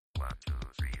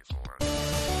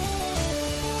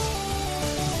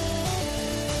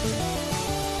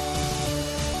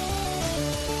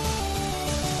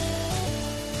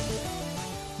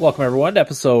Welcome, everyone, to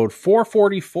episode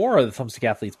 444 of the Thumbstick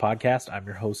Athletes podcast. I'm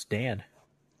your host, Dan.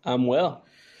 I'm Will.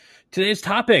 Today's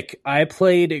topic, I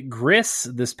played Gris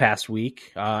this past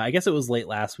week. I guess it was late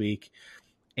last week.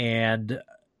 And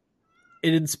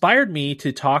it inspired me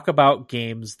to talk about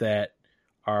games that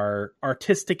are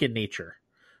artistic in nature.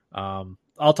 I'll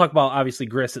talk about, obviously,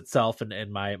 Gris itself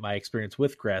and my experience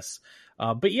with Gris.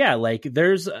 But yeah, like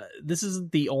this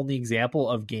isn't the only example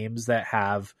of games that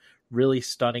have really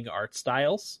stunning art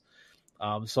styles.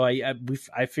 So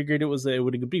I figured it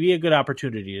would be a good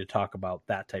opportunity to talk about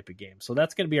that type of game. So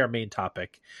that's going to be our main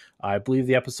topic. I believe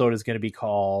the episode is going to be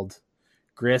called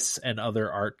Gris and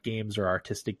Other Art Games or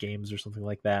Artistic Games or something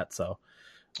like that. So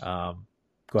go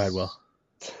ahead, Will.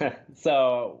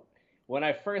 So when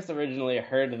I first originally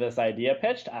heard this idea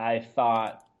pitched, I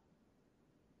thought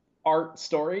art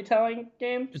storytelling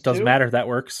game. It doesn't matter. That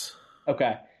works.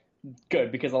 Okay,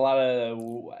 good, because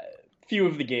few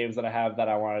of the games that I have that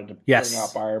I wanted to Yes. bring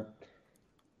up are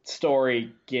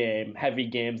story game heavy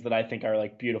games that I think are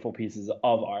like beautiful pieces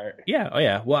of art. Yeah. Oh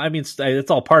yeah. Well, I mean,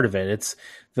 it's all part of it. It's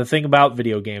the thing about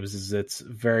video games is it's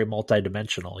very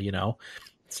multidimensional, you know,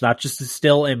 it's not just a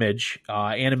still image,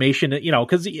 animation, you know,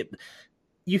 cause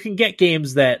you can get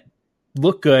games that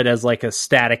look good as like a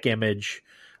static image.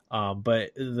 But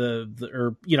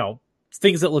or, you know,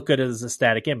 things that look good as a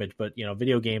static image, but you know,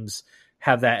 video games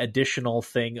have that additional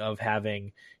thing of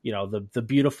having, you know, the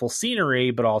beautiful scenery,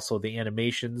 but also the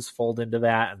animations fold into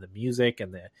that, and the music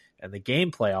and the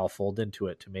gameplay all fold into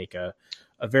it to make a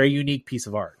very unique piece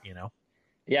of art, you know?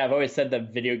 Yeah, I've always said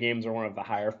that video games are one of the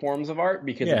higher forms of art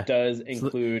because it does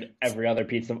include every other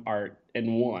piece of art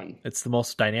in one. It's the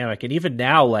most dynamic. And even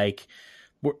now, like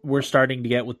we're starting to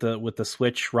get with the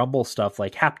Switch Rumble stuff,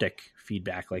 like haptic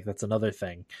feedback. Like that's another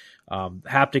thing.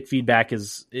 Haptic feedback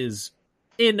is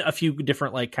in a few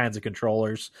different like kinds of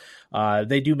controllers.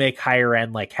 They do make higher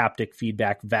end like haptic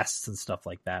feedback vests and stuff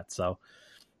like that. So,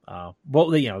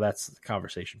 well, you know, that's the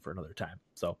conversation for another time.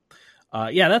 So,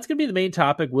 yeah, that's going to be the main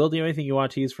topic. Will, do you have anything you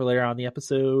want to use for later on in the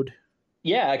episode?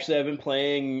 Yeah, actually, I've been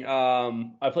playing.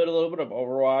 I played a little bit of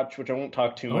Overwatch, which I won't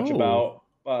talk too much about.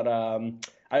 But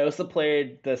I also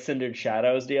played the Cindered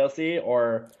Shadows DLC,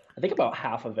 or I think about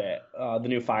half of it, the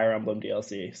new Fire Emblem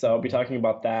DLC. So I'll be talking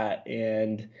about that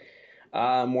and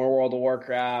more World of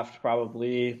Warcraft,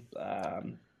 probably.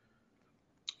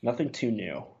 Nothing too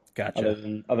new.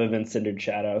 Gotcha. Other than Cindered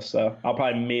Shadows. So I'll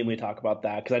probably mainly talk about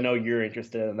that because I know you're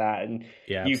interested in that, and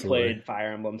Yeah, you absolutely. played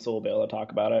Fire Emblem, so we'll be able to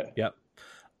talk about it. Yep.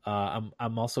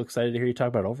 I'm also excited to hear you talk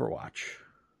about Overwatch.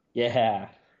 Yeah.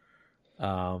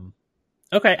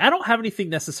 Okay, I don't have anything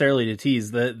necessarily to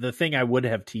tease. The thing I would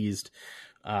have teased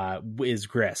is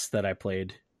Gris that I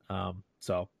played. But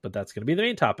that's going to be the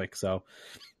main topic. So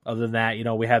other than that, you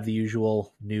know, we have the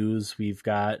usual news.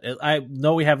 I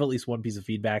know we have at least one piece of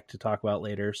feedback to talk about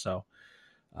later. So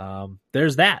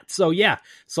there's that. So yeah,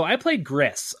 so I played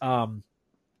Gris.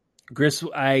 Gris,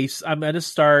 I'm going to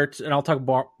start, and I'll talk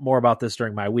more about this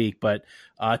during my week, but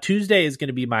Tuesday is going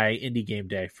to be my indie game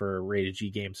day for Rated G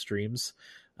Game streams.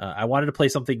 I wanted to play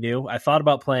something new. I thought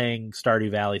about playing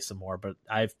Stardew Valley some more, but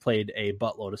I've played a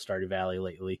buttload of Stardew Valley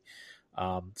lately.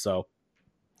 So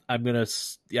I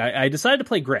decided to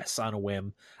play Gris on a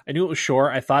whim. I knew it was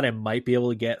short. I thought I might be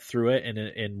able to get through it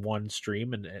in one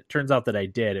stream, and it turns out that I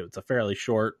did. It was a fairly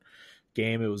short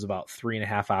game. It was about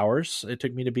 3.5 hours it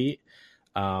took me to beat.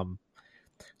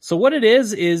 So what it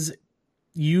is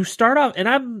you start off, and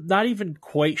I'm not even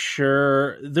quite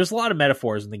sure. There's a lot of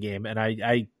metaphors in the game, and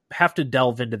I have to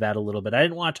delve into that a little bit. I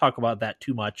didn't want to talk about that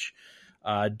too much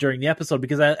during the episode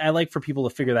because I like for people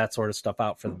to figure that sort of stuff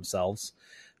out for themselves.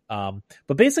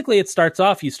 But basically you start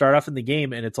off in the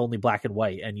game and it's only black and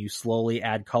white, and you slowly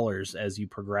add colors as you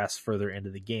progress further into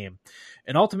the game.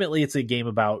 And ultimately it's a game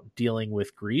about dealing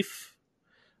with grief,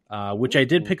 which I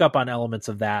did pick up on elements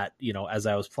of that, you know, as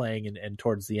I was playing and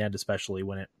towards the end, especially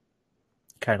when it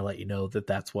kind of let you know that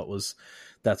that's what was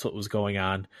going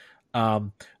on.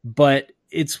 But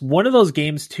it's one of those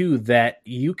games too that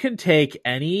you can take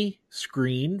any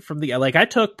screen from like I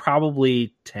took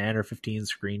probably 10 or 15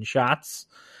 screenshots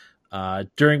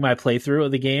during my playthrough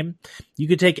of the game. You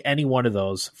could take any one of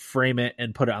those, frame it,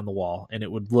 and put it on the wall, and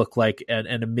it would look like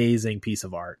an amazing piece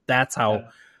of art. That's how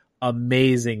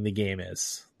amazing the game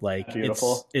is. Like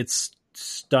Beautiful. It's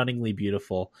stunningly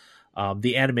beautiful.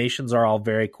 The animations are all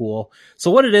very cool.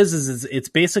 So what it is it's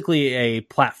basically a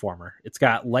platformer. It's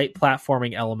got light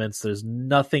platforming elements. There's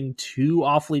nothing too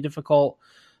awfully difficult.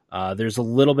 There's a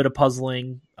little bit of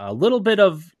puzzling, a little bit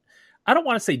of, I don't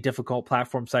want to say difficult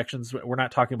platform sections. We're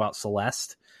not talking about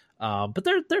Celeste. But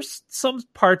there's some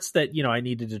parts that, you know, I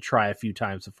needed to try a few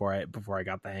times before I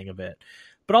got the hang of it.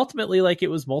 but ultimately, like, it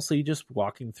was mostly just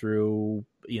walking through,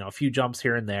 a few jumps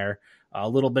here and there, a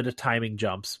little bit of timing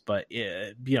jumps, but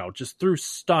just through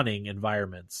stunning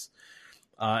environments.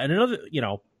 And another,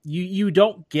 you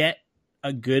don't get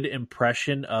a good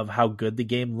impression of how good the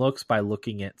game looks by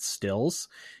looking at stills.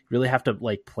 You really have to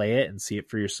like play it and see it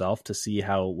for yourself to see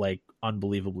how like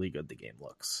unbelievably good the game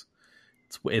looks.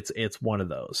 It's one of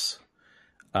those.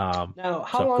 Now,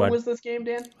 how long was this game,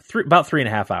 Dan? About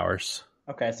 3.5 hours.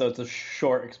 Okay, so it's a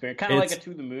short experience, kind of like a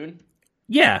To the Moon.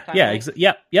 Yeah,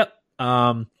 yep.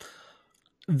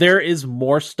 There is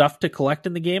more stuff to collect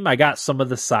in the game. I got some of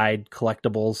the side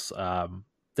collectibles.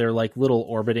 They're like little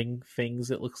orbiting things,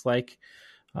 it looks like.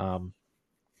 So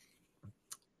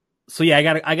yeah,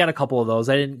 I got a couple of those.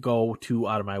 I didn't go too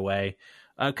out of my way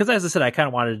because, as I said, I kind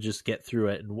of wanted to just get through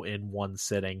it in one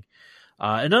sitting.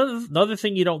 Another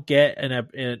thing you don't get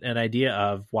an idea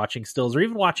of watching stills or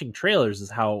even watching trailers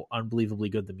is how unbelievably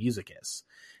good the music is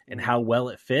and how well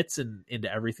it fits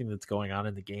into everything that's going on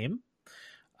in the game.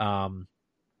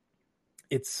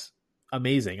 It's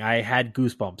amazing. I had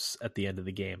goosebumps at the end of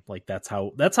the game. Like that's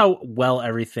how well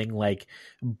everything like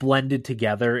blended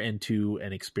together into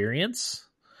an experience.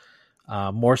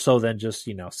 More so than just,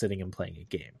 sitting and playing a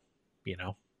game,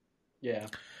 Yeah.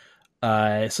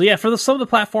 So yeah, for some of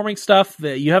the platforming stuff,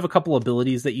 you have a couple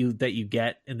abilities that you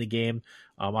get in the game.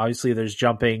 Obviously there's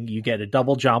jumping, you get a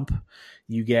double jump,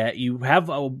 you have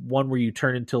one where you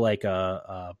turn into like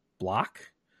a block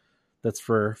that's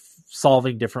for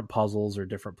solving different puzzles or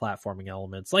different platforming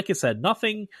elements. Like I said,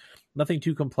 nothing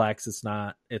too complex. It's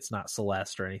not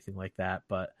Celeste or anything like that,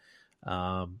 but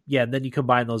yeah, and then you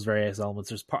combine those various elements.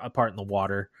 There's a part in the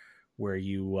water where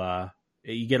you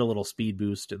get a little speed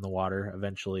boost in the water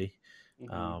eventually.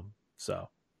 Mm-hmm.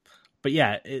 But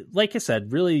yeah, like I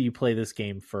said, really you play this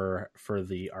game for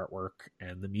the artwork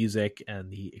and the music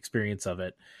and the experience of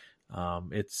it.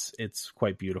 It's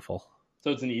quite beautiful. So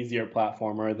it's an easier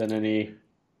platformer than any,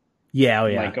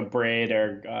 like a Braid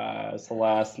or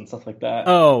Celeste and stuff like that.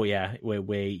 Oh yeah,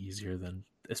 way easier than,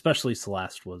 especially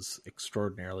Celeste was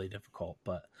extraordinarily difficult.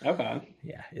 But okay,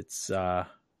 yeah, it's I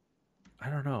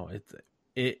don't know,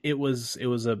 it was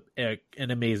an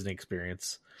amazing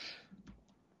experience.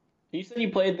 You said you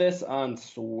played this on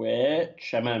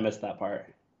Switch. I might have missed that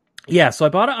part. Yeah, so I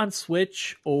bought it on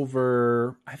Switch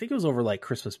I think it was over like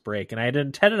Christmas break, and I had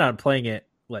intended on playing it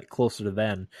like closer to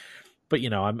then, but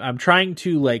I'm trying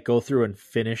to like go through and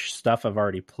finish stuff I've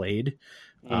already played.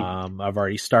 I've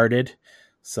already started,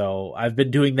 so I've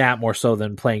been doing that more so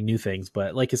than playing new things.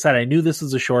 But like I said, I knew this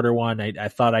was a shorter one. I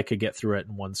thought I could get through it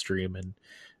in one stream,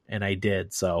 and I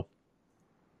did. So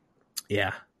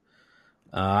yeah,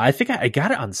 I think I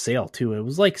got it on sale too. It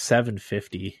was like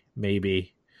 $7.50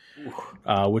 maybe.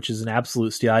 Which is an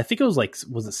absolute steal. I think it was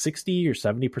was it 60 or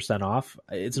 70% off?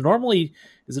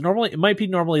 It might be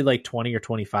normally like 20 or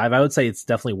 25. I would say it's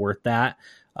definitely worth that.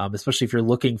 Especially if you're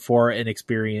looking for an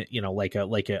experience, like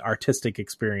an artistic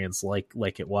experience,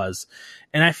 like it was.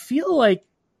 And I feel like,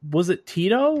 was it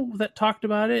Tito that talked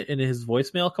about it in his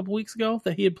voicemail a couple weeks ago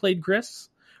that he had played Gris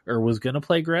or was going to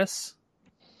play Gris?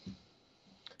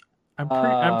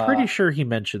 I'm pretty sure he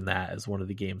mentioned that as one of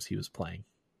the games he was playing.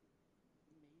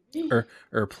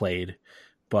 Or played,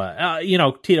 but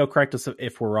Tito, correct us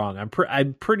if we're wrong.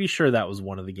 I'm pretty sure that was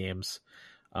one of the games,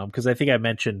 because I think I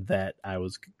mentioned that I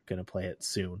was gonna play it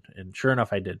soon, and sure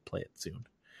enough, I did play it soon.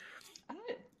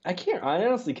 I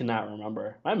honestly cannot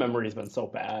remember. My memory's been so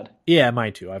bad. Yeah,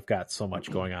 mine too. I've got so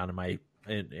much going on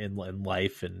in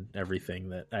life and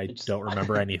everything that I don't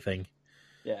remember anything.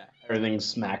 Yeah, everything's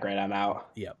smack right on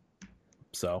out. Yep.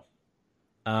 So,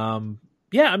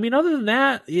 yeah, I mean, other than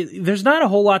that, there's not a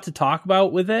whole lot to talk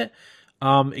about with it,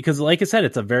 because, like I said,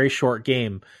 it's a very short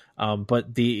game,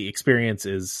 but the experience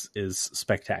is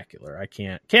spectacular. I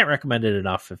can't recommend it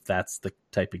enough if that's the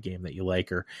type of game that you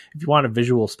like, or if you want a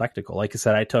visual spectacle. Like I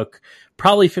said, I took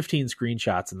probably 15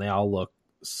 screenshots, and they all look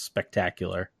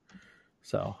spectacular.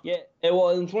 So yeah,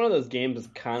 it's one of those games that's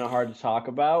kind of hard to talk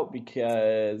about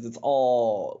because it's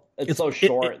so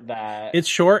short that it's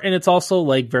short, and it's also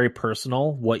like very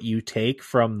personal what you take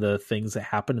from the things that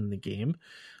happen in the game.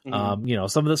 Mm-hmm.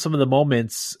 Some of the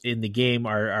moments in the game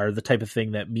are the type of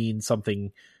thing that mean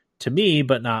something to me,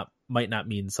 but might not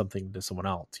mean something to someone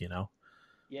else.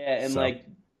 Yeah, and like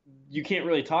you can't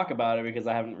really talk about it because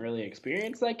I haven't really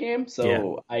experienced that game,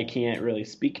 so I can't really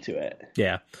speak to it.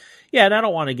 Yeah. Yeah, and I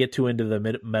don't want to get too into the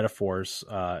metaphors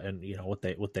and what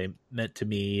they meant to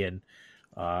me and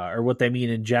or what they mean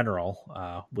in general.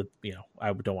 I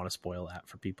don't want to spoil that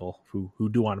for people who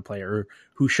do want to play it or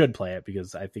who should play it,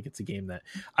 because I think it's a game that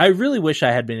I really wish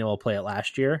I had been able to play it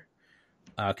last year,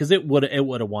 because it would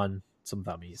have won some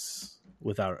thummies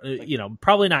without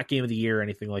probably not game of the year or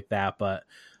anything like that, but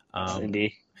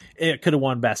indie. It could have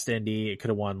won best indie. It could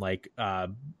have won like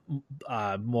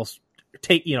most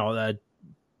take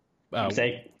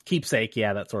keepsake,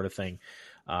 yeah, that sort of thing.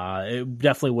 It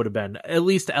definitely would have been at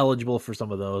least eligible for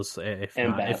some of those,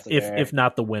 if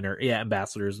not the winner. Yeah,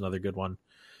 Ambassador is another good one.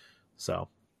 So,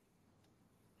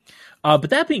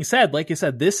 but that being said, like I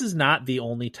said, this is not the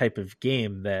only type of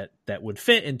game that would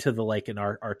fit into the like an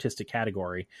artistic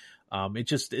category. It's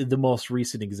just the most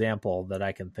recent example that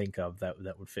I can think of that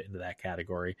would fit into that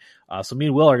category. So me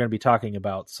and Will are going to be talking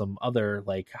about some other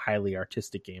like highly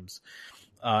artistic games.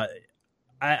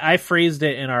 I phrased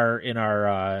it in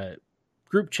our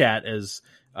group chat as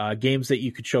games that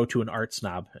you could show to an art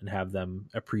snob and have them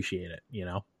appreciate it.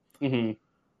 Mm-hmm.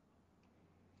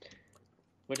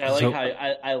 Which I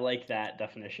like. I like that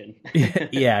definition.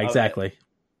 Yeah, exactly.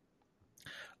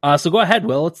 So go ahead,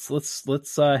 Will. Let's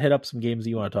hit up some games that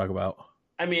you want to talk about.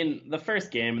 I mean, the first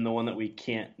game and the one that we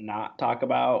can't not talk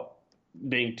about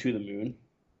being To the Moon.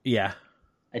 Yeah.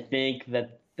 I think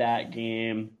that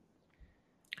game,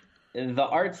 the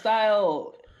art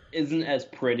style isn't as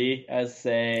pretty as,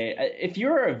 say, if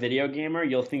you're a video gamer,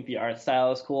 you'll think the art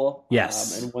style is cool.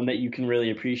 Yes. And one that you can really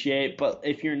appreciate. But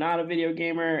if you're not a video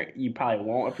gamer, you probably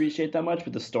won't appreciate that much.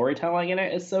 But the storytelling in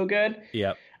it is so good.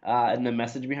 Yep. And the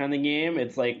message behind the game,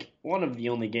 it's like one of the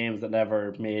only games that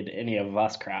ever made any of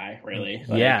us cry, really.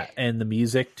 Yeah, and the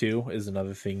music too is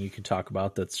another thing you can talk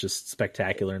about that's just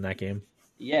spectacular in that game.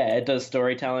 Yeah, it does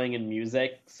storytelling and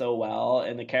music so well,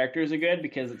 and the characters are good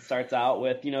because it starts out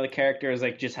with, the character is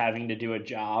like just having to do a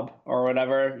job or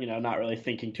whatever, not really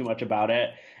thinking too much about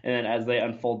it. And then as they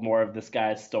unfold more of this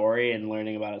guy's story and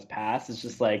learning about his past, it's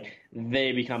just like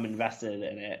they become invested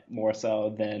in it more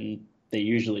so than they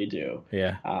usually do.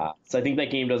 Yeah. So I think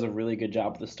that game does a really good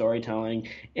job with the storytelling.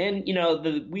 And,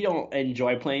 we don't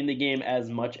enjoy playing the game as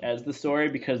much as the story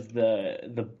because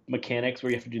the mechanics where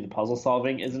you have to do the puzzle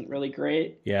solving isn't really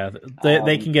great. Yeah,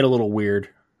 they can get a little weird.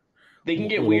 They can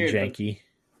get weird. Janky.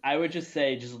 I would just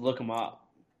say just look them up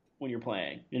when you're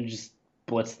playing and just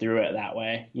blitz through it that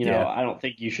way. I don't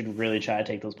think you should really try to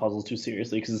take those puzzles too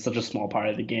seriously because it's such a small part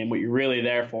of the game. What you're really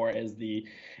there for is the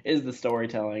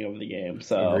storytelling of the game.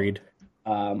 So agreed.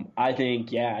 I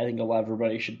think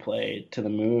everybody should play To the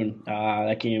Moon.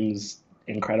 That game's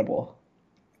incredible.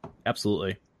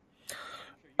 Absolutely.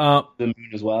 The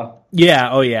Moon as well. Yeah.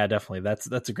 Oh yeah, definitely.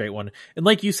 That's a great one. And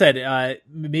like you said,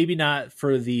 maybe not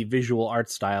for the visual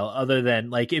art style, other than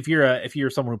like if you're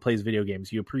someone who plays video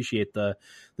games, you appreciate the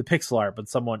pixel art, but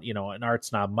someone, an art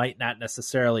snob might not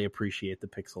necessarily appreciate the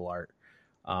pixel art.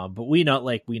 But we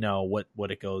know what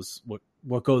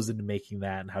goes into making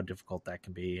that and how difficult that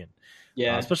can be. And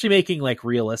especially making like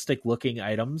realistic looking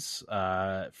items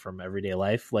from everyday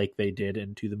life like they did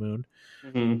in To the Moon.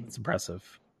 Mm-hmm. It's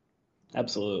impressive.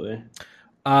 Absolutely.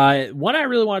 One I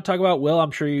really want to talk about, Will,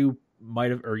 I'm sure you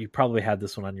might have, or you probably had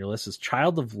this one on your list, is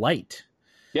Child of Light.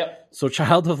 Yep. So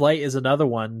Child of Light is another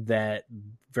one that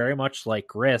very much like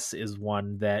Gris is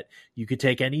one that you could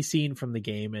take any scene from the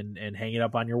game and hang it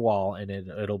up on your wall and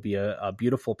it'll be a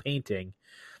beautiful painting.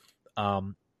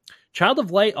 Child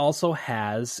of Light also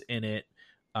has in it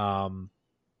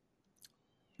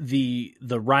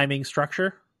the rhyming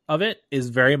structure of it is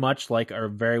very much like a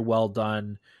very well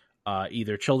done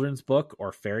either children's book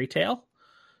or fairy tale,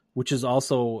 which is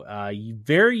also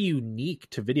very unique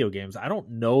to video games. I don't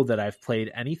know that I've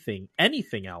played anything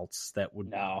else that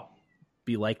would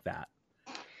be like that.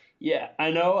 Yeah, I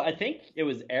know. I think it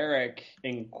was Eric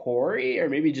and Corey, or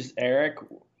maybe just Eric.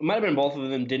 It might have been both of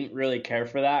them didn't really care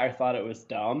for that. I thought it was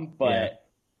dumb, but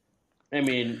I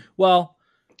mean, well,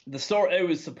 the story, it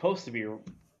was supposed to be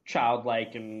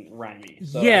childlike and rhymey.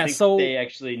 So yeah, I think they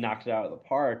actually knocked it out of the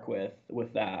park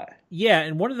with that. Yeah,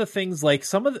 and one of the things, like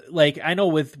some of the, like I know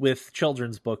with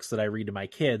children's books that I read to my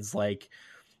kids, like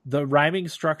the rhyming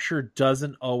structure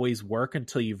doesn't always work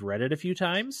until you've read it a few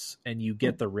times and you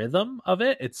get the rhythm of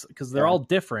it. It's because they're all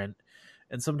different,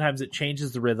 and sometimes it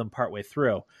changes the rhythm partway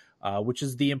through, which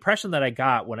is the impression that I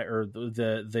got when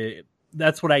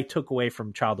that's what I took away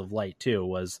from Child of Light too,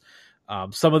 was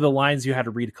some of the lines you had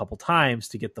to read a couple times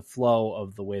to get the flow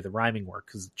of the way the rhyming works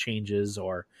because it changes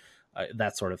or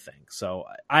that sort of thing. So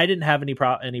I didn't have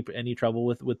any trouble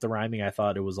with the rhyming. I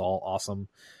thought it was all awesome.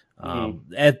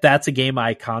 That's a game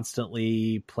I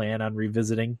constantly plan on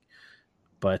revisiting,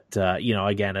 but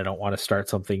again, I don't want to start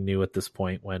something new at this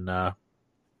point when I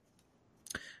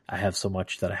have so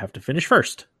much that I have to finish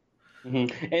first.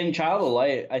 Mm-hmm. And Child of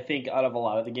Light, I think out of a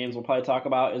lot of the games we'll probably talk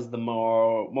about, is the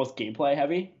most gameplay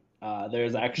heavy.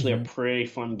 There's actually a pretty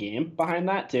fun game behind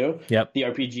that too. Yep. The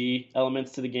RPG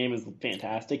elements to the game is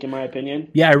fantastic in my opinion.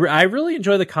 Yeah, I really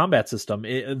enjoy the combat system.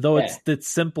 Though it's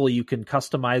simple, you can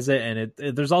customize it,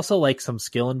 and there's also like some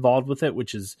skill involved with it,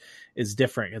 which is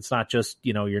different. It's not just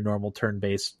your normal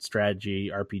turn-based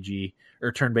strategy RPG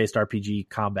or turn-based RPG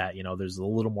combat. There's a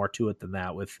little more to it than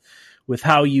that with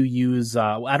how you use.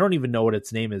 I don't even know what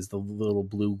its name is. The little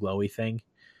blue glowy thing.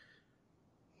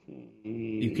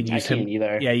 You can use him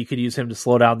either. Yeah, you could use him to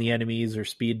slow down the enemies or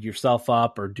speed yourself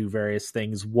up or do various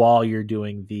things while you're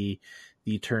doing the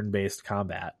turn-based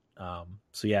combat.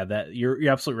 So yeah, that you're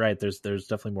absolutely right. There's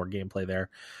definitely more gameplay there.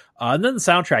 And then the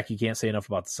soundtrack, you can't say enough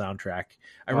about the soundtrack.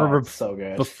 I remember so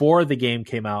good. Before the game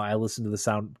came out, I listened to the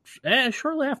sound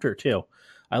shortly after too.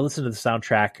 I listened to the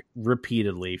soundtrack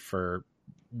repeatedly for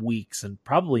weeks and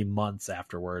probably months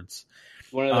afterwards.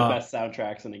 One of the best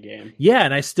soundtracks in the game. Yeah,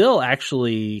 and I still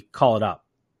actually call it up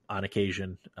on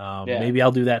occasion. Maybe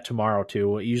I'll do that tomorrow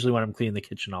too. Usually when I'm cleaning the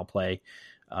kitchen, I'll play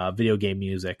video game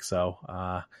music.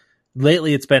 So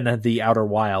lately it's been the Outer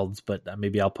Wilds, but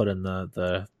maybe I'll put in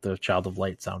the Child of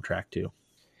Light soundtrack too.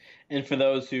 And for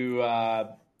those who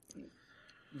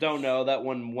don't know, that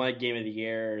one game of the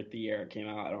year it came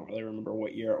out, I don't really remember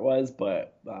what year it was,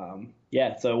 but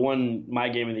so it won my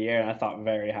game of the year, and I thought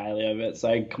very highly of it. So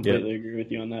I completely agree with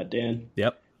you on that, Dan.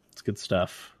 Yep, it's good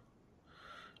stuff.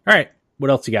 All right, what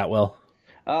else you got, Will?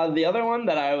 The other one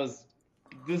that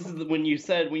this is when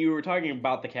you were talking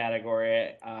about the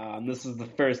category, this is the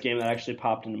first game that actually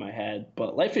popped into my head,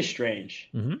 but Life is Strange.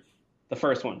 Mm-hmm. The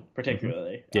first one,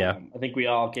 particularly. Mm-hmm. Yeah. I think we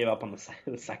all gave up on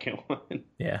the second one.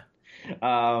 Yeah.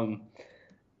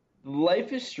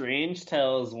 Life is Strange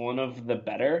tells one of the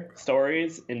better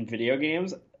stories in video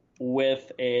games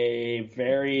with a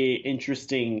very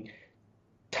interesting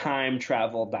time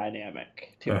travel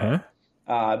dynamic to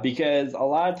it. Because a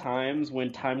lot of times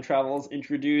when time travel is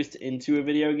introduced into a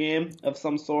video game of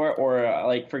some sort, or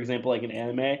like, for example, like an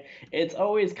anime, it's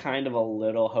always kind of a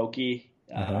little hokey.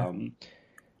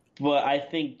 But I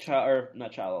think,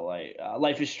 not Child of Light,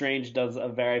 Life is Strange does a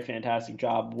very fantastic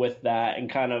job with that and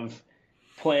kind of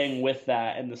playing with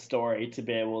that in the story to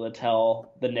be able to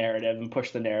tell the narrative and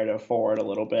push the narrative forward a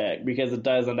little bit, because it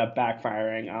does end up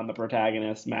backfiring on the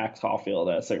protagonist, Max Caulfield,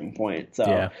 at a certain point.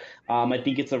 So I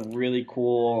think it's a really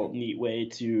cool, neat way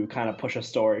to kind of push a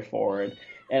story forward.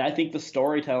 And I think the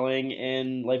storytelling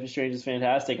in Life is Strange is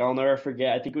fantastic. I'll never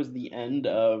forget, I think it was the end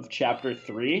of Chapter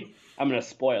 3. I'm going to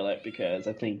spoil it because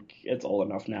I think it's old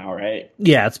enough now, right?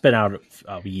 Yeah, it's been out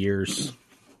of years.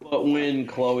 But when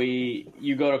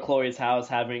you go to Chloe's house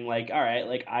having like, all right,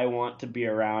 like I want to be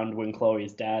around when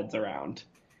Chloe's dad's around.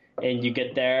 And you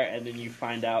get there and then you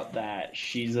find out that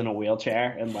she's in a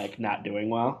wheelchair and like not doing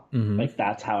well. Mm-hmm. Like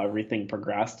that's how everything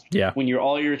progressed. Yeah. When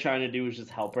all you're trying to do is just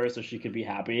help her so she could be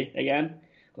happy again.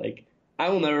 Like, I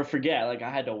will never forget, like, I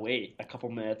had to wait a couple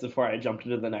minutes before I jumped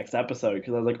into the next episode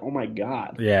because I was like, oh my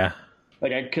God. Yeah.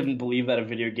 Like, I couldn't believe that a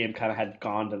video game kind of had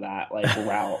gone to that, like,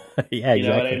 route. Yeah, you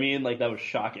know what I mean? Like, that was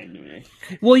shocking to me.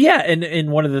 Well, yeah, and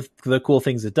one of the cool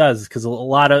things it does is because a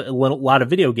lot of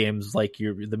video games, like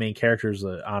the main character's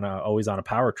always on a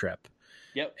power trip.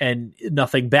 Yep. And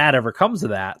nothing bad ever comes of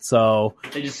that. So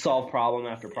they just solve problem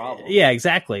after problem. Yeah,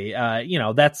 exactly.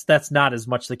 That's not as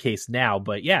much the case now,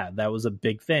 but yeah, that was a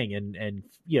big thing. And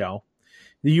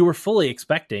you were fully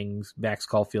expecting Max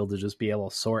Caulfield to just be able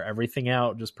to sort everything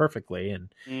out just perfectly.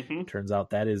 And turns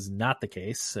out that is not the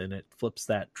case. And it flips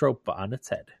that trope on its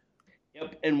head.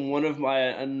 Yep. And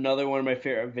another one of my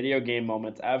favorite video game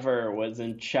moments ever was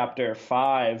in Chapter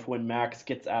 5 when Max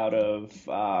gets out of,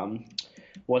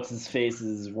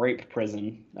 what's-his-face's rape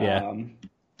prison. Yeah.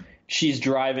 She's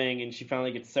driving and she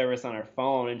finally gets service on her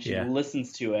phone and she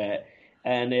listens to it,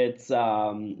 and it's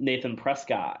Nathan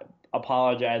Prescott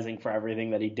apologizing for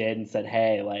everything that he did and said,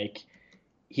 hey, like,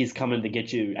 he's coming to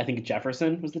get you. I think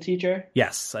Jefferson was the teacher.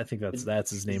 Yes, I think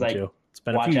that's his name like, too. It's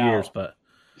been a few years, but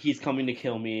he's coming to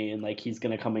kill me and like he's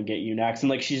gonna come and get you next. And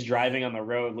like she's driving on the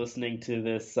road listening to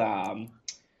this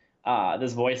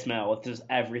this voicemail with just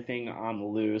everything on the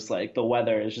loose. Like the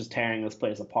weather is just tearing this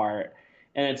place apart.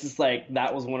 And it's just like,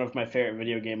 that was one of my favorite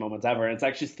video game moments ever. And it's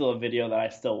actually still a video that I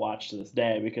still watch to this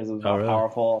day because of how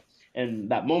powerful and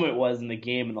that moment was in the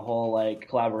game and the whole like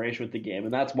collaboration with the game.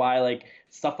 And that's why like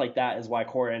stuff like that is why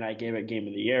Corey and I gave it Game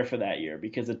of the Year for that year,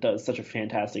 because it does such a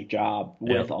fantastic job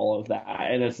with all of that.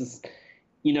 And it's just,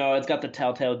 it's got the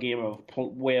Telltale game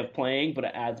way of playing, but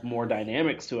it adds more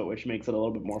dynamics to it, which makes it a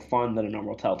little bit more fun than a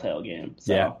normal Telltale game.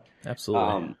 So, yeah,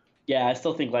 absolutely. I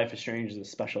still think Life is Strange is a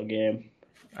special game.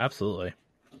 Absolutely.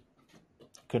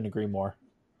 Couldn't agree more.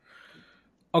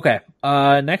 Okay.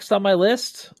 Next on my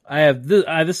list, I have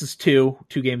this is two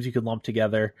games you could lump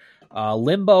together.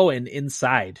 Limbo and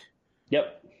Inside.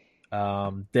 Yep.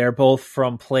 They're both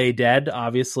from Play Dead,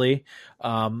 obviously.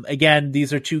 Again,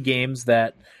 these are two games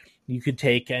that you could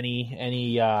take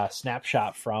any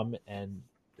snapshot from and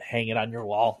hang it on your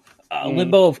wall.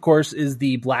 Limbo, of course, is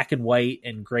the black and white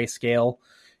and grayscale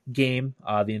game.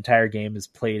 The entire game is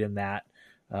played in that.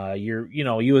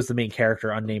 You as the main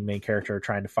character, unnamed main character, are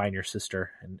trying to find your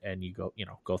sister, and you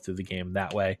go through the game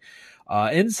that way.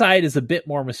 Inside is a bit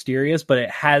more mysterious, but it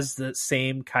has the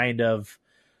same kind of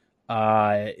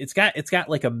it's got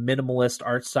like a minimalist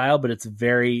art style, but it's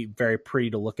very, very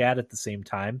pretty to look at the same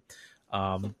time.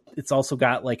 It's also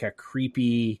got like a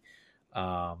creepy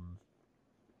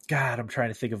God, I'm trying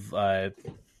to think of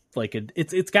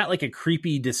it's got like a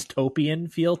creepy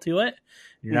dystopian feel to it.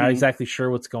 You're not exactly sure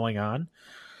what's going on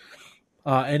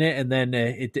in it, and then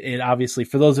it obviously,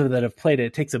 for those of you that have played it,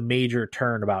 it takes a major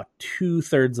turn about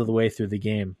 2/3 of the way through the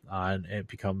game, and it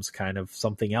becomes kind of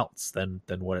something else than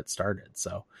what it started.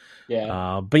 So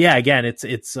yeah, but yeah, again,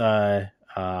 it's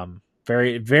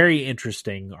very, very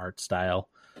interesting art style.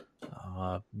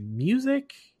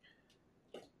 Music,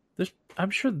 I'm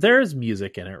sure there's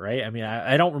music in it, right? I mean,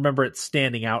 I don't remember it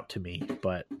standing out to me,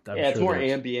 but it's more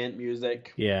ambient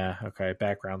music. Yeah, okay,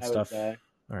 background stuff. All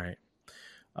right.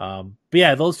 But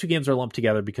yeah, those two games are lumped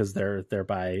together because they're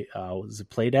by was it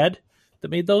Play Dead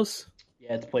that made those?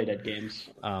 Yeah, it's Play Dead games.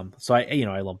 So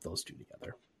I lumped those two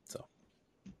together. So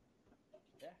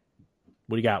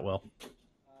what do you got, Will?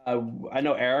 I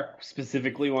know Eric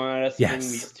specifically wanted us to bring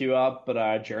these two up,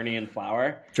 but Journey and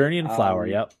Flower. Journey and Flower,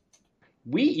 yep.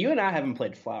 You and I haven't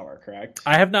played Flower, correct?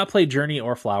 I have not played Journey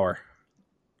or Flower.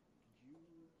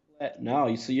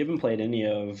 No, so you haven't played any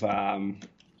of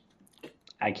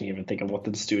I can't even think of what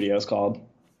the studio is called.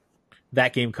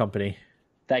 That Game Company.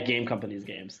 That Game Company's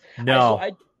games. No.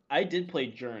 I did play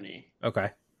Journey.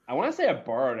 Okay. I want to say I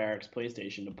borrowed Eric's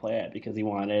PlayStation to play it because he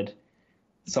wanted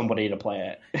somebody to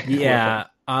play it. Yeah.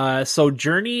 So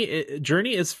Journey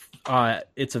is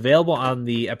it's available on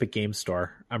the Epic Game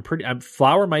Store.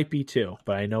 Flower might be too,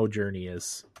 but I know Journey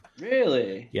is.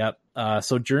 Really? Yep.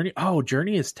 So Journey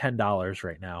is $10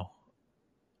 right now.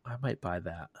 I might buy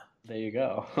that. There you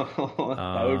go.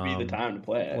 That would be the time to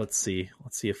play it. Let's see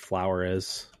if Flower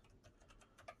is.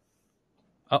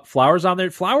 Oh, Flower's on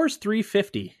there. Flower's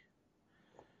 $3.50.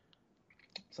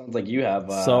 Sounds like you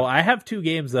have. So I have two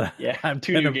games that I'm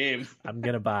two games I'm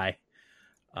gonna buy.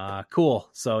 Cool.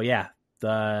 So yeah,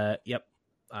 I'm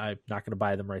not gonna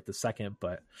buy them right this second,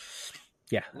 but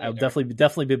yeah, later. I'll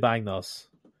definitely be buying those.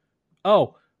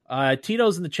 Oh,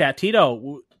 Tito's in the chat.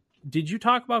 Tito, did you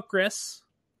talk about Gris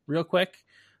real quick?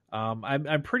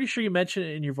 I'm pretty sure you mentioned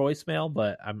it in your voicemail,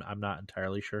 but I'm not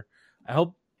entirely sure. I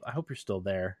hope you're still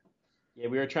there. Yeah,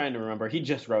 we were trying to remember. He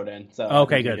just wrote in, so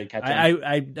okay, good.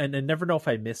 I never know if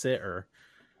I miss it or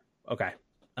okay.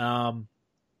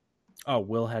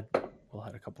 Will had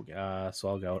a couple. So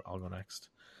I'll go next.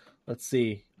 Let's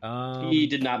see. He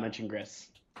did not mention Gris.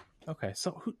 Okay,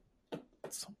 so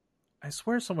I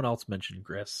swear someone else mentioned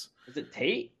Gris. Is it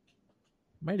Tate?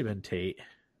 Might have been Tate.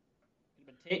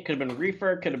 Tate, could have been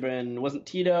Reefer, could have been, wasn't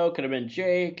Tito, could have been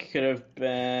Jake, could have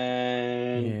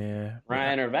been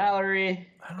Ryan or Valerie.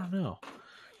 I don't know.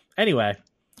 Anyway,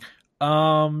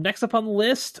 next up on the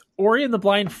list, Ori and the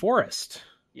Blind Forest.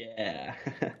 Yeah.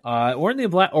 Ori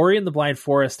and the Blind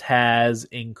Forest has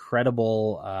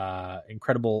incredible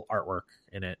artwork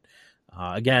in it.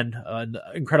 Again,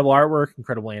 incredible artwork,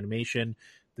 incredible animation.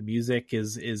 The music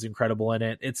is incredible in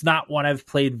it. It's not one I've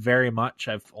played very much.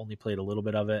 I've only played a little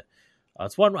bit of it.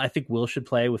 It's one I think Will should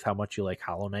play with how much you like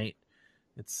Hollow Knight.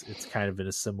 It's kind of in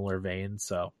a similar vein.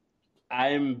 So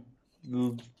I'm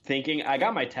thinking, I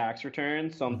got my tax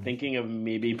return, so I'm thinking of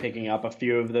maybe picking up a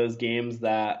few of those games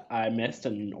that I missed,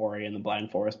 and Ori and the Blind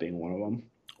Forest being one of them.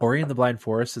 Ori and the Blind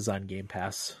Forest is on Game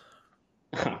Pass.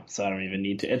 So I don't even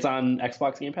need to. It's on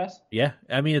Xbox Game Pass? Yeah.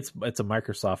 I mean, it's a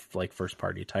Microsoft first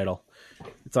party title.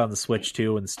 It's on the Switch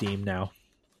too and Steam now.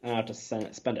 I don't have to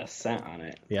spend a cent on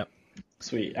it. Yep.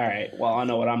 Sweet. All right. Well, I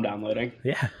know what I'm downloading.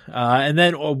 Yeah. And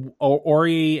then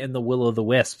Ori and the Will of the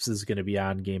Wisps is going to be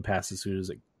on Game Pass as soon as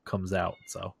it comes out.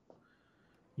 So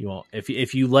you won't,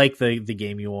 if you like the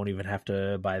game, you won't even have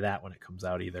to buy that when it comes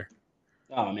out either.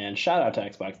 Oh man, shout out to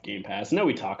Xbox Game Pass. I know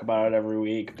we talk about it every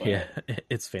week, but yeah,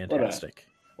 it's fantastic.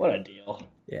 What a deal.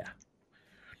 Yeah.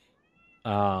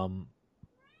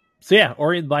 So yeah,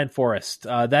 Ori and the Blind Forest.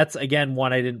 That's again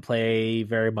one I didn't play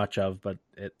very much of, but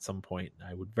at some point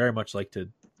I would very much like to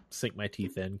sink my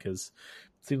teeth in because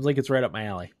it seems like it's right up my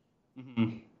alley.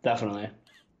 Mm-hmm. Definitely.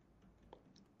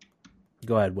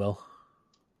 Go ahead, Will.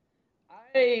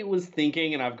 I was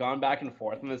thinking, and I've gone back and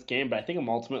forth on this game, but I think I'm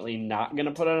ultimately not going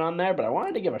to put it on there. But I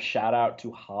wanted to give a shout out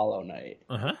to Hollow Knight.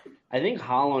 Uh-huh. I think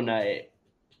Hollow Knight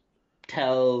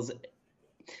tells,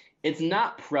 it's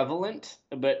not prevalent,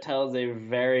 but it tells a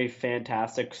very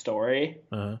fantastic story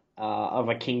Uh-huh. of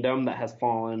a kingdom that has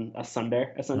fallen asunder,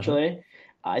 Uh-huh. essentially.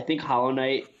 I think Hollow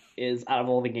Knight is, out of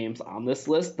all the games on this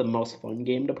list, the most fun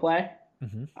game to play.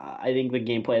 Mm-hmm. I think the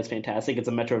gameplay is fantastic. It's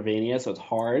a Metrovania, so it's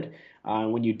hard.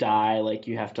 When you die, like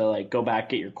you have to like go back,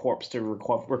 get your corpse to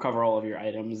recover all of your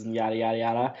items and yada yada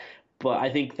yada. But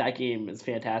I think that game is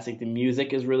fantastic. The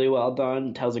music is really well done.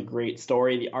 It tells a great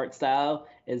story. The art style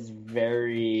is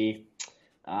very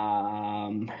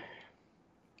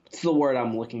what's the word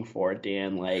I'm looking for,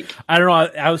 Dan? Like, I don't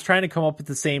know. I was trying to come up with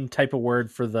the same type of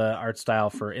word for the art style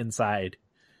for Inside.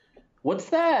 what's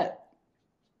that?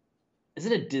 Is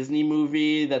it a Disney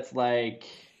movie that's like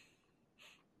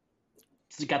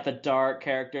it's got the dark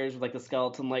characters with like the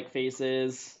skeleton like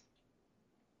faces?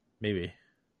 Maybe.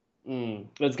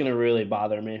 It's gonna really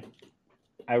bother me.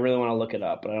 I really want to look it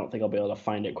up, but I don't think I'll be able to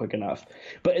find it quick enough.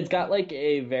 But it's got like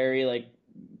a very like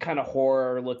kind of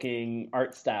horror looking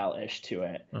art style ish to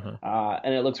it, Uh-huh.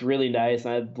 and it looks really nice.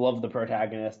 And I love the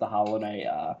protagonist, the Hollow Knight.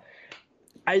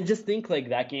 I just think like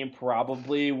that game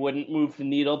probably wouldn't move the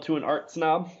needle to an art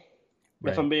snob, if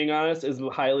Right. I'm being honest, as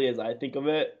highly as I think of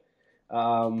it.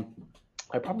 Um,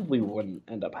 I probably wouldn't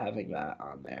end up having that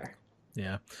on there.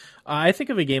 Yeah. I think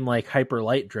of a game like Hyper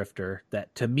Light Drifter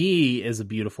that to me is a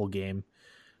beautiful game.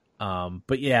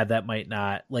 But yeah, that might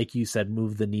not, like you said,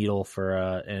 move the needle for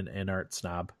an art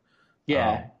snob.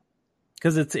 Yeah,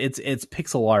 Because it's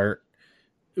pixel art,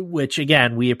 which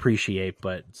again we appreciate,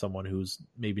 but someone who's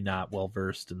maybe not well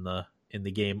versed in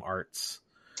the game arts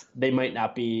they might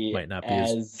not be might not be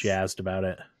as jazzed about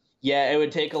it. Yeah, it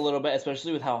would take a little bit,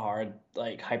 especially with how hard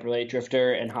like Hyper Light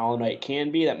Drifter and Hollow Knight can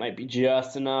be. That might be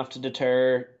just enough to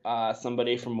deter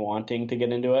somebody from wanting to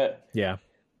get into it. Yeah.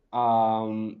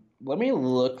 Let me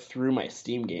look through my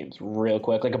Steam games real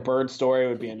quick. Like a Bird Story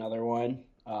would be another one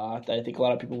that I think a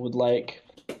lot of people would like.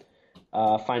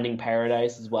 Finding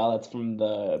Paradise as well. That's from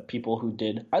the people who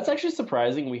did. That's actually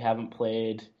surprising we haven't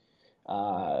played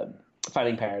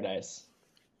Finding Paradise.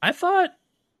 I thought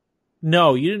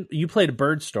no, you didn't. You played a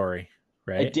Bird Story,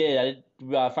 right? I did.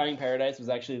 Finding Paradise was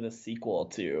actually the sequel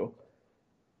to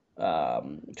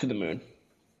the Moon,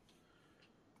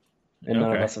 and none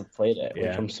of Okay. us have played it, which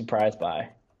Yeah. I'm surprised by.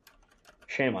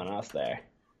 Shame on us there.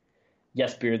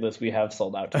 Yes, Beardless, we have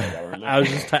sold out to the government.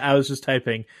 I was just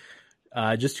typing.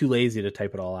 Just too lazy to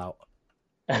type it all out.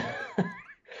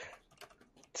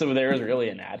 So there was really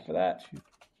an ad for that.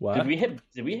 What? Did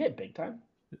we hit big time?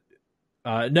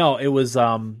 No, it was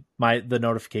the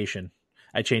notification.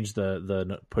 I changed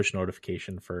the push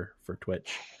notification for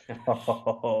Twitch.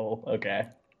 Oh, okay.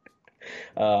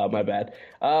 My bad.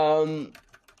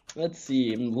 Let's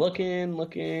see. I'm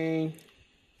looking.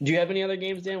 Do you have any other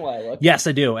games, Dan? While I look. Yes,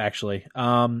 I do actually.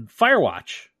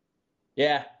 Firewatch.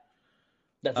 Yeah,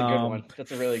 that's a good one.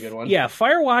 That's a really good one. Yeah,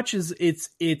 Firewatch is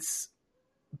its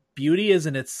beauty is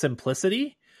in its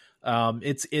simplicity.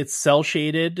 It's cell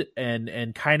shaded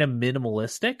and kind of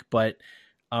minimalistic, but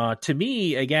to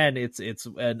me, again, it's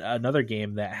another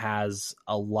game that has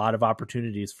a lot of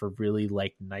opportunities for really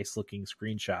like nice looking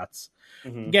screenshots.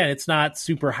 Mm-hmm. Again, it's not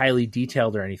super highly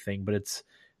detailed or anything, but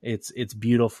it's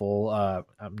beautiful.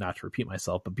 Not to repeat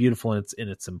myself, but beautiful in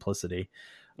its simplicity.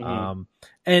 Mm-hmm.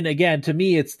 And again, to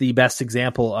me, it's the best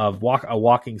example of a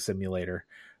walking simulator.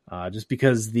 Just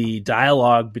because the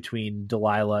dialogue between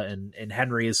Delilah and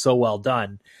Henry is so well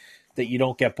done that you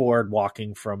don't get bored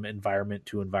walking from environment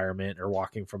to environment or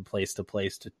walking from place to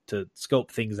place to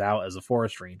scope things out as a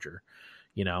forest ranger.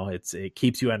 You know, it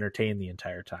keeps you entertained the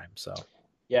entire time. So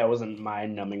yeah, it wasn't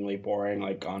mind-numbingly boring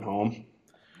like Gone Home.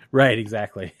 right,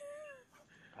 exactly.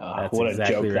 What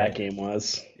exactly a joke right. That game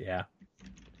was. Yeah.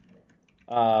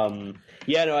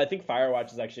 Yeah, no, I think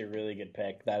Firewatch is actually a really good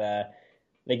pick. That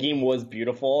the game was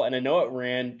beautiful, and I know it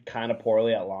ran kind of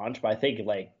poorly at launch, but I think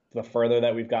like the further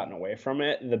that we've gotten away from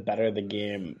it, the better the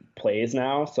game plays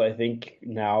now. So I think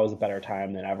now is a better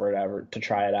time than ever to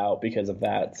try it out because of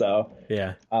that. So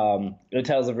yeah, it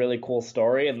tells a really cool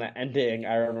story, and the ending,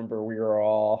 I remember we were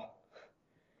all.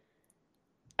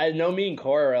 I know me and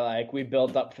Cora were like, we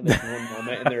built up for this one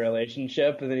moment in the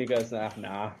relationship, and then he goes,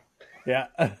 nah. Yeah.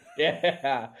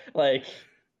 Yeah. Like,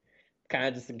 kind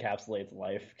of just encapsulates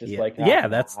life. Just like, yeah,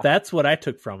 that's what I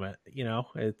took from it. You know,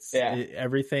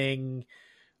 everything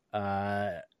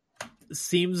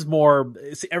seems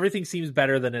everything seems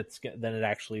better than it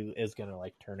actually is going to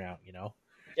like turn out, you know?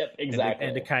 Yep, exactly.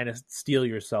 And to kind of steel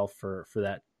yourself for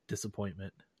that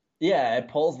disappointment. Yeah, it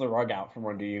pulls the rug out from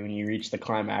under you when you reach the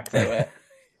climax of it.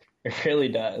 It really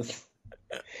does.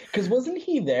 Because wasn't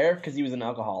he there because he was an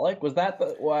alcoholic? Was that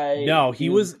why No, he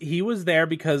was? he was there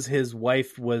because his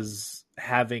wife was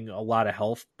having a lot of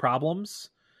health problems.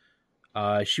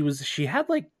 She had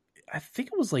like, I think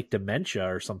it was like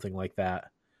dementia or something like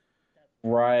that.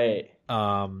 Right.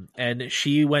 And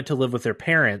she went to live with her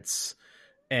parents,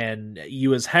 and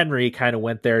you as Henry kind of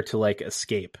went there to like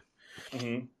escape.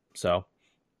 Mm-hmm. So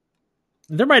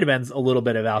there might have been a little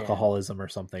bit of Man, alcoholism or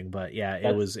something, but yeah, it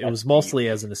that's was deep. mostly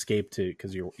as an escape to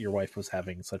because your wife was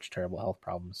having such terrible health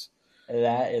problems.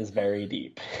 That is very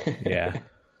deep. Yeah.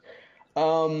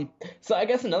 So I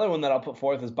guess another one that I'll put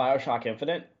forth is BioShock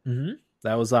Infinite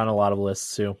That was on a lot of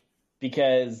lists too.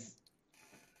 because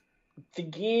the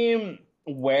game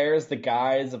wears the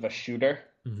guise of a shooter.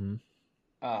 Mm-hmm.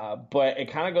 But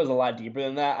it kind of goes a lot deeper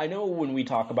than that. I know when we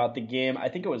talk about the game, I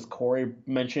think it was Corey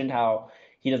mentioned how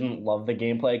he doesn't love the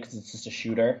gameplay because it's just a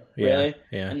shooter, Yeah, really.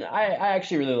 yeah, And I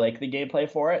actually really like the gameplay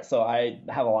for it, so I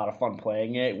have a lot of fun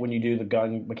playing it when you do the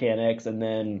gun mechanics and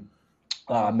then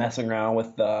messing around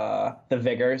with the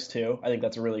vigors too. I think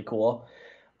that's really cool.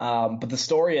 But the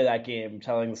story of that game,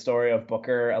 telling the story of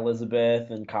Booker,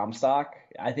 Elizabeth, and Comstock,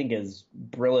 I think is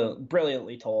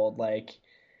brilliantly told. Like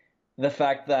the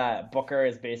fact that Booker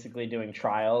is basically doing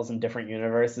trials in different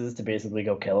universes to basically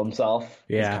go kill himself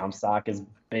because yeah, Comstock is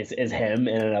him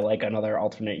in like another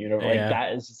alternate universe. Like yeah.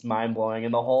 that is just mind blowing.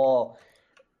 And the whole,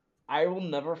 I will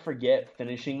never forget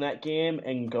finishing that game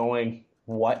and going,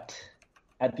 "What?"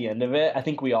 at the end of it. I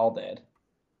think we all did,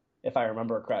 if I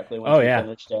remember correctly, Oh once we yeah,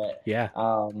 finished it. yeah,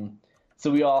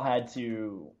 So we all had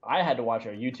to, I had to watch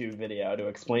our YouTube video to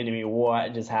explain to me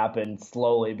what just happened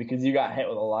slowly because you got hit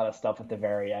with a lot of stuff at the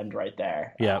very end right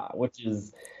there, yeah, which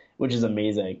is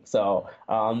amazing. So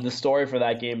the story for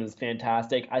that game is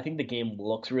fantastic. I think the game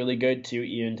looks really good too,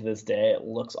 even to this day. It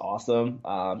looks awesome.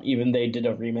 Even they did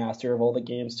a remaster of all the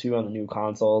games too on the new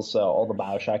consoles, so all the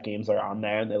BioShock games are on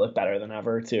there and they look better than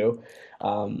ever too.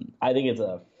 I think it's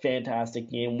a fantastic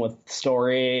game with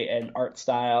story and art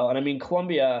style. And I mean,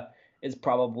 Columbia is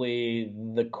probably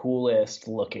the coolest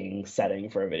looking setting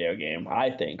for a video game, I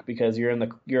think, because you're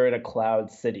in a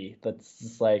cloud city that's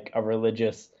just like a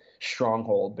religious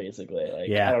stronghold basically. Like I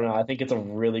yeah. don't know, I think it's a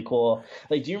really cool.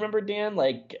 Like do you remember Dan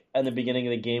like in the beginning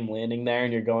of the game landing there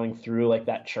and you're going through like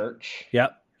that church?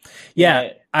 Yep. Yeah, Yeah.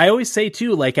 I always say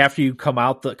too, like after you come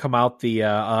out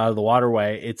the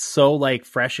waterway, it's so like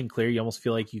fresh and clear. You almost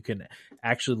feel like you can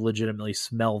actually legitimately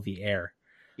smell the air.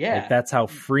 Like Yeah. that's how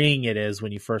freeing it is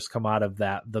when you first come out of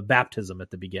the baptism at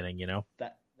the beginning. You know?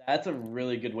 That that's a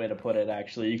really good way to put it,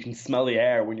 actually. You can smell the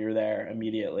air when you're there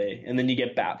immediately. And then you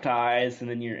get baptized and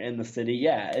then you're in the city.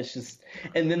 Yeah, it's just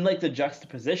and then like the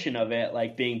juxtaposition of it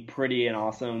like being pretty and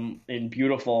awesome and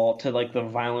beautiful to like the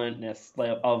violentness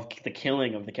like, of the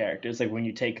killing of the characters. Like when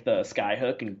you take the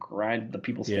skyhook and grind the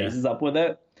people's Yeah, faces up with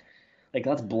it. Like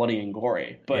that's bloody and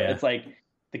gory. But yeah, it's like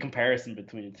the comparison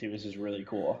between the two is just really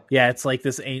cool. yeah. It's like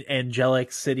this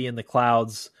angelic city in the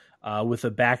clouds. With a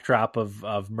backdrop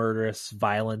of murderous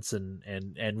violence and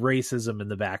racism in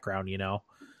the background, you know,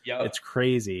 Yep. it's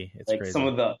crazy. It's Like crazy. some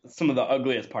of the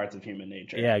ugliest parts of human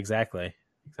nature Yeah, exactly,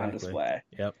 on exactly. display.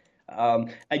 Yep.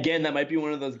 Again, that might be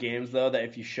one of those games though that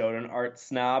if you showed an art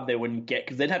snob, they wouldn't get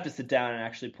because they'd have to sit down and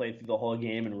actually play through the whole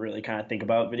game and really kind of think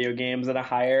about video games at a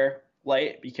higher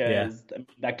light Yeah. because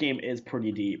that game is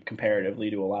pretty deep comparatively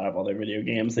to a lot of other video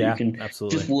games that you Yeah, can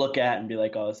absolutely. just look at and be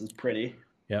like, "Oh, this is pretty."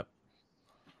 Yep.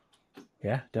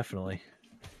 Yeah, definitely.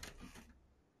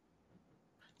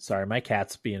 Sorry, my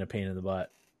cat's being a pain in the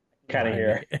butt. Kind of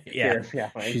here, Yeah. yeah.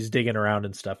 She's digging around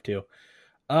and stuff too.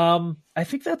 I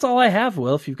think that's all I have,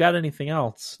 Will. If you've got anything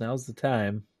else, now's the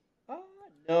time. Uh,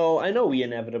 no, I know we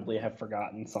inevitably have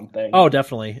forgotten something. Oh,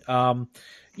 definitely.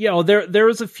 There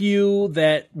was a few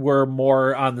that were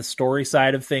more on the story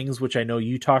side of things, which I know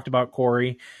you talked about,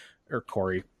 Corey,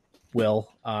 Will,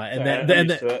 and Sorry, that I'm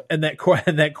used to it. and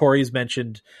that Corey's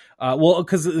mentioned. Well,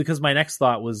 because my next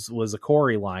thought was a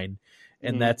Corey line,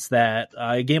 and Mhm. that's that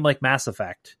a game like Mass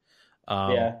Effect.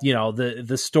 Yeah,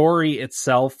 The story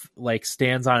itself like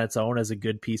stands on its own as a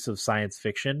good piece of science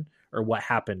fiction, or what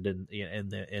happened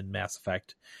in Mass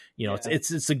Effect. You know, yeah,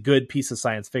 it's a good piece of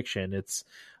science fiction. It's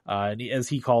as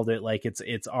he called it, like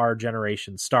it's our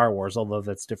generation Star Wars, although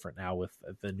that's different now with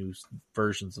the new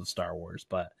versions of Star Wars.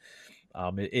 But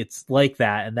it's like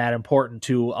that and that important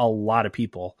to a lot of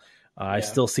people. I yeah.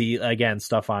 still see again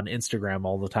stuff on Instagram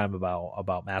all the time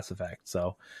about Mass Effect.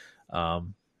 So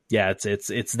yeah,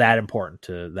 it's that important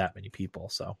to that many people.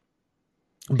 So,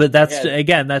 but that's Yeah,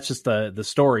 again, that's just the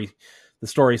story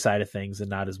story side of things and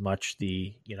not as much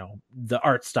the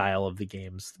art style of the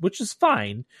games, which is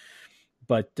fine.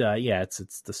 But yeah,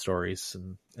 it's the stories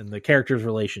and the characters'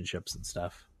 relationships and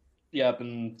stuff. Yep,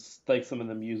 and like some of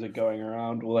the music going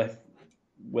around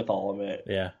with all of it,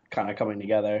 Yeah, kind of coming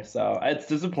together. So it's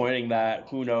disappointing that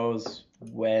who knows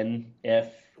when, if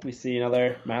we see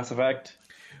another Mass Effect.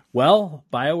 well,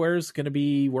 BioWare's going to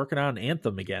be working on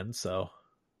Anthem again, so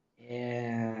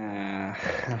yeah,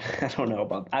 I don't know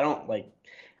about. I don't like.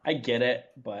 I get it,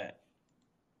 but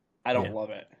I don't love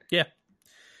it. Yeah,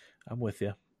 I'm with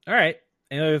you. All right,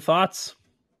 any other thoughts?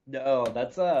 No,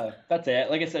 that's it.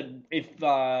 Like I said, if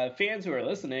fans who are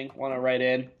listening want to write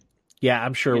in, Yeah,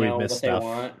 I'm sure we've missed what stuff. they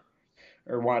want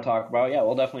or want to talk about, yeah,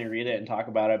 we'll definitely read it and talk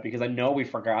about it because I know we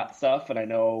forgot stuff and I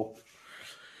know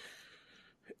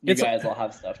you guys will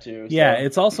have stuff too. Yeah,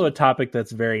 it's also a topic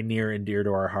that's very near and dear to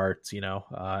our hearts,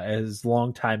 as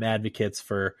longtime advocates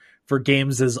for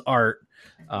games as art.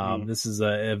 This is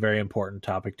a very important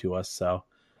topic to us. So,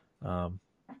 yeah,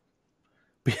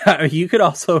 you could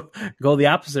also go the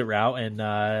opposite route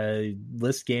and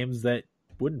list games that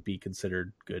wouldn't be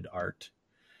considered good art.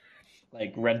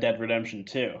 Like Red Dead Redemption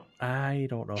 2. I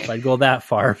don't know if I'd go that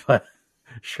far, but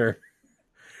sure.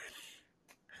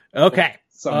 Okay.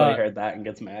 Somebody heard that and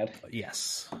gets mad.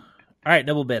 Yes. All right,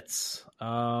 Nibble Bits.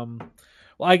 Well,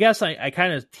 I guess I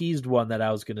kind of teased one that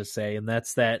I was going to say, and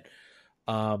that's that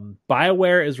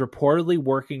BioWare is reportedly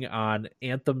working on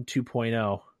Anthem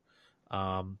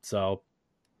 2.0. So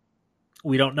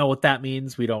we don't know what that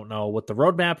means. We don't know what the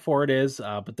roadmap for it is,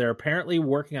 but they're apparently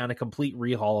working on a complete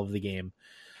rehaul of the game.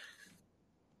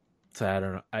 So I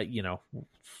don't know.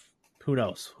 Who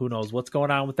knows? Who knows what's going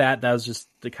on with that? That was just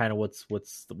the kind of what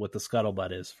the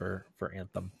scuttlebutt is for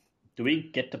Anthem. Do we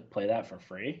get to play that for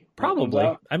free?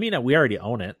 Probably. I mean, we already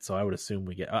own it, so I would assume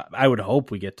we get. I would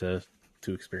hope we get to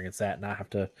experience that, not have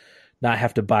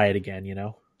to buy it again. We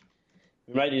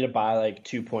might need to buy like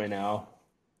 2.0.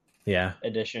 Yeah.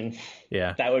 Edition.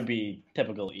 Yeah. That would be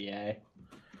typical EA.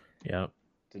 Yeah.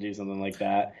 To do something like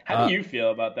that. How do you feel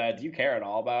about that? Do you care at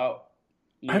all about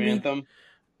Anthem?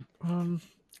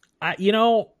 I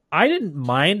didn't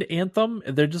mind Anthem.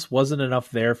 There just wasn't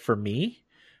enough there for me.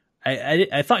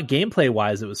 I thought gameplay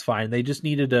wise it was fine. They just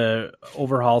needed to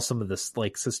overhaul some of this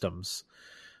like systems.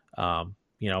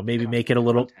 Maybe make it a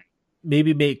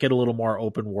little more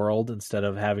open world instead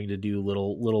of having to do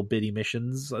little bitty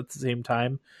missions at the same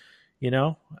time.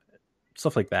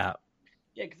 Stuff like that.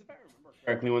 Yeah, because if I remember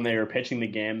correctly, when they were pitching the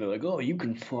game, they're like, "Oh, you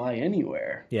can fly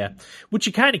anywhere." Yeah, which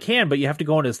you kind of can, but you have to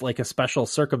go into like a special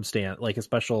circumstance, like a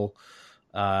special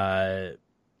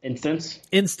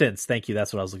instance. Thank you.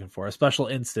 That's what I was looking for. A special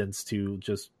instance to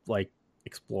just like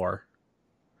explore.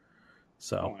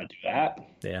 So I want to do that.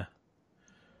 Yeah.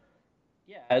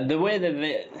 Yeah, the way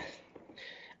that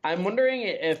I'm wondering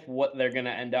if what they're going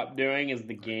to end up doing is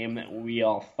the game that we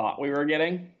all thought we were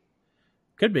getting.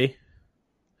 Could be.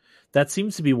 That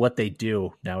seems to be what they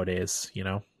do nowadays,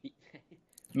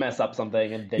 Mess up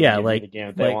something and then like the game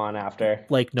that they want after.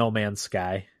 Like No Man's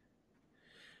Sky.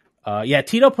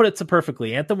 Tito put it so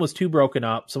perfectly. Anthem was too broken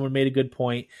up. Someone made a good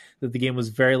point that the game was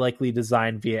very likely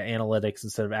designed via analytics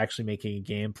instead of actually making a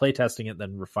game, playtesting it,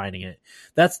 then refining it.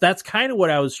 That's kind of what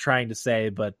I was trying to say,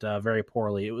 but very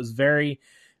poorly. It was very,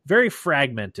 very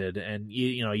fragmented, and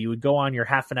you would go on your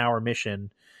half an hour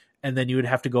mission, and then you would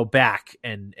have to go back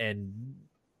and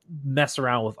mess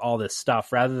around with all this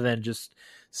stuff rather than just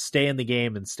stay in the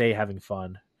game and stay having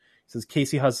fun. Says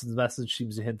Casey Hudson's message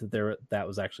seems to hint that that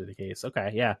was actually the case.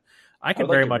 Okay, yeah, I can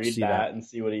very much see that and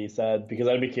see what he said because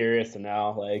I'd be curious to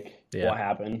know what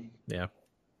happened. Yeah,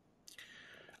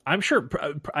 I'm sure.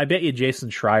 I bet you Jason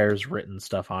Schreier's written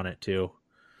stuff on it too.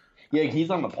 Yeah, he's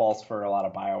on the pulse for a lot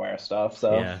of BioWare stuff.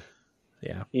 So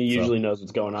yeah, he usually knows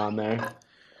what's going on there.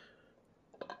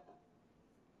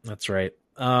 That's right.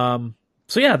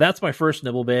 So yeah, that's my first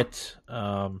nibble bit.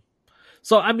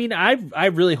 So I mean, I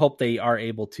really hope they are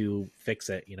able to fix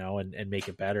it, and make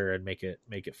it better and make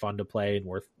it fun to play and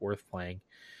worth playing.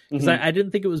 Because I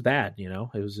didn't think it was bad,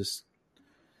 it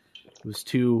was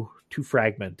too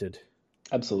fragmented.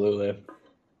 Absolutely.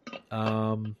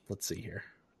 Let's see here.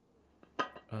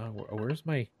 Where's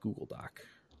my Google Doc?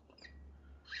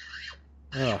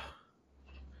 Oh, I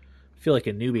feel like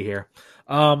a newbie here.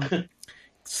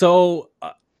 So.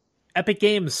 Epic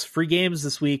Games, free games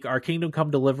this week are Kingdom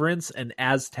Come Deliverance and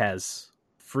Aztez.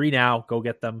 Free now. Go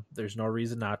get them. There's no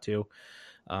reason not to.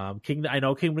 I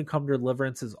know Kingdom Come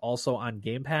Deliverance is also on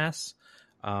Game Pass.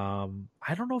 I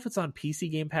don't know if it's on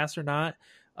PC Game Pass or not,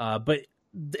 but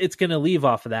it's going to leave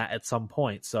off of that at some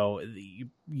point. So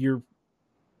you're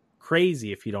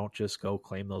crazy if you don't just go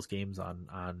claim those games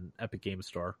on Epic Games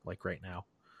Store like right now.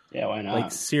 Yeah, why not?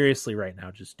 Like seriously, right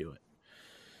now, just do it.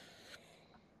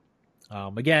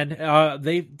 Again,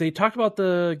 they talked about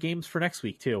the games for next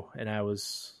week too, and I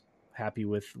was happy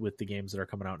with the games that are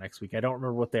coming out next week. I don't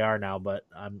remember what they are now, but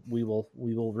we will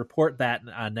report that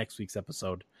on next week's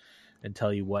episode and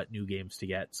tell you what new games to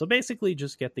get. So basically,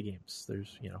 just get the games.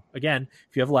 There's, again,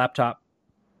 if you have a laptop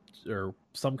or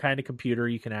some kind of computer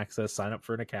you can access, sign up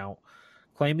for an account,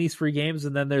 claim these free games,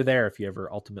 and then they're there if you ever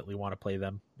ultimately want to play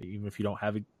them, even if you don't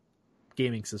have a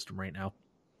gaming system right now.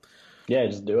 Yeah,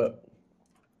 just do it.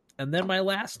 And then my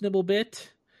last nibble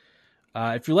bit,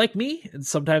 if you're like me and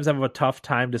sometimes have a tough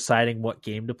time deciding what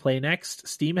game to play next,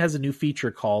 Steam has a new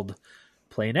feature called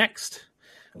Play Next.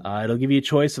 It'll give you a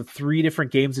choice of 3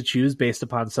 different games to choose based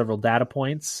upon several data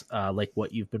points, like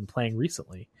what you've been playing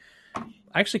recently.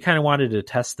 I actually kind of wanted to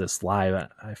test this live,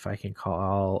 if I can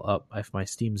call up, if my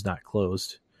Steam's not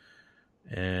closed,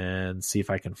 and see if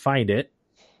I can find it.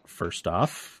 First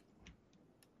off,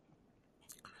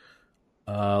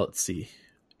 let's see.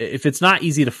 If it's not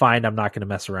easy to find, I'm not going to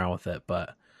mess around with it,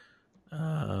 but it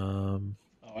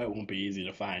won't be easy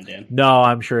to find, Dan. No,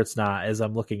 I'm sure it's not. As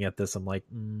I'm looking at this, I'm like,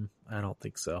 I don't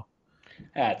think so.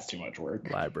 That's too much work.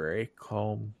 Library,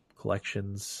 home,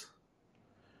 collections.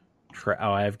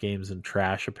 I have games in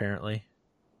trash, apparently.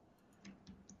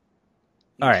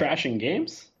 All right. Trash in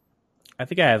games? I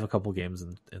think I have a couple games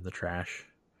in the trash.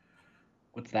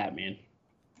 What's that mean?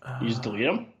 You just delete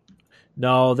them?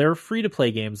 No, they're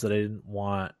free-to-play games that I didn't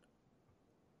want.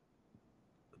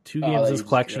 2 games in this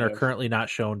collection are currently not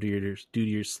shown due to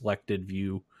your selected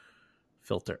view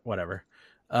filter, whatever.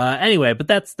 Anyway, but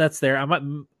that's there.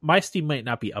 My Steam might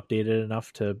not be updated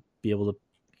enough to be able to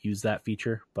use that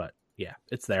feature, but yeah,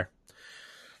 it's there.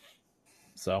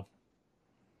 So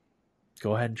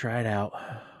go ahead and try it out.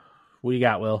 What do you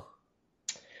got, Will?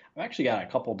 I've actually got a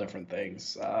couple different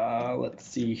things. Let's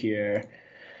see here.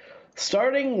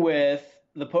 Starting with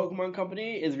the Pokemon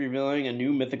Company is revealing a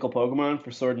new mythical Pokemon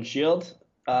for Sword and Shield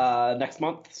next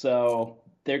month. So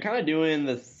they're kind of doing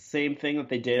the same thing that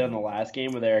they did on the last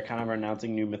game, where they're kind of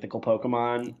announcing new mythical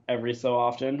Pokemon every so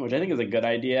often, which I think is a good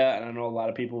idea. And I know a lot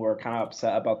of people were kind of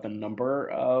upset about the number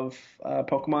of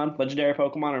Pokemon, legendary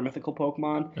Pokemon or mythical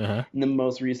Pokemon in the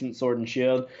most recent Sword and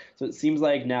Shield. So it seems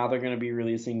like now they're going to be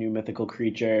releasing new mythical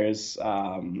creatures.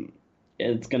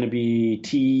 It's going to be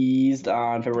teased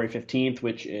on February 15th,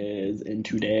 which is in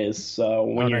 2 days. So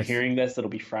when you're hearing this, it'll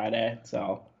be Friday,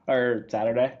 or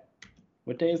Saturday.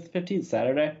 What day is the 15th?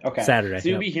 Saturday? Okay. Saturday. So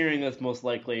you'll be hearing this most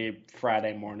likely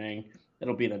Friday morning.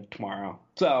 It'll be tomorrow.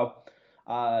 So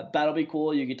that'll be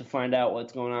cool. You get to find out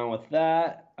what's going on with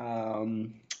that.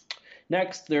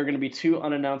 Next, there are going to be 2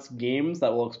 unannounced games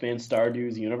that will expand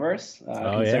Stardew's universe.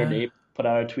 Nate put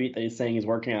out a tweet that he's saying he's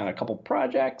working on a couple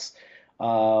projects.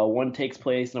 One takes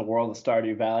place in a world of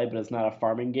Stardew Valley, but it's not a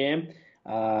farming game.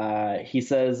 He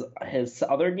says his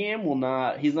other game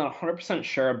he's not 100%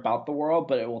 sure about the world,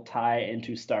 but it will tie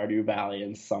into Stardew Valley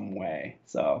in some way.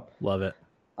 So love it.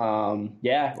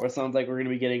 It sounds like we're going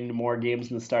to be getting more games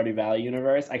in the Stardew Valley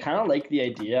universe. I kind of like the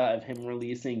idea of him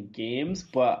releasing games,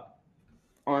 but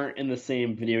aren't in the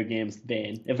same video games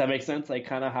vein, if that makes sense. Like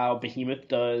kind of how Behemoth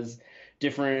does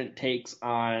different takes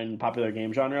on popular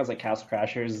game genres, like Castle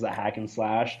Crashers is a hack and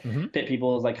slash. Pit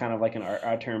People is like kind of like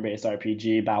a turn-based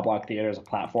RPG. BattleBlock Theater is a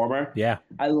platformer. Yeah,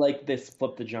 I like this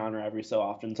flip the genre every so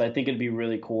often, so I think it'd be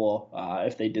really cool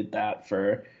if they did that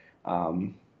for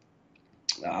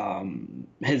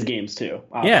his games too.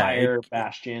 Fire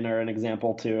Bastion are an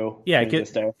example too. Yeah,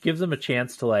 it gives them a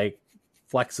chance to like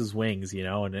flex his wings,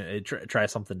 and try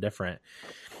something different.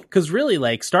 Because really,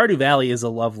 like, Stardew Valley is a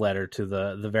love letter to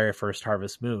the very first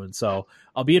Harvest Moon. So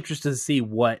I'll be interested to see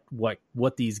what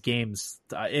these games,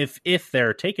 if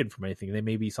they're taken from anything, they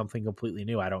may be something completely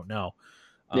new. I don't know.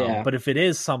 But if it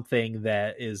is something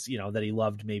that is, that he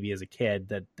loved maybe as a kid,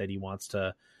 that he wants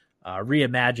to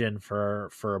reimagine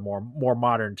for more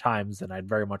modern times, then I'd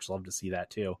very much love to see that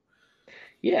too.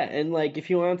 Yeah, and like if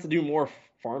he wants to do more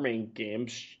farming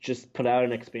games, just put out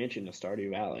an expansion to Stardew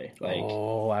Valley.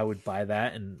 I would buy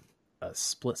that in a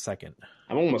split second.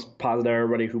 I'm almost positive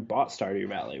everybody who bought Stardew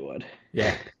Valley would.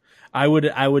 Yeah, I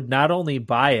would not only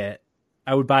buy it,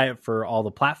 I would buy it for all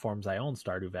the platforms I own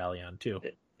Stardew Valley on too.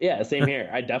 Yeah, same here.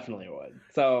 I definitely would.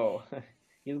 So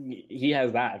he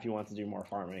has that if he wants to do more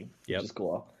farming, which is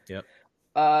cool. Yep.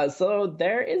 So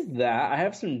there is that. I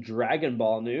have some Dragon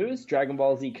Ball news. Dragon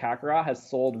Ball Z Kakarot has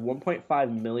sold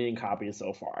 1.5 million copies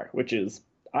so far, which is,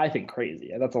 I think,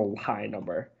 crazy. That's a high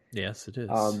number. Yes, it is.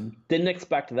 Didn't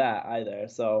expect that either.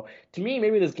 So to me,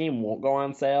 maybe this game won't go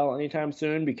on sale anytime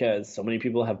soon because so many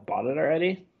people have bought it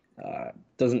already.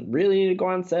 Doesn't really need to go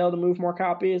on sale to move more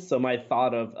copies. So my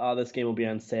thought of, oh, this game will be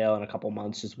on sale in a couple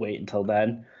months, just wait until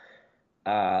then,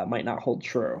 might not hold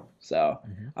true. So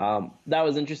Mm-hmm. that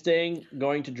was interesting.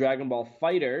 Going to Dragon Ball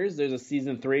Fighters, there's a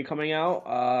season 3 coming out,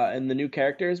 and the new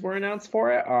characters were announced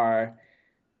for it are.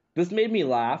 This made me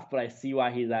laugh, but I see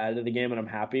why he's added to the game, and I'm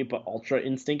happy. But Ultra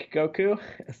Instinct Goku.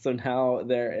 So now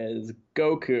there is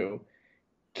Goku,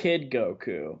 Kid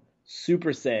Goku, Super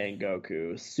Saiyan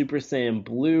Goku, Super Saiyan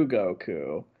Blue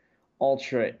Goku,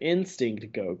 Ultra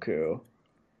Instinct Goku,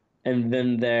 and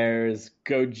then there's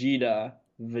Gogeta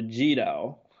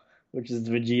Vegito, which is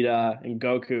Vegeta and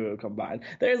Goku combined.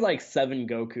 There's like 7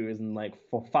 Gokus and like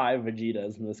 5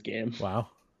 Vegetas in this game, Wow.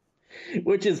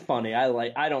 which is funny.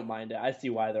 I don't mind it. I see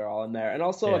why they're all in there. And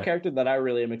also a Yeah. character that I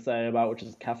really am excited about, which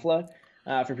is Kefla.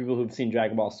 For people who've seen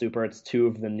Dragon Ball Super, it's 2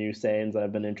 of the new Saiyans that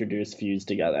have been introduced fused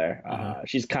together. Uh-huh.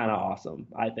 She's kind of awesome,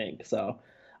 I think. So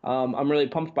I'm really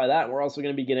pumped by that. We're also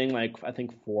going to be getting like I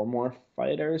think 3 more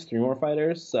fighters.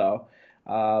 So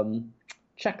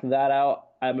check that out.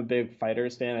 I'm a big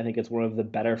Fighters fan. I think it's one of the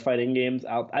better fighting games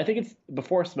out. I think it's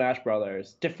before Smash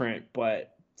Brothers, different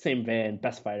but same vein,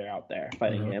 best fighter out there,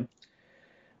 fighting Uh-huh. game.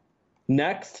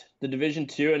 Next, the Division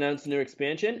 2 announced a new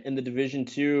expansion, and the Division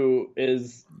 2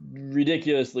 is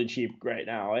ridiculously cheap right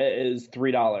now. It is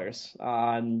 $3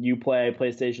 on Uplay,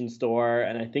 PlayStation Store,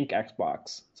 and I think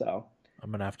Xbox. So,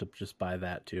 I'm gonna have to just buy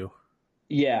that too.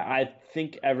 yeah, I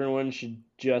think everyone should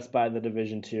just buy the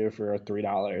Division 2 for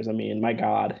 $3. I mean, my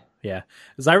God. Yeah,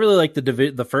 because I really like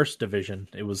the first division.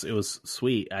 It was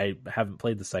sweet. I haven't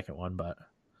played the second one, but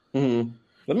Mm-hmm.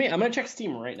 I'm gonna check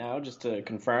Steam right now just to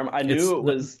confirm. I it's knew it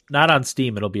was. not on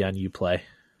Steam. It'll be on UPlay.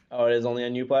 Oh, it is only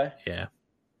on Uplay? Yeah.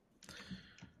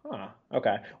 Huh.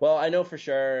 Okay. Well, I know for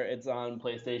sure it's on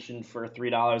PlayStation for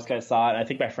 $3. 'Cause I saw it. I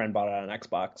think my friend bought it on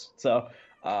Xbox. So,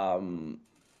 um,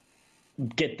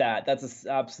 get that. That's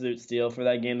an absolute steal for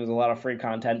that game. There's a lot of free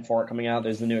content for it coming out.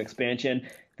 There's a new expansion.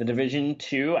 The Division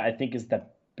 2, I think, is the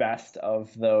best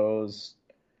of those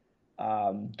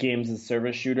games as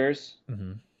service shooters.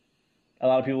 Mm-hmm. A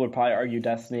lot of people would probably argue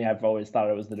Destiny. I've always thought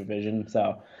it was the Division.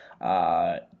 So,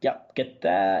 yep, get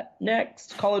that.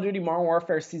 Next, Call of Duty Modern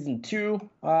Warfare Season 2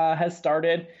 has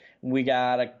started. We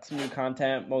got some new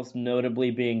content, most notably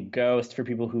being Ghost for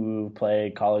people who play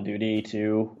Call of Duty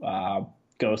 2.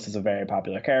 Ghost is a very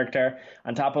popular character.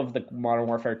 On top of the Modern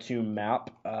Warfare 2 map,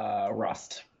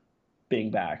 Rust being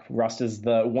back. Rust is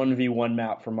the 1v1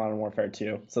 map for Modern Warfare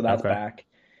 2, so that's Okay. back.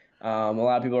 A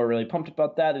lot of people are really pumped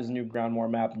about that. There's a new ground war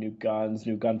map, new guns,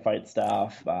 new gunfight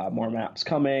stuff, more maps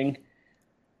coming.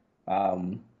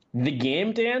 The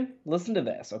game, Dan, listen to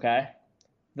this, okay?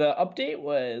 The update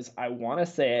was, I want to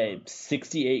say,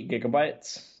 68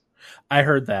 gigabytes. I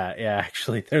heard that. Yeah,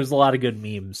 actually, there's a lot of good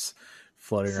memes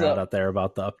floating around out there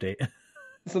about the update.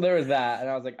 So there was that, and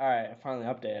I was like, all right, I finally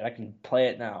updated. I can play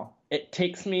it now. It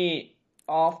takes me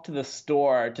off to the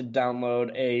store to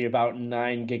download a about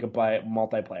 9 gigabyte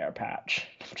multiplayer patch.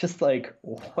 I'm just like,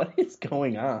 what is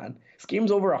going on? This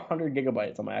game's over 100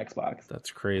 gigabytes on my Xbox.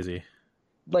 That's crazy.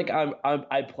 Like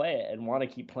I play it and want to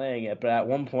keep playing it, but at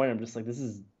one point I'm just like, this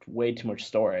is way too much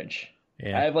storage.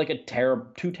 Yeah. I have like a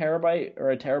 2 terabyte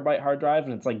or a terabyte hard drive,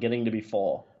 and it's like getting to be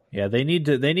full. Yeah, they need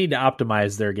to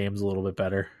optimize their games a little bit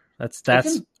better.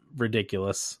 That's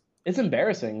ridiculous. It's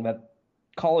embarrassing that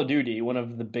Call of Duty, one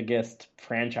of the biggest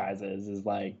franchises, is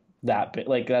like that big.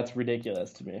 Like that's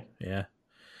ridiculous to me. Yeah.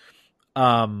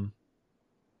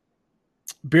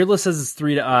 Beardless says it's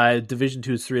Division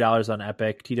 2 is $3 on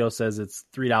Epic. Tito says it's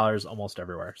 $3 almost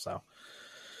everywhere. So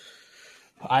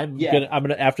I'm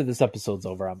gonna after this episode's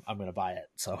over, I'm gonna buy it.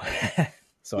 So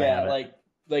so yeah, I have it.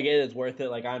 like it is worth it.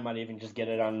 Like I might even just get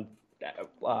it on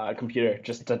computer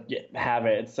just to have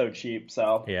it. It's so cheap.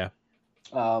 So Yeah.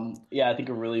 yeah, I think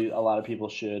a lot of people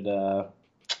should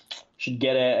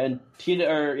get it. And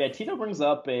Tito brings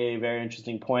up a very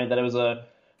interesting point that it was a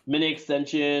mini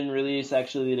extension release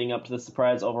actually leading up to the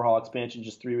surprise overhaul expansion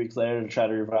just 3 weeks later to try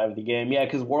to revive the game. Yeah,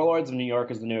 because Warlords of New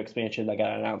York is the new expansion that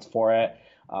got announced for it.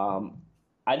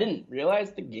 I didn't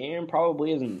realize the game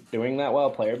probably isn't doing that well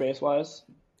player base wise.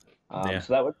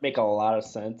 So that would make a lot of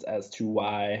sense as to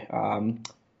why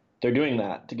they're doing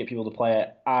that to get people to play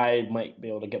it. I might be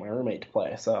able to get my roommate to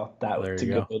play, so that's a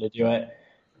good way to do it.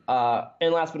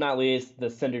 And last but not least, the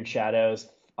Cindered Shadows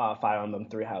Fire Emblem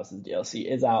Three Houses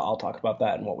DLC is out. I'll talk about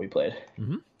that and what we played.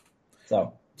 Mm-hmm.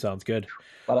 So sounds good.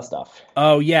 A lot of stuff.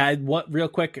 Oh yeah, what real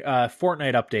quick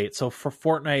Fortnite update. So for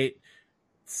Fortnite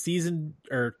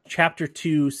Chapter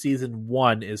 2 Season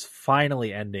 1 is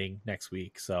finally ending next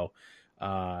week. So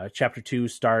Chapter 2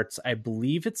 starts, I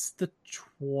believe it's the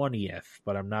 20th,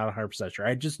 but I'm not 100% sure.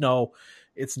 I just know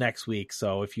it's next week.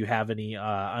 So if you have any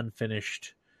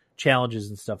unfinished challenges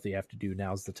and stuff that you have to do,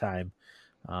 now's the time.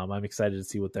 I'm excited to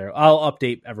see what I'll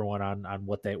update everyone on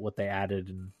what they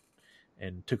added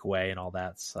and took away and all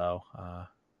that. So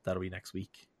that'll be next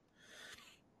week.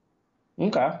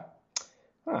 Okay.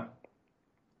 Huh.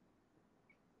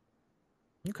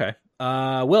 Okay.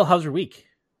 Will, how's your week?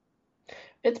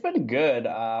 It's been good.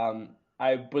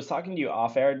 I was talking to you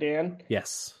off air, Dan.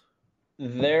 Yes.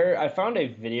 I found a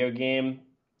video game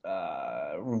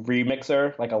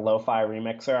remixer, like a lo-fi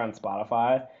remixer on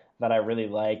Spotify that I really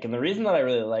like. And the reason that I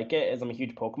really like it is I'm a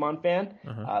huge Pokemon fan.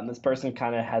 Uh-huh. This person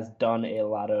kind of has done a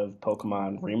lot of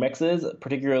Pokemon remixes,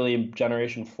 particularly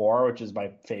Generation 4, which is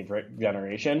my favorite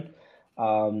generation.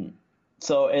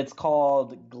 So it's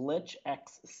called Glitch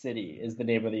X City is the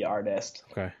name of the artist.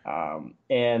 Okay.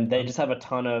 And they just have a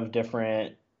ton of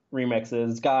different remixes.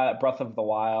 It's got Breath of the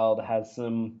Wild, has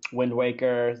some Wind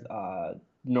Waker,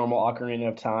 normal Ocarina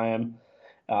of Time.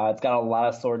 It's got a lot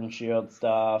of Sword and Shield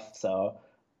stuff. So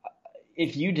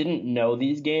if you didn't know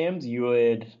these games, you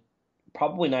would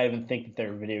probably not even think that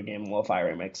they're video game lo-fi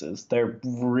remixes. They're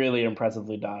really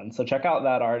impressively done. So check out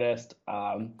that artist.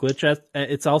 Glitch,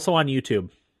 it's also on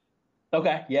YouTube.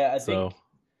 Okay, yeah, I So think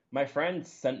my friend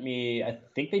sent me. I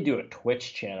think they do a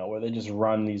Twitch channel where they just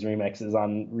run these remixes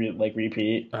on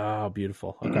repeat. oh,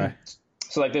 beautiful. Okay.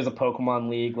 So like, there's a Pokemon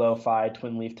League lo-fi,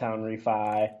 Twin Leaf Town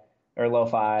refi, or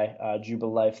lo-fi,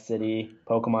 Jubilife City,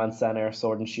 Pokemon Center,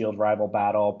 Sword and Shield Rival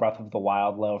Battle, Breath of the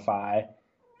Wild lo-fi,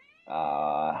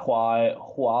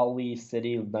 Huali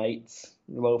City Nights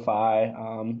lo-fi.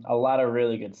 A lot of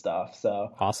really good stuff.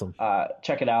 So Awesome.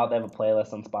 check it out. They have a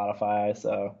playlist on Spotify.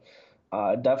 So.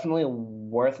 Definitely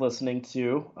worth listening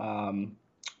to.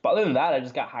 But other than that, I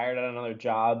just got hired at another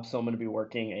job, so I'm going to be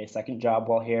working a second job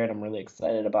while here, and I'm really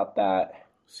excited about that.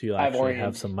 So you'll actually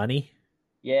have some money?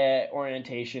 Yeah,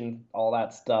 orientation, all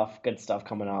that stuff, good stuff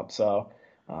coming up. So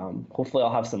hopefully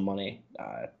I'll have some money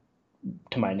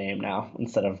to my name now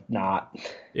instead of not.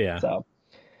 Yeah. So,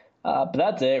 but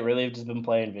that's it. Really, I've just been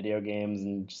playing video games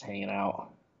and just hanging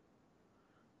out.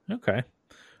 Okay.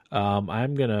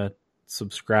 I'm going to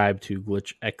subscribe to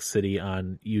Glitch X City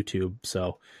on YouTube,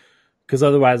 so because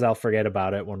otherwise I'll forget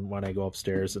about it when I go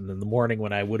upstairs, and in the morning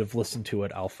when I would have listened to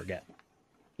it, I'll forget.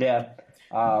 Yeah.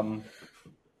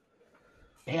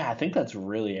 Yeah, I think that's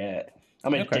really it.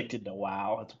 I'm addicted to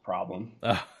WoW. It's a problem.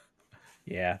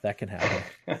 Yeah, that can happen.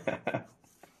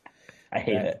 I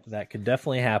hate it. That could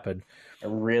definitely happen. I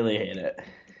really hate it.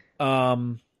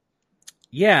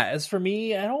 Yeah, as for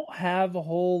me, I don't have a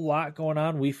whole lot going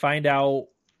on. We find out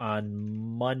on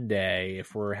Monday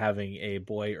if we're having a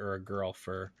boy or a girl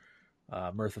for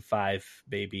Mirtha 5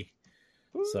 baby.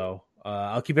 So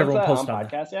I'll keep everyone posted on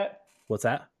podcast yet? What's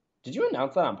that? Did you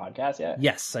announce that on podcast yet?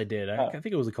 Yes, I did. I think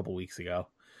it was a couple weeks ago.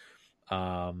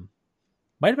 Might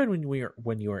have been when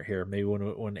you weren't here. Maybe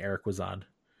when Eric was on.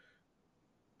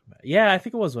 Yeah, I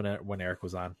think it was when Eric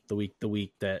was on the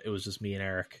week that it was just me and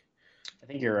Eric. I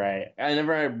think you're right. I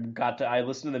never got to. I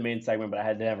listened to the main segment, but I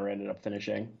had never ended up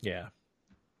finishing. Yeah.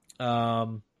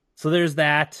 So there's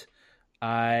that.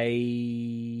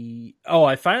 I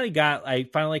finally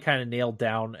kind of nailed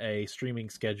down a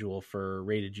streaming schedule for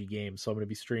Rated G Games. So I'm going to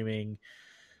be streaming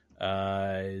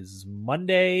is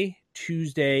Monday,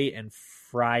 Tuesday, and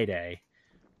Friday,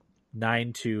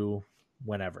 9 to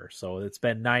whenever. So it's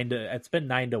been 9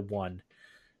 to 1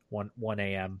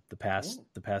 a.m. the past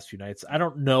few nights. I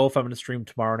don't know if I'm going to stream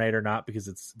tomorrow night or not because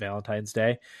it's Valentine's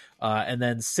Day. And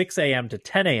then 6 a.m. to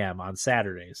 10 a.m. on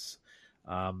Saturdays.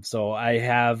 So I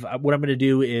have what I'm going to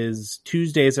do is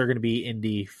Tuesdays are going to be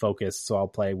indie focused. So I'll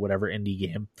play whatever indie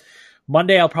game.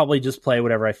 Monday I'll probably just play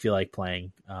whatever I feel like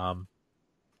playing. Right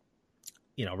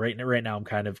now I'm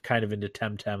kind of into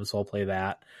Temtem, so I'll play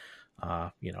that.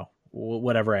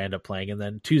 Whatever I end up playing. And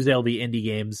then Tuesday will be indie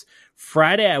games.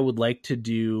 Friday, I would like to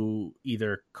do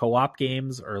either co-op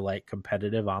games or like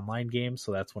competitive online games.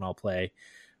 So that's when I'll play,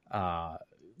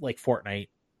 like Fortnite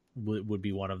would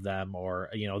be one of them. Or,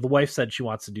 the wife said she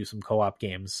wants to do some co-op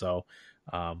games. So,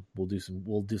 we'll do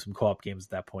some co-op games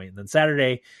at that point. And then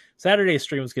Saturday's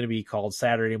stream is going to be called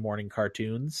Saturday Morning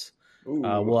Cartoons.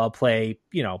 I'll play,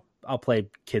 I'll play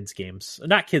kids games,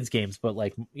 not kids games, but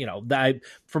like,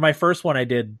 for my first one I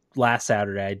did last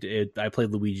Saturday, I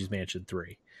played Luigi's Mansion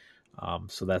 3.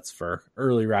 So that's for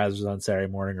early risers on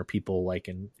Saturday morning, or people like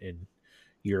in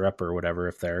Europe or whatever,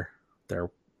 if they're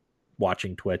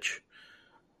watching Twitch.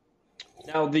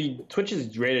 Now the Twitch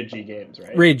is Rated G Games,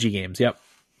 right? Rated G Games. Yep.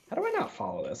 How do I not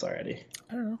follow this already?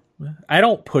 I don't know. I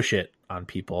don't push it on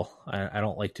people. I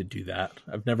don't like to do that.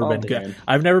 I've never been good. Darn.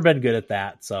 I've never been good at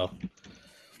that. So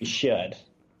You should.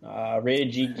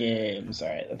 Rated G Games. All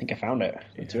right, I think I found it.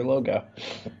 It's your logo.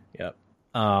 Yep.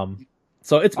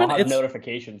 So it's I'll been have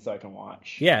notifications so I can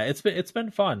watch. Yeah, it's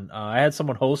been fun. I had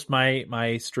someone host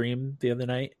my stream the other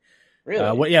night.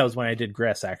 Really? Yeah, it was when I did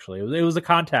Gress. Actually, it was a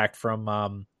contact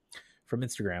from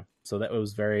Instagram. So that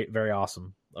was very very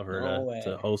awesome of her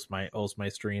to host my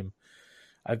stream.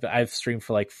 I've streamed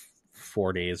for like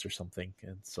 4 days or something,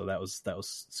 and so that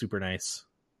was super nice.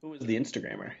 Who was the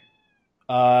Instagrammer?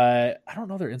 I don't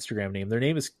know their Instagram name. Their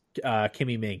name is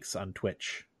Kimmy Minks on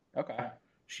Twitch. Okay.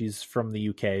 She's from the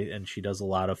UK and she does a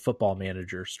lot of Football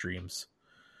Manager streams.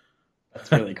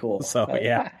 That's really cool. So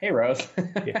yeah. Hey Rose.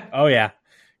 Yeah. Oh yeah.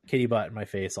 Kitty butt in my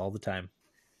face all the time.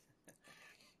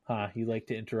 You like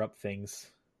to interrupt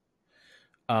things.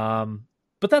 But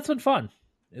that's been fun.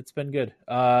 It's been good.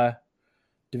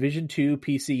 Division 2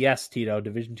 PC. Yes, Tito,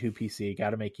 Division 2 PC. Got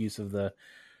to make use of the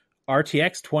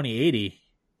RTX 2080.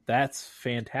 That's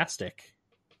fantastic.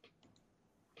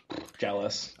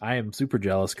 Jealous. I am super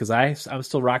jealous because I'm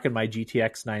still rocking my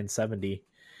GTX 970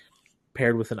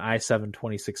 paired with an i7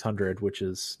 2600, which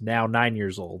is now 9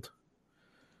 years old.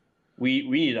 We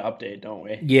need to update, don't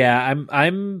we? Yeah,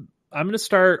 I'm gonna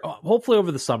start. Hopefully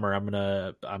over the summer, I'm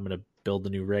gonna build a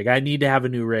new rig. I need to have a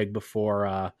new rig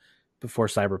before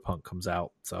Cyberpunk comes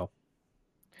out. So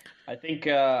I think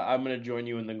I'm gonna join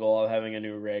you in the goal of having a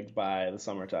new rig by the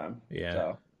summertime. Yeah.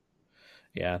 So.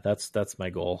 Yeah, that's my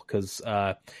goal because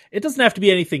it doesn't have to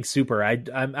be anything super. I'm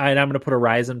going to put a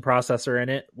Ryzen processor in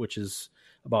it, which is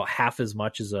about half as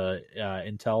much as a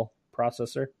Intel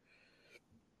processor.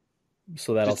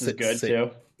 So that'll sit good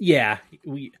too. Yeah,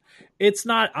 it's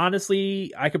not,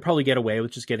 honestly. I could probably get away with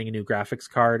just getting a new graphics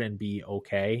card and be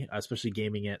okay, especially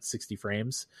gaming at 60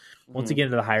 frames. Once you get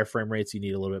into the higher frame rates, you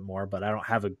need a little bit more. But I don't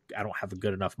have a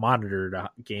good enough monitor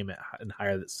to game at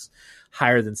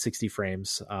higher than 60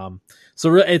 frames.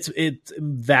 So it's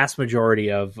vast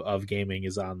majority of gaming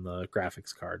is on the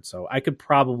graphics card. So I could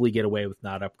probably get away with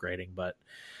not upgrading, but.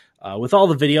 With all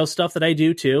the video stuff that I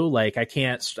do too, like I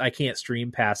can't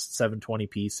stream past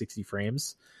 720p 60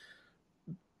 frames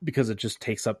because it just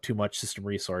takes up too much system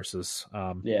resources.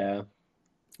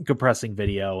 Compressing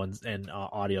video and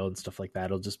audio and stuff like that.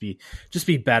 It'll just be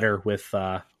better with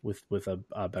a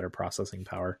better processing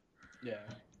power.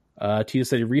 Yeah. Tito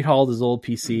said he rehauled his old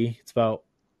PC. It's about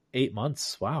 8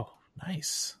 months. Wow,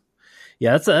 nice.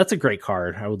 Yeah, that's a great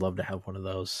card. I would love to have one of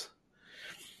those.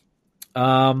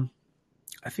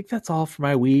 I think that's all for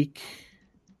my week.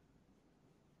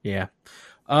 Yeah.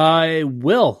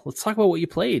 Will, let's talk about what you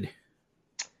played.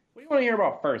 What do you want to hear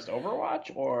about first?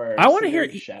 Overwatch or I want to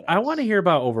hear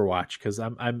about Overwatch because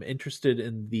I'm interested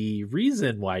in the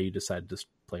reason why you decided to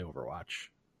play Overwatch.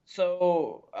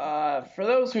 So, for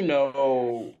those who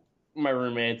know my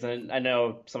roommates, and I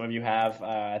know some of you have,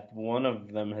 one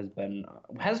of them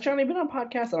has Johnny been on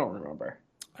podcasts? I don't remember.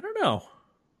 I don't know.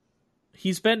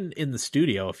 He's been in the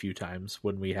studio a few times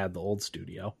when we had the old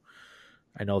studio.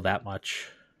 I know that much.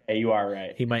 Yeah, you are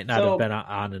right. He might not have been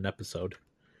on an episode.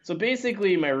 So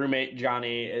basically, my roommate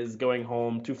Johnny is going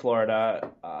home to Florida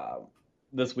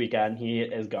this weekend. He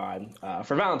is gone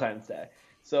for Valentine's Day.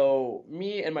 So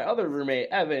me and my other roommate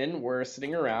Evan were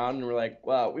sitting around and we're like,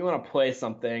 well, we want to play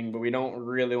something, but we don't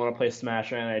really want to play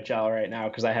Smash or NHL right now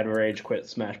because I had rage quit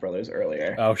Smash Brothers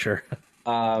earlier. Oh, sure.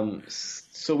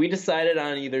 So we decided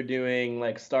on either doing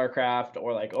like StarCraft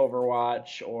or like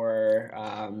Overwatch or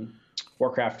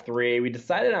Warcraft 3. We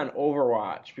decided on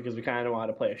Overwatch because we kind of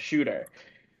wanted to play a shooter.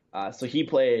 So he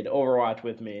played Overwatch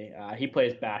with me. He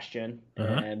plays Bastion,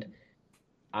 and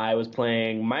I was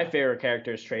playing my favorite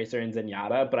character is Tracer and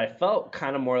Zenyatta, but I felt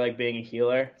kind of more like being a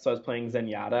healer, so I was playing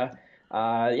Zenyatta.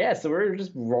 So we were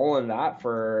just rolling that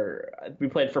we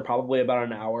played for probably about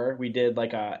an hour. We did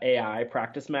like a AI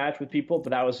practice match with people, but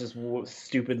that was just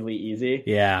stupidly easy.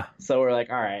 Yeah. So we're like,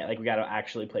 all right, like we got to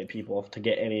actually play people to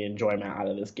get any enjoyment out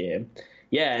of this game.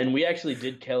 Yeah, and we actually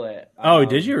did kill it. Oh,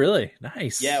 did you really?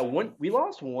 Nice. Yeah, we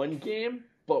lost one game,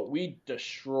 but we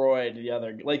destroyed the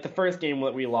other. Like the first game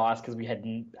that we lost because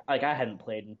I hadn't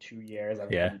played in 2 years.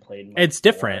 I hadn't played in it's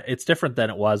different. It's different than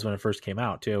it was when it first came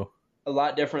out too. A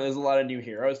lot different. There's a lot of new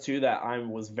heroes too that I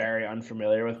was very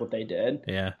unfamiliar with what they did.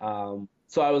 Yeah.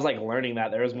 So I was like learning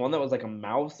that. There was one that was like a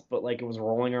mouse, but like it was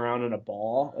rolling around in a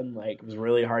ball and like it was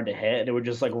really hard to hit. And it would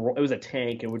just like it was a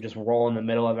tank. It would just roll in the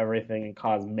middle of everything and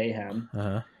cause mayhem.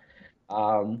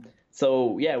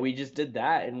 So yeah, we just did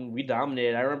that and we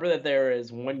dominated. I remember that there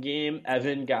was one game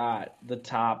Evan got the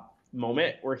top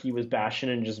moment where he was bashing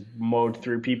and just mowed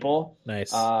through people.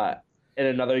 Nice. And in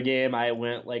another game, I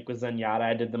went like with Zenyatta.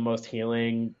 I did the most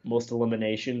healing, most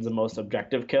eliminations, and most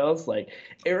objective kills. Like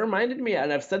it reminded me,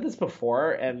 and I've said this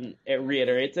before, and it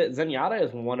reiterates it. Zenyatta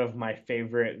is one of my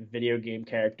favorite video game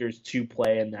characters to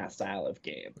play in that style of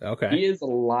game. Okay. He is a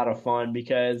lot of fun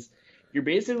because you're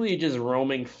basically just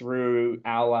roaming through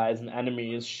allies and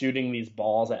enemies, shooting these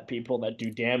balls at people that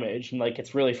do damage, and like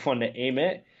it's really fun to aim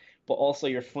it. But also,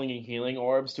 you're flinging healing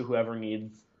orbs to whoever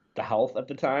needs the health at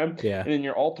the time. Yeah. And then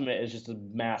your ultimate is just a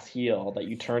mass heal that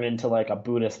you turn into like a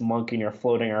Buddhist monk and you're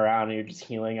floating around and you're just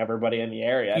healing everybody in the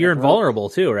area. You're invulnerable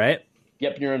too, right?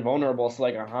 Yep, you're invulnerable. So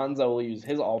like a Hanzo will use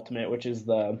his ultimate, which is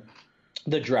the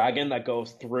dragon that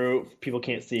goes through. People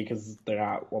can't see because they're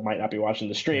not, well, might not be watching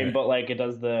the stream, Right. but like it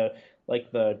does the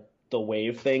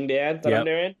wave thing, Dan, that I'm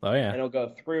doing. Oh yeah. And it'll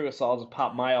go through, so I'll just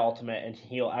pop my ultimate and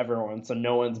heal everyone, so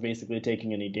no one's basically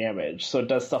taking any damage. So it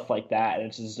does stuff like that, and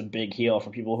it's just a big heal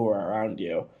for people who are around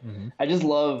you. Mm-hmm. I just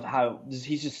love how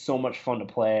he's just so much fun to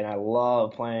play, and I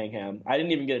love playing him. I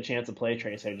didn't even get a chance to play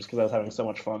Tracer just because I was having so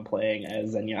much fun playing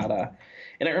as Zenyatta.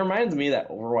 And it reminds me that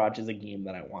Overwatch is a game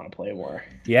that I want to play more.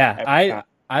 Yeah,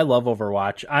 I love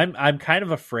Overwatch. I'm kind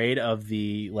of afraid of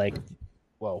the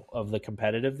of the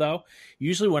competitive though.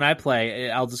 Usually when I play,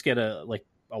 I'll just get a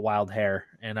wild hair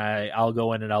and I'll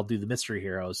go in and I'll do the mystery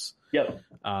heroes. Yep.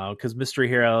 Because mystery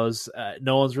heroes,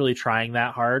 no one's really trying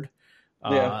that hard.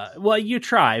 Yeah. Well, you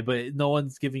try, but no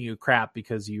one's giving you crap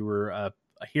because you were a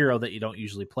hero that you don't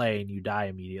usually play and you die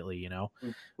immediately. You know,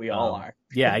 we all are.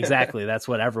 Yeah, exactly. That's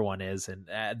what everyone is, and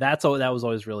that was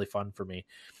always really fun for me.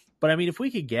 But I mean, if we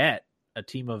could get a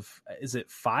team of, is it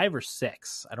 5 or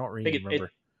 6? I don't really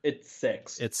remember. It's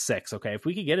 6. It's 6. Okay. If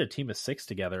we could get a team of 6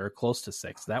 together or close to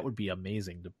 6, that would be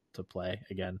amazing to play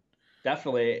again.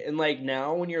 Definitely. And like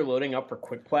now when you're loading up for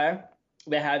quick play,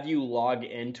 they have you log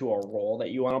into a role that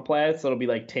you want to play. So it'll be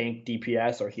like tank,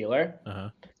 DPS, or healer. Uh-huh.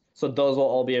 So those will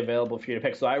all be available for you to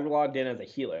pick. So I logged in as a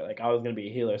healer. Like I was going to be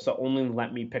a healer. So only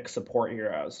let me pick support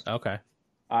heroes. Okay.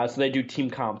 So they do team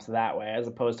comps that way, as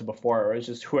opposed to before, where it was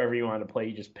just whoever you wanted to play,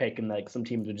 you just pick, and like some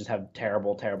teams would just have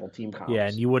terrible, terrible team comps. Yeah,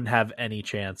 and you wouldn't have any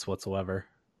chance whatsoever.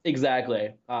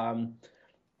 Exactly. I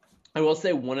will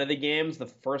say one of the games, the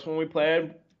first one we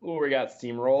played, we got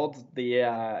steamrolled.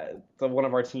 The one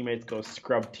of our teammates goes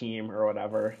scrub team or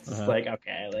whatever. It's just like,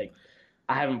 okay, like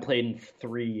I haven't played in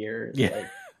 3 years. Yeah,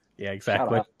 like, yeah,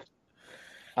 exactly.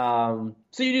 So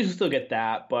you do still get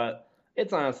that, but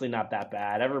it's honestly not that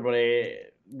bad. Everybody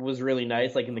was really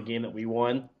nice, like in the game that we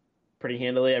won pretty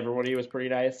handily. Everybody was pretty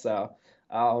nice. So,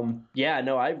 yeah,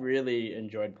 no, I really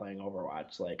enjoyed playing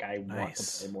Overwatch. Like, I want to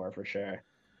play more for sure.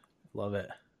 Love it.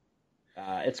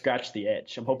 It scratched the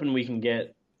itch. I'm hoping we can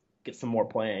get some more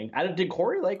playing. Did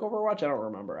Corey like Overwatch? I don't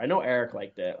remember. I know Eric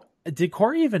liked it. Did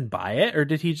Corey even buy it, or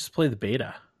did he just play the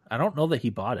beta? I don't know that he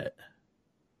bought it.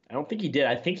 I don't think he did.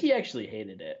 I think he actually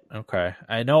hated it. Okay,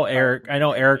 I know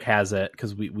Eric has it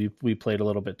because we played a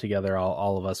little bit together,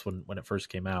 all of us when it first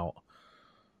came out.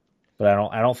 But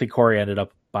I don't think Corey ended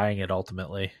up buying it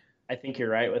ultimately. I think you're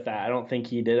right with that. I don't think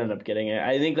he did end up getting it.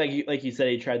 I think like you said,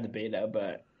 he tried the beta,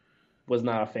 but was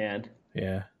not a fan.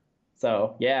 Yeah.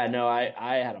 So yeah, no,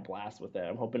 I had a blast with it.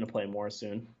 I'm hoping to play more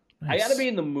soon. Nice. I got to be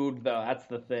in the mood though. That's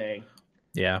the thing.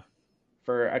 Yeah.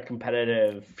 For a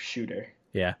competitive shooter.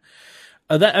 Yeah.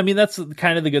 That's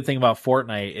kind of the good thing about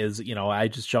Fortnite is, I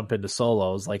just jump into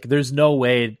solos. Like, there's no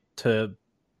way to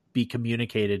be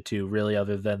communicated to really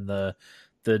other than the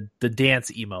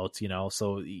dance emotes,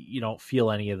 so you don't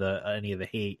feel any of the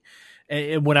hate.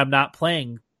 And when I'm not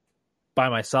playing by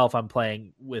myself, I'm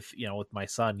playing with my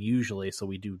son usually. So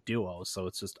we do duos. So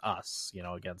it's just us,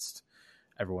 against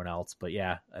everyone else. But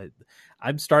yeah,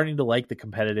 I'm starting to like the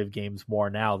competitive games more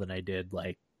now than I did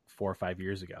like 4 or 5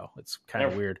 years ago. It's kind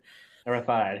of weird. Never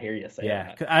thought I'd hear you say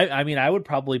that. Yeah, I would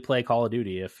probably play Call of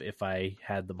Duty if I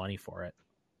had the money for it.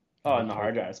 Oh, in the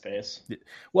hard drive space.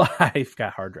 Well, I've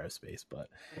got hard drive space, but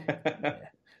yeah.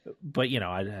 But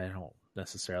I don't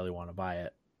necessarily want to buy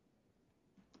it.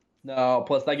 No,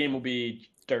 plus that game will be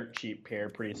dirt cheap here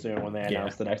pretty soon when they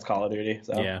announce the next Call of Duty.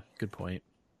 So yeah, good point.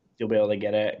 You'll be able to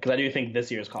get it because I do think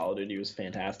this year's Call of Duty was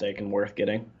fantastic and worth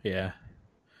getting. Yeah.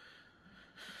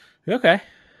 Okay.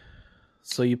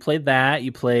 So you played that.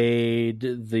 You played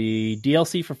the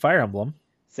DLC for Fire Emblem.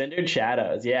 Cindered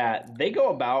Shadows. Yeah, they go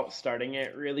about starting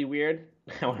it really weird.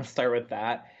 I want to start with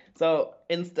that. So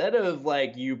instead of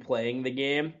like you playing the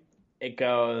game, it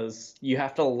goes, you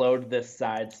have to load this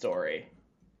side story.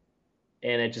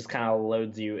 And it just kind of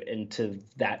loads you into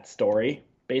that story,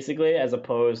 basically, as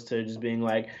opposed to just being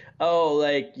like, oh,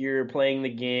 like you're playing the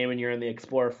game and you're in the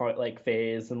explore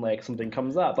phase and like something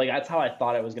comes up. Like that's how I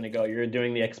thought it was going to go. You're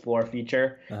doing the explore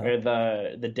feature or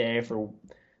the day for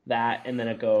that, and then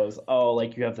it goes, oh,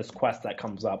 like you have this quest that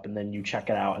comes up, and then you check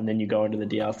it out, and then you go into the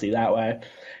DLC that way.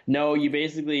 No, you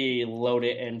basically load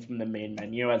it in from the main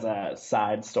menu as a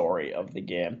side story of the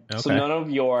game. So Okay. none of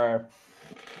your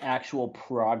actual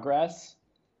progress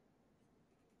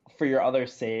for your other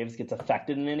saves gets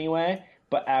affected in any way,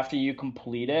 but after you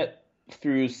complete it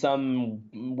through some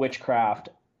witchcraft,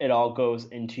 it all goes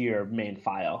into your main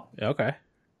file. Okay.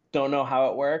 Don't know how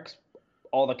it works.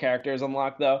 All the characters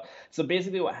unlocked though. So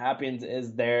basically, what happens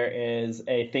is there is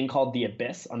a thing called the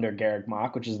Abyss under Garreg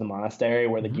Mach, which is the monastery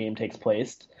where the Hmm. game takes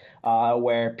place,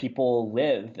 where people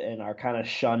live and are kind of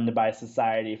shunned by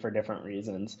society for different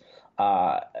reasons.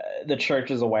 Uh, the church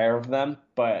is aware of them,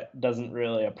 but doesn't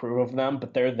really approve of them.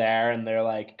 But they're there and they're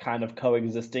like kind of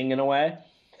coexisting in a way.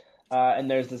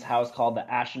 And there's this house called the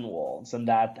Ashen Wolves, and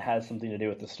that has something to do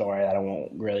with the story that I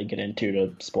won't really get into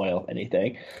to spoil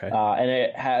anything. Okay. And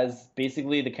it has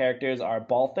basically the characters are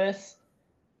Balthus,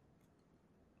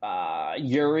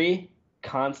 Yuri,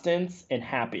 Constance, and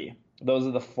Happy. Those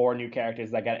are the four new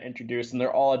characters that got introduced, and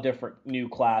they're all a different new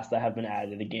class that have been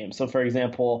added to the game. So, for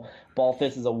example,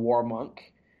 Balthus is a war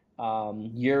monk,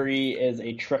 Yuri is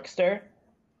a trickster,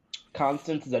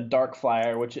 Constance is a dark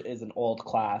flyer, which is an old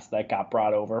class that got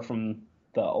brought over from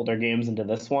the older games into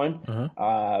this one.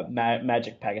 Uh-huh.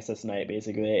 Magic Pegasus Knight,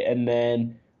 basically, and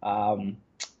then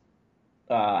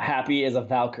Happy is a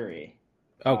Valkyrie,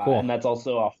 Oh, cool. and that's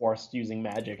also a horse using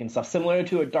magic and stuff, similar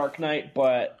to a Dark Knight,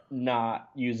 but not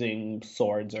using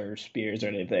swords or spears or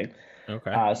anything.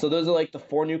 Okay. So those are like the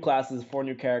four new classes, four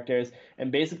new characters,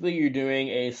 and basically you're doing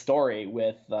a story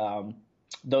with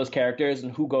those characters,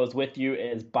 and who goes with you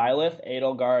is Byleth,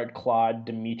 Edelgard, Claude,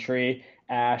 Dimitri,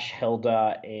 Ash,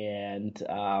 Hilda, and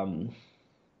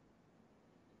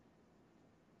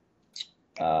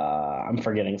I'm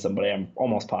forgetting somebody. I'm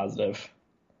almost positive.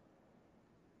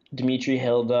 Dimitri,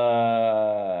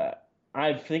 Hilda.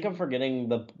 I think I'm forgetting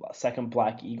the second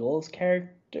Black Eagles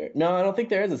character. No, I don't think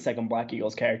there is a second Black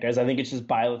Eagles character. I think it's just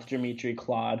Byleth, Dimitri,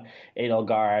 Claude,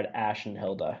 Edelgard, Ash, and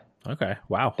Hilda Okay.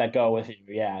 Wow. that go with you.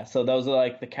 Yeah, so those are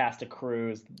like the cast of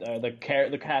crews,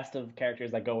 the cast of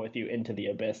characters that go with you into the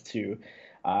abyss to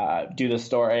do the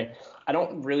story. I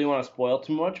don't really want to spoil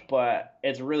too much, but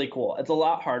it's really cool. It's a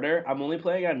lot harder. I'm only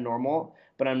playing on normal,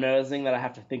 but I'm noticing that I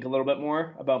have to think a little bit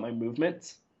more about my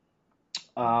movements.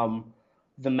 Um,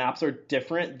 the maps are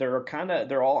different.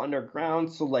 They're all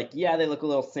underground, so like yeah, they look a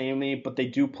little samey, but they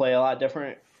do play a lot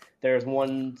different. There's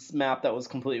one map that was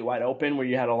completely wide open where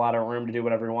you had a lot of room to do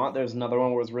whatever you want. There's another one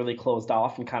where it was really closed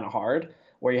off and kind of hard,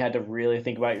 where you had to really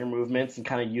think about your movements and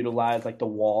kind of utilize like the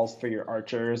walls for your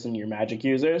archers and your magic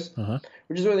users, Uh-huh.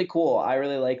 which is really cool. I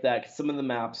really like that 'cause some of the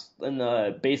maps in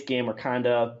the base game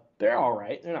are they're all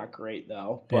right. They're not great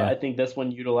though, but Yeah. I think this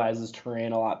one utilizes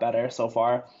terrain a lot better so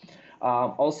far.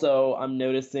 Also, I'm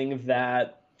noticing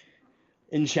that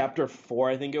in chapter 4,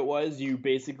 I think it was, you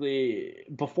basically,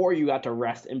 before you got to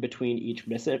rest in between each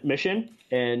mission,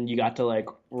 and you got to like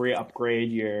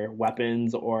re-upgrade your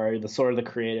weapons, or the Sword of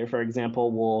the Creator, for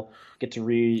example, will get to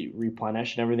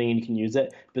replenish and everything, and you can use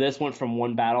it. But this went from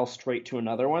one battle straight to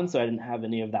another one, so I didn't have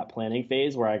any of that planning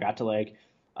phase where I got to like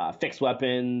fix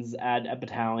weapons, add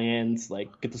battalions,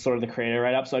 like get the Sword of the Creator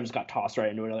right up. So I just got tossed right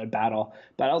into another battle.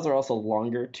 Battles are also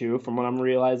longer too, from what I'm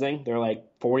realizing. They're like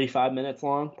 45 minutes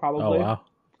long, Oh, probably. wow.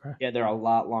 Okay. Yeah, they're a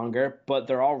lot longer, but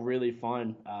they're all really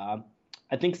fun.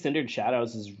 I think Cindered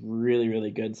Shadows is really,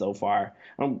 really good so far.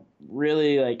 I'm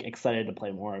really like excited to play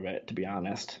more of it, to be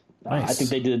honest. I think Nice.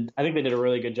 they did. I think they did a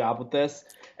really good job with this,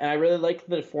 and I really like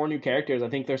the four new characters. I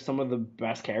think they're some of the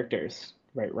best characters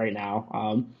right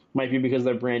now. Might be because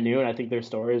they're brand new, and I think their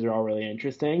stories are all really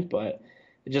interesting. But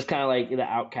it's just kind of like the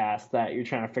outcast that you're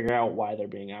trying to figure out why they're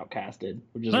being outcasted,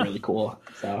 which is Huh. really cool.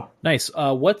 So Nice.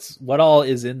 What all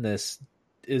is in this?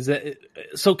 Is it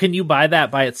so? Can you buy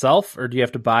that by itself, or do you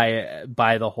have to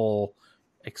buy the whole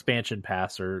expansion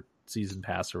pass or season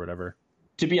pass or whatever?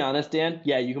 to be honest, Dan,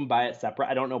 yeah, you can buy it separate.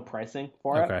 I don't know pricing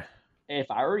for it. Okay.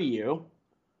 If I were you,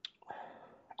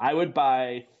 I would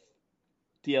buy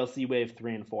DLC Wave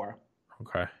 3 and 4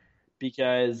 Okay.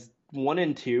 because 1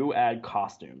 and 2 add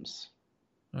costumes.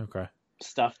 Okay.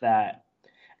 Stuff that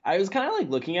I was kind of like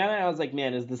looking at it. I was like,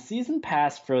 man, is the season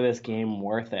pass for this game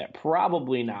worth it?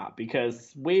 Probably not,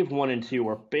 because Wave 1 and 2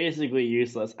 were basically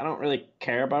useless. I don't really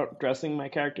care about dressing my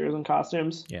characters in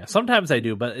costumes. Yeah. Sometimes I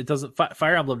do, but it doesn't.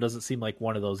 Fire Emblem doesn't seem like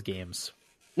one of those games.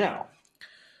 No,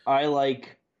 I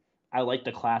like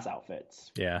the class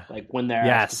outfits. Yeah. Like when they're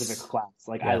Yes. a specific class.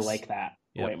 Like I Yes. like that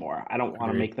Yep. way more. I don't want to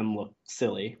Agreed. make them look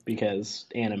silly because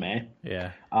anime.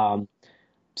 Yeah.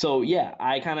 So yeah,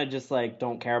 I kind of just like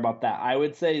don't care about that. I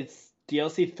would say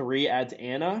DLC 3 adds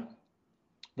Anna,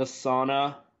 the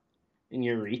sauna, and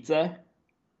Yuritsa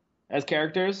as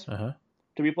characters Uh-huh.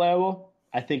 to be playable.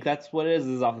 I think that's what it is.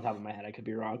 This is off the top of my head. I could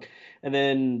be wrong. And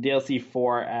then DLC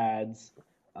 4 adds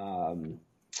um,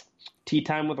 Tea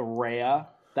Time with Rhea.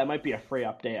 That might be a free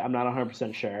update. I'm not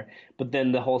 100% sure. But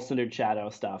then the whole Cindered Shadow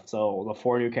stuff. So the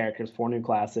 4 new characters, 4 new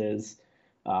classes,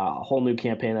 a whole new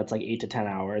campaign that's like 8 to 10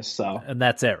 hours. So And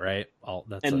that's it, right?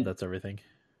 and That's everything.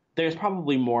 there's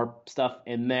probably more stuff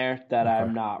in there that Okay.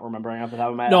 I'm not remembering off the top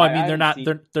of my head. No, I mean haven't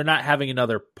seen they're not having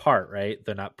another part, right?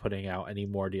 They're not putting out any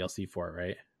more DLC for it,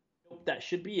 right? that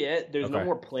should be it. There's no Okay.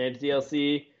 more planned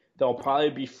DLC. There'll probably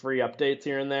be free updates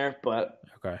here and there, but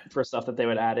Okay. for stuff that they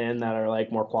would add in that are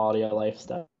like more quality of life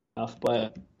stuff.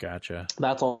 But Gotcha.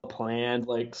 that's all planned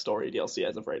like story DLC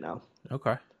as of right now.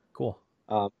 Okay. Cool.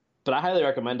 Um, but I highly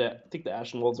recommend it. I think the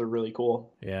Ashen Wolves are really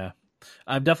cool. Yeah.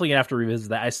 I'm definitely gonna have to revisit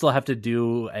that. I still have to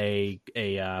do a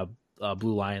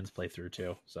Blue Lions playthrough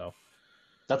too. So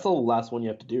That's the last one you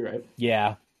have to do, right?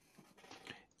 yeah.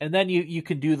 And then you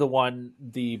can do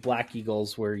the Black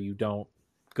Eagles where you don't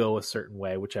go a certain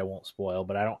way, which I won't spoil,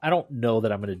 but I don't know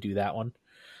that I'm gonna do that one.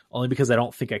 Only because I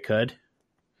don't think I could.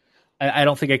 I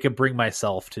don't think I could bring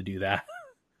myself to do that.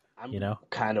 I'm You know?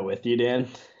 kind of with you, Dan.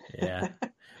 Yeah.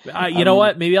 You know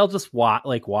what? Maybe I'll just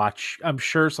watch. I'm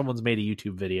sure someone's made a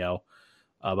YouTube video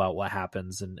about what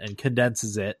happens and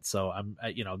condenses it. So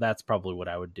that's probably what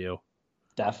I would do.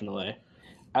 Definitely.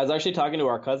 I was actually talking to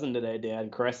our cousin today, Dan,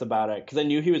 Chris, about it because I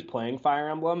knew he was playing Fire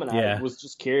Emblem, and Yeah. I was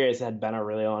just curious. It had been a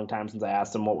really long time since I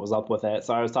asked him what was up with it,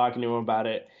 so I was talking to him about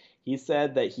it. He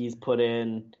said that he's put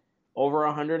in over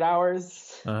 100 hours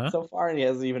so far, and he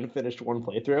hasn't even finished one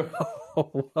playthrough.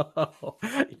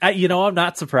 I'm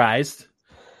not surprised.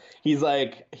 He's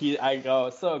like, I go,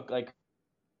 so like,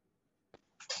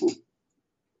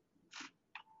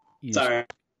 sorry,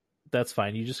 That's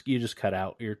fine. You just cut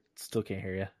out. You still can't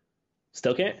hear you.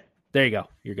 still can't. There you go.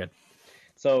 You're good.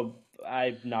 So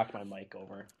I knocked my mic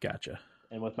over, Gotcha.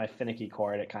 and with my finicky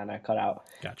cord, it kind of cut out.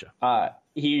 Gotcha.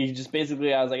 He just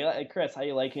basically, I was like, hey, Chris, how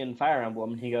you liking Fire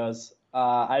Emblem? And he goes,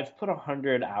 I've put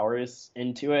 100 hours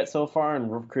into it so far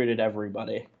and recruited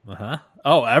everybody. Uh-huh.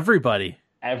 Oh, everybody.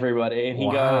 Everybody. And he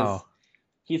Wow. goes,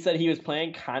 he said he was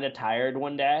playing kind of tired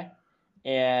one day,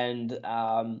 and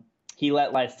he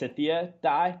let Lysithea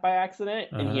die by accident,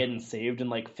 and Uh-huh. he hadn't saved in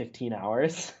like 15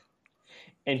 hours.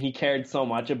 And he cared so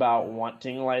much about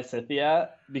wanting Lysithea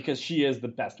because she is the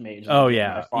best mage. in the Oh game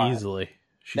yeah, by far. easily.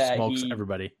 She That smokes he-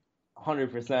 everybody.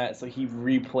 100%. So he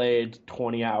replayed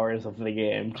 20 hours of the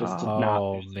game just to not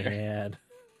Oh lose her. man.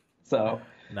 So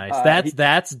Nice.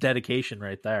 That's dedication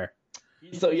right there.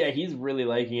 yeah, he's really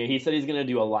liking it. He said he's gonna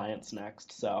do Alliance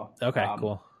next. So Okay,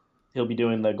 cool. He'll be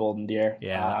doing the Golden Deer.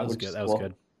 Yeah, that was which good. is That was cool.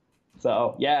 good.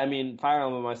 So yeah, I mean, Fire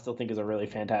Emblem I still think is a really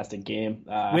fantastic game.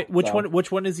 Wait,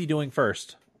 which one is he doing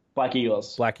first? Black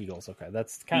Eagles. Black Eagles. Okay,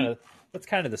 that's kind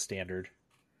of the standard.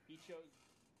 He chose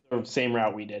the same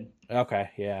route we did.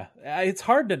 Okay, yeah. It's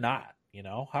hard to not,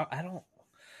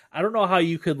 I don't know how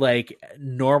you could like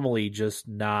normally just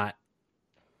not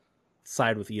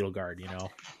side with Edelgard,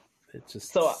 It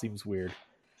just seems weird.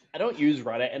 I don't use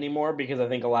Reddit anymore because I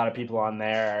think a lot of people on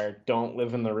there don't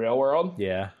live in the real world.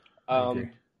 Yeah. I agree.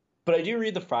 But I do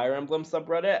read the Fire Emblem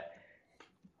subreddit.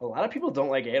 A lot of people don't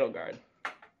like Edelgard.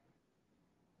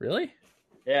 Really?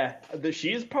 Yeah,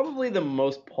 she's probably the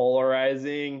most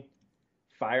polarizing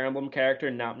Fire Emblem character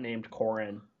not named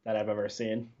Corrin that I've ever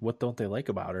seen. What don't they like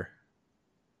about her?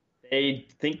 They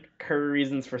think her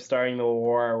reasons for starting the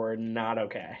war were not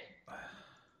okay.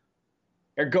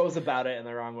 Or goes about it in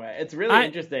the wrong way. It's really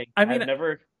interesting. I mean, I've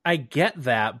never... I get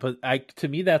that, but to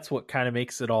me that's what kind of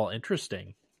makes it all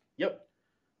interesting. Yep.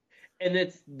 And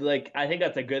it's like, I think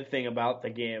that's a good thing about the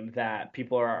game, that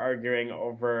people are arguing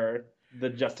over the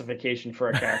justification for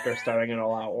a character starting an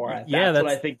all-out war. That's what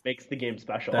I think makes the game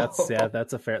special. That's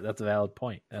a valid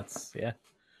point. That's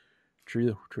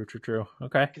true.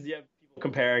 Okay. Because you have people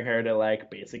comparing her to like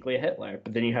basically Hitler,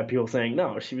 but then you have people saying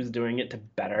no, she was doing it to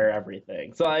better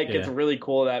everything. So it's really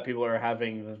cool that people are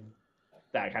having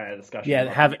that kind of discussion.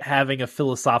 Yeah, having a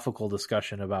philosophical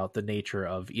discussion about the nature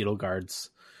of Edelgard's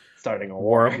starting a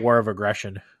war of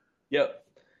aggression. Yep.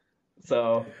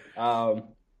 So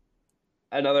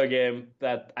another game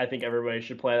that I think everybody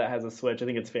should play that has a Switch. I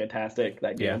think it's fantastic,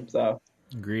 that game. Yeah. So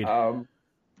agreed. Other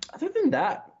than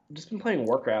that, I've just been playing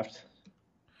Warcraft.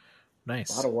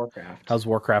 Nice. A lot of Warcraft. How's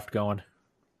Warcraft going?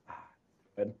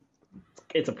 Good.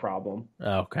 It's a problem.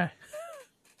 Oh, okay.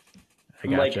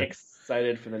 I'm like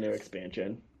excited for the new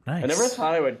expansion. Nice. I never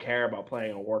thought I would care about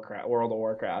playing a World of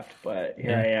Warcraft, but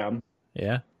here I am.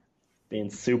 Yeah. Being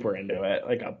super into it,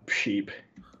 like a sheep.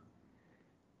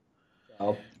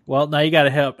 So, well, now you got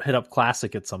to hit up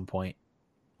Classic at some point.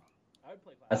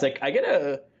 It's like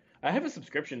I have a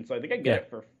subscription, so I think I get Yeah. it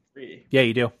for free. Yeah,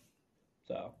 you do.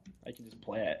 So I can just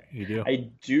play it. You do. I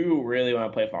do really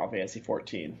want to play Final Fantasy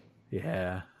 14.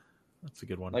 Yeah. That's a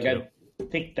good one Like too. I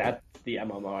think that's the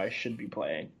MMO I should be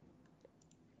playing.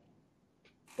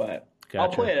 But I'll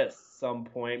Gotcha. play it at some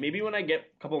point. Maybe when I get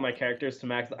a couple of my characters to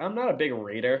max. I'm not a big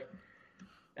raider,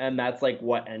 and that's like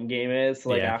what endgame is. So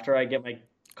like Yeah. after I get my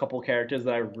couple characters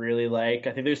that I really like,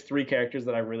 I think there's 3 characters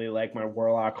that I really like: my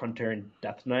Warlock, Hunter, and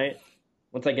Death Knight.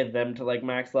 Once I get them to like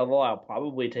max level, I'll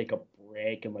probably take a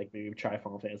break and like maybe try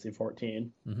Final Fantasy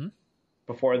 14 Mm-hmm.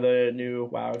 before the new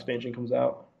WoW expansion comes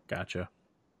out. Gotcha.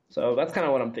 So that's kind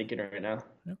of what I'm thinking right now.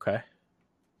 Okay.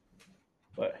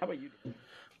 But how about you?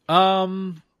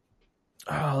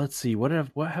 Let's see. What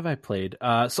have I played?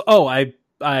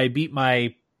 I beat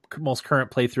my most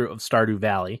current playthrough of Stardew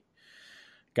Valley.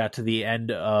 Got to the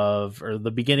end of, or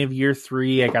the beginning of year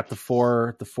 3. I got the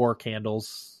four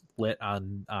candles lit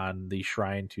on the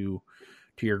shrine to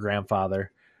your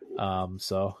grandfather.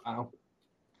 Wow.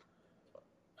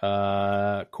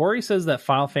 Corey says that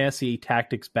Final Fantasy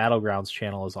Tactics Battlegrounds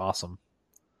channel is awesome.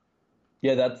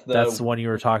 Yeah, that's the one you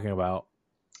were talking about.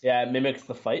 Yeah, it mimics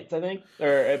the fights, I think, or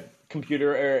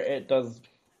it does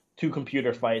 2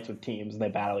 computer fights with teams and they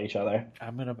battle each other.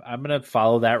 I'm gonna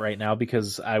follow that right now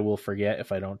because I will forget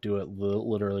if I don't do it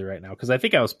literally right now. Because I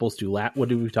think I was supposed to. What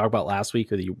did we talk about last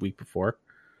week or the week before?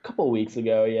 A couple of weeks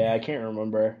ago, yeah, I can't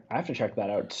remember. I have to check that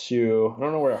out too. I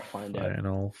don't know where to find it.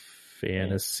 Final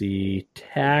Fantasy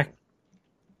Tactics.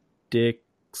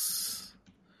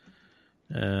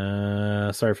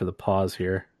 Sorry for the pause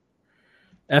here.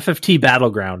 FFT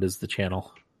Battleground is the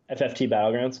channel. FFT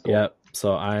Battlegrounds? Cool. Yep.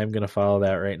 So I'm going to follow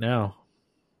that right now.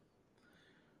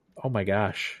 Oh my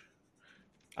gosh.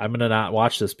 I'm going to not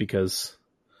watch this because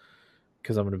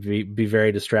I'm going to be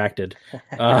very distracted.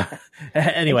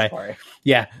 Anyway.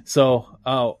 Yeah. So,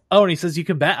 and he says you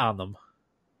can bet on them.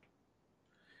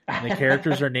 And the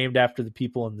characters are named after the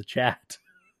people in the chat.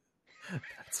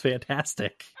 That's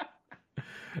fantastic.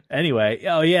 Anyway,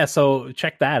 oh yeah, so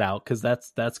check that out because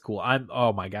that's cool.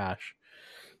 Oh my gosh,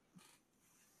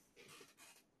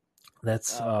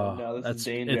 that's that's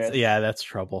dangerous. That's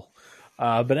trouble.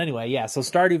 But anyway, yeah. So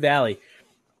Stardew Valley.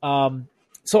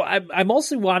 So I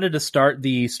mostly wanted to start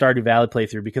the Stardew Valley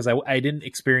playthrough because I didn't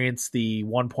experience the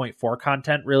 1.4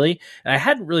 content really, and I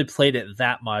hadn't really played it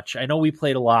that much. I know we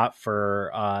played a lot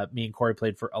for me and Corey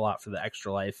played a lot for the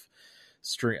Extra Life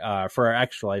stream for our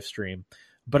Extra Life stream.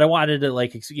 But I wanted to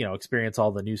experience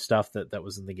all the new stuff that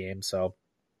was in the game. So,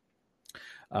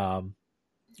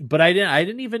 but I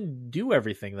didn't even do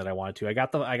everything that I wanted to. I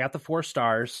got the 4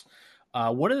 stars.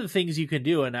 One of the things you can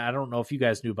do, and I don't know if you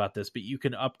guys knew about this, but you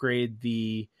can upgrade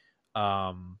the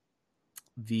Joja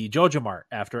Mart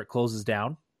after it closes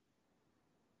down.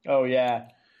 Oh yeah.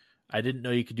 I didn't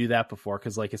know you could do that before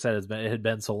because, like I said, it had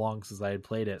been so long since I had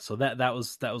played it. So that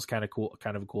was kind of cool,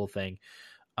 kind of a cool thing.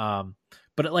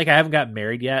 But like I haven't gotten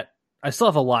married yet. I still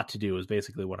have a lot to do is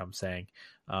basically what I'm saying.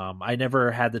 I never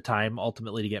had the time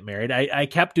ultimately to get married. I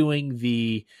kept doing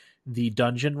the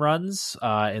dungeon runs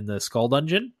in the Skull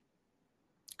Dungeon.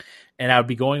 And I would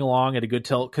be going along at a good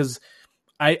tilt because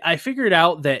I figured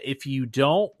out that if you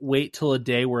don't wait till a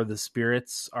day where the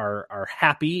spirits are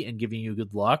happy and giving you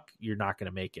good luck, you're not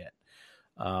going to make it.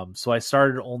 So I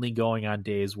started only going on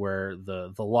days where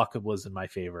the luck was in my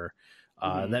favor.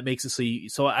 That makes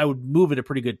it so I would move at a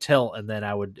pretty good tilt, and then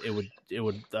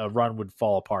run would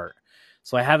fall apart.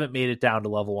 So I haven't made it down to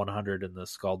level 100 in the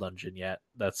Skull Dungeon yet.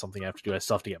 That's something I have to do. I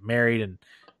still have to get married and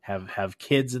have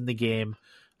kids in the game.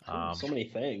 So many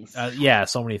things.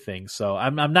 So many things. So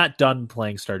I'm not done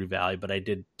playing Stardew Valley, but I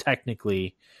did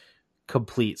technically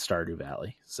complete Stardew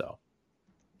Valley. So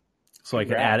I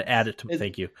can add it to.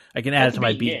 Thank you. I can add it to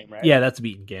my beaten game, right? Yeah, that's a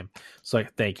beaten game. So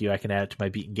thank you. I can add it to my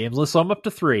beaten games list. So I'm up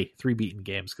to three beaten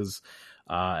games because,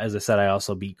 as I said, I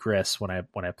also beat Chris when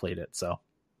I played it. So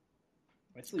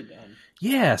nicely done.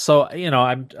 Yeah. So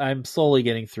I'm slowly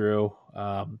getting through.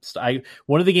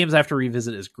 One of the games I have to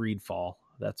revisit is Greedfall.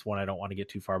 That's one I don't want to get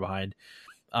too far behind.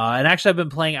 And actually, I've been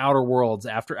playing Outer Worlds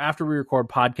after we record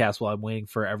podcasts while I'm waiting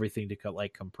for everything to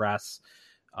compress.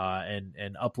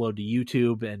 And upload to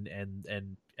YouTube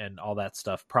and all that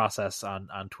stuff, process on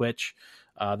Twitch.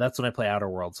 That's when I play Outer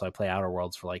Worlds. So I play Outer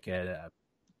Worlds for like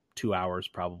 2 hours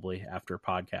probably after a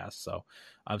podcast. So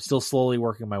I'm still slowly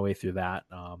working my way through that.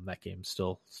 That game's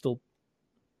still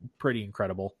pretty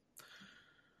incredible.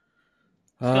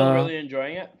 Still really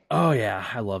enjoying it? Oh yeah,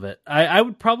 I love it. I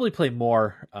would probably play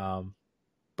more.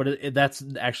 But that's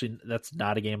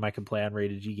not a game I can play on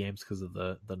rated G games because of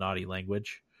the naughty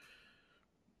language.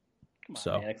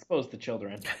 Come on, man, expose the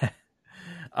children.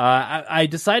 I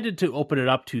decided to open it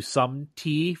up to some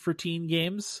T for teen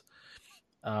games.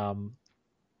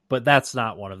 But that's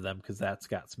not one of them because that's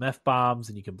got some F-bombs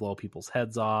and you can blow people's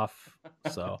heads off.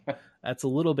 So that's a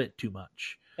little bit too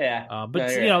much. Yeah.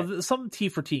 But some T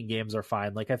for teen games are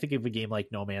fine. Like I think of a game like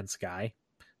No Man's Sky,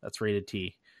 that's rated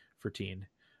T for teen.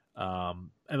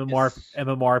 MMORPGs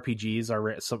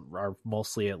are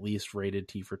mostly at least rated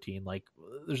T for teen. Like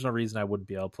there's no reason I wouldn't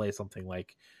be able to play something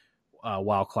like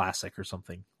WoW Classic or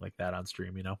something like that on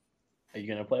stream. You know, are you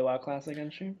gonna play WoW Classic on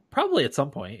stream? Probably at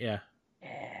some point. Yeah.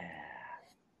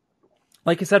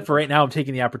 Like I said, for right now, I'm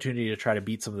taking the opportunity to try to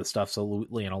beat some of the stuff. So,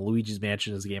 Luigi's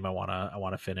Mansion is a game I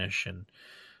wanna finish, and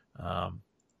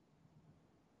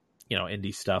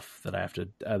indie stuff that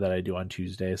I do on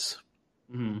Tuesdays.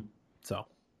 Mm-hmm. So,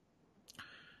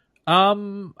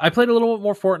 I played a little bit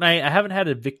more Fortnite. I haven't had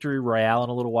a victory royale in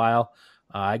a little while.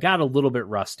 I got a little bit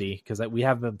rusty because we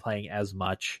haven't been playing as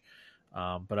much.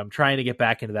 But I'm trying to get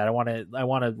back into that. I want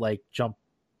to like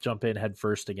jump in head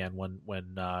first again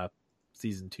when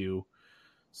season 2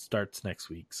 starts next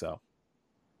week. So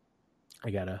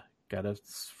I gotta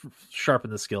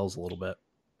sharpen the skills a little bit.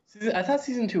 I thought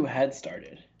season 2 had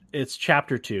started. It's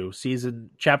chapter 2.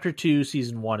 Chapter 2,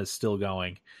 season 1 is still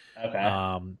going.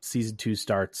 Okay. Season 2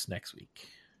 starts next week.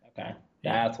 Okay.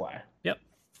 Yeah. That's why. Yep.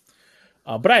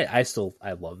 But I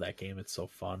love that game. It's so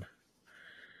fun.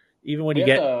 Even when you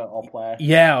get all play.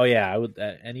 Yeah, oh yeah, I would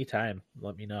anytime.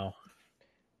 Let me know.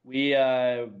 Me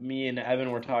and Evan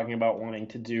were talking about wanting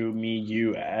to do me,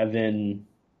 you, Evan,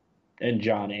 and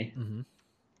Johnny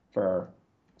for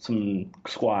some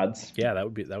squads. Yeah, that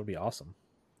would be awesome.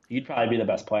 You'd probably be the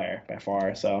best player by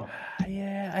far. So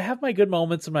yeah, I have my good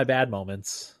moments and my bad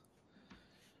moments.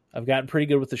 I've gotten pretty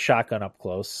good with the shotgun up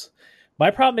close. My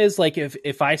problem is like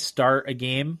if I start a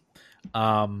game,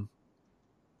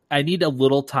 I need a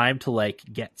little time to like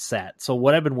get set. So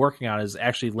what I've been working on is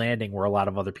actually landing where a lot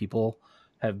of other people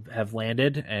have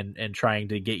landed and trying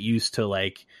to get used to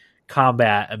like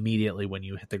combat immediately when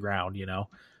you hit the ground, you know?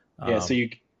 Yeah. So you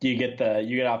get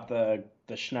off the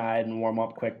schneid and warm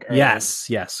up quick.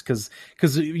 Yes. Cause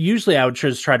usually I would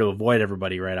just try to avoid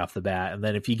everybody right off the bat. And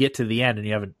then if you get to the end and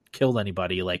you haven't killed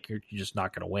anybody, like you're just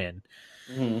not going to win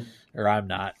or I'm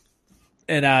not.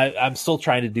 And I'm still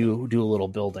trying to do a little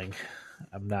building.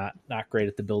 I'm not great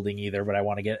at the building either, but I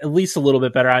want to get at least a little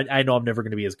bit better. I know I'm never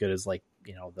going to be as good as like,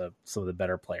 some of the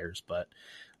better players, but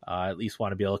at least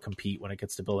want to be able to compete when it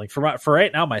gets to building. For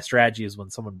right now, my strategy is when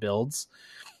someone builds,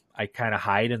 I kind of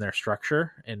hide in their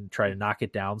structure and try to knock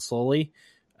it down slowly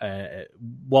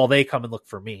while they come and look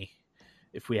for me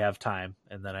if we have time.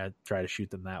 And then I try to shoot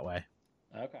them that way.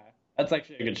 Okay. That's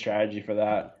actually a good strategy for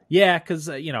that. Yeah. Cause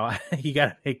you got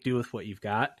to make do with what you've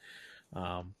got.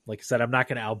 Like I said, I'm not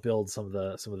going to outbuild some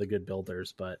of the good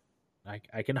builders, but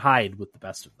I can hide with the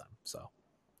best of them. So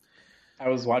I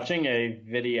was watching a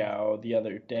video the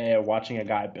other day of watching a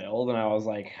guy build, and I was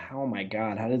like, "Oh my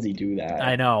god, how does he do that?"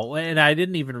 I know, and I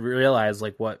didn't even realize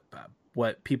like what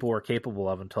people were capable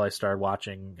of until I started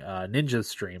watching Ninja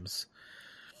streams.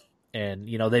 And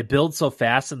they build so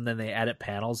fast, and then they edit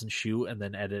panels and shoot, and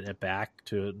then edit it back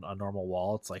to a normal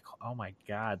wall. It's like, oh my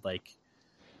god, like.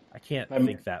 I can't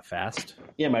think that fast.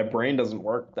 Yeah, my brain doesn't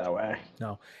work that way.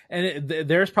 No. And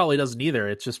theirs probably doesn't either.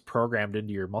 It's just programmed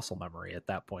into your muscle memory at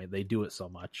that point. They do it so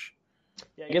much.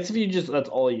 Yeah, I guess if that's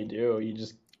all you do, you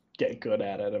just get good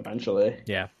at it eventually.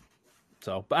 Yeah.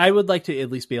 So, but I would like to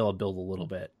at least be able to build a little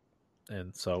bit.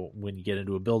 And so when you get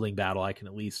into a building battle, I can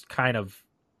at least kind of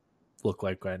look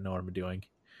like I know what I'm doing.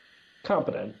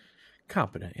 Competent,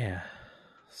 yeah.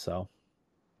 So...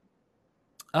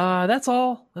 that's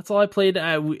all I played.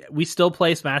 We still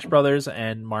play Smash Brothers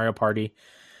and Mario Party,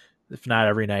 if not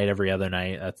every night, every other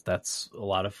night. That's a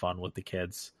lot of fun with the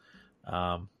kids.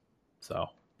 So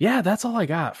yeah, that's all I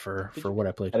got for what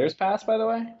I played. Headers Pass, by the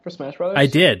way, for Smash Brothers. I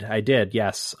did.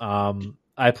 Yes.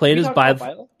 I played as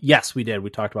Byleth. Yes, we did. We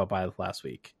talked about Byleth last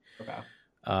week. Okay.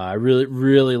 I really,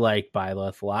 really like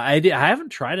Byleth a lot. I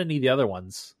haven't tried any of the other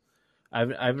ones. I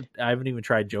haven't even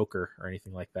tried Joker or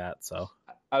anything like that. So.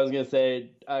 I was going to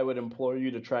say, I would implore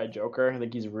you to try Joker. I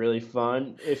think he's really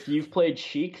fun. If you've played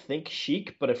Sheik, think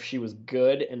Sheik, but if she was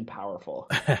good and powerful.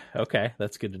 Okay,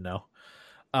 that's good to know.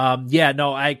 Yeah,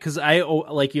 no, because I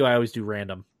like you, I always do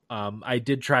random. I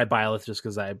did try Byleth just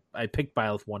because I picked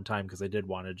Byleth one time because I did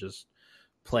want to just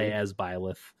play as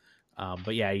Byleth.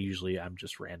 But yeah, usually I'm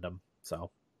just random. So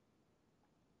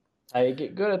I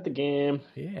get good at the game.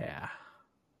 Yeah.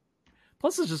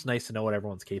 Plus, it's just nice to know what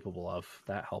everyone's capable of.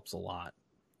 That helps a lot.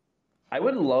 I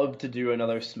would love to do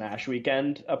another Smash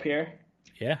weekend up here.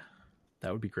 Yeah,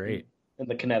 that would be great. In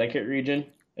the Connecticut region.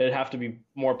 It'd have to be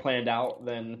more planned out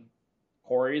than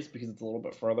Corey's because it's a little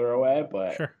bit further away,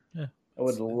 but Sure. Yeah. I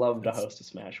would love to host a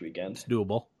Smash weekend. It's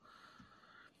doable.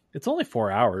 It's only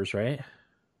 4 hours, right?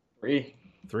 3.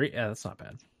 Yeah, that's not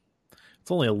bad.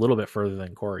 It's only a little bit further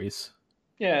than Corey's.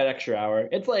 Yeah, an extra hour.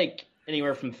 It's like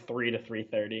anywhere from 3 to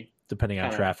 3:30. Depending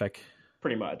on traffic.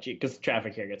 Pretty much, because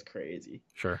traffic here gets crazy.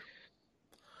 Sure.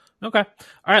 Okay.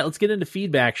 All right, let's get into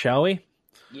feedback, shall we?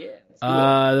 Yeah.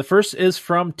 The first is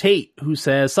from Tate, who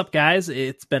says, "Sup, guys?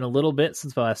 It's been a little bit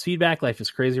since my last feedback. Life is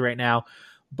crazy right now.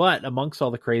 But amongst all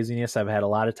the craziness, I've had a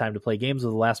lot of time to play games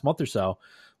over the last month or so.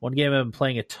 One game I've been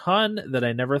playing a ton that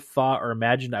I never thought or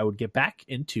imagined I would get back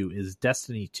into is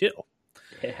Destiny 2.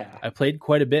 Yeah. I played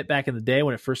quite a bit back in the day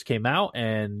when it first came out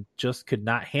and just could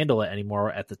not handle it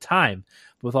anymore at the time.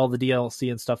 But with all the DLC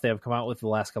and stuff they have come out with the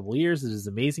last couple of years, it is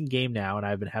an amazing game now, and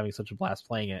I've been having such a blast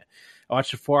playing it. I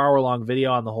watched a 4-hour-long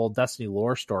video on the whole Destiny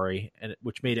lore story,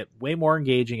 which made it way more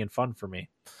engaging and fun for me.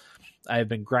 I have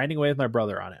been grinding away with my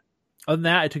brother on it. Other than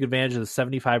that, I took advantage of the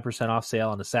 75% off sale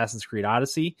on Assassin's Creed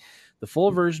Odyssey, the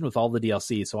full version with all the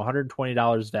DLC, so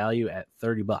 $120 value at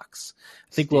 $30. I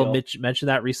think we'll mention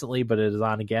that recently, but it is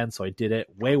on again, so I did it.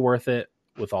 Way worth it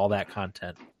with all that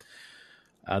content.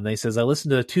 And then he says, I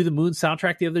listened to the Moon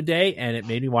soundtrack the other day, and it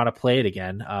made me want to play it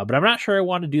again, but I'm not sure I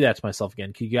want to do that to myself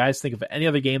again. Can you guys think of any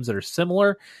other games that are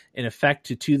similar in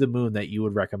effect to the Moon that you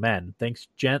would recommend? Thanks,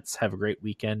 gents. Have a great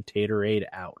weekend. Taterade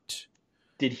out.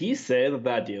 Did he say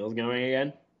that deal is going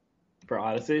again for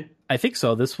Odyssey? I think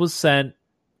so. This was sent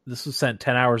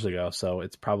 10 hours ago, so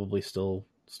it's probably still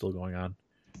going on.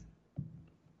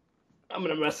 I'm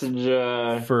gonna message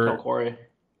Corey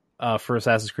for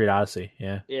Assassin's Creed Odyssey.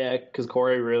 Yeah, because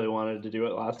Corey really wanted to do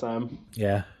it last time.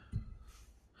 Yeah.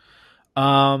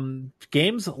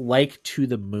 Games like To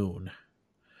the Moon.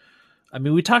 I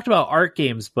mean, we talked about art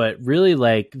games, but really,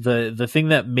 like the thing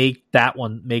that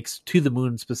makes To the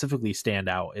Moon specifically stand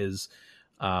out is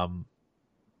the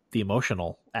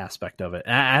emotional aspect of it.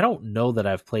 And I don't know that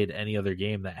I've played any other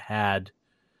game that had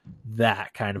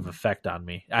that kind of effect on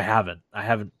me. I haven't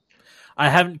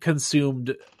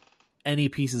consumed any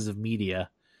pieces of media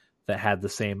that had the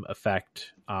same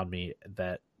effect on me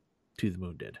that To the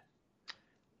Moon did.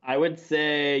 I would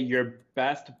say your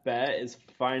best bet is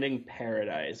Finding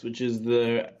Paradise, which is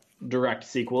the direct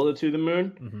sequel to the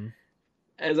Moon. Mm-hmm.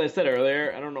 As I said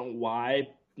earlier, I don't know why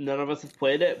none of us have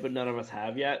played it, but none of us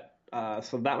have yet.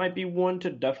 So that might be one to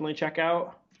definitely check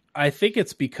out. I think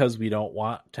it's because we don't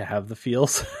want to have the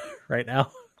feels right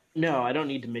now. No, I don't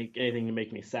need to make anything to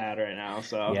make me sad right now.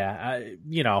 So yeah,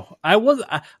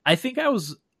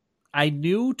 I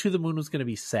knew To the Moon was going to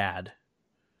be sad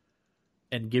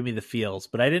and give me the feels,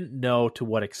 but I didn't know to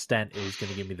what extent it was going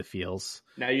to give me the feels.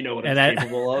 Now you know what it's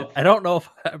capable of. I don't know if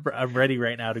I'm ready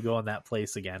right now to go in that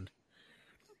place again.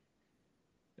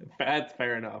 That's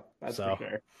fair enough. That's for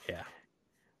sure. Yeah.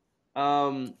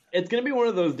 It's gonna be one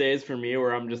of those days for me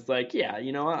where I'm just like, yeah,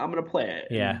 you know what, I'm gonna play it.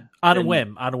 Yeah, on a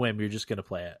whim, you're just gonna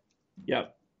play it.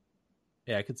 Yep.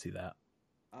 Yeah, I could see that.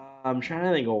 I'm trying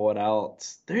to think of what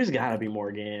else. There's got to be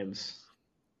more games.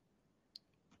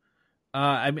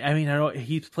 I mean, I know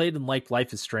he's played in like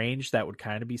Life is Strange. That would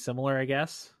kind of be similar, I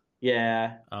guess.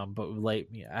 Yeah. But like,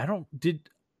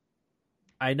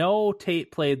 I know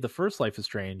Tate played the first Life is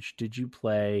Strange. Did you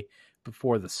play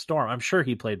Before the Storm? I'm sure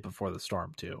he played Before the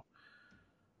Storm too.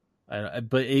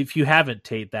 But if you haven't,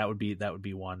 Tate, that would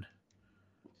be one.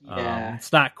 Yeah.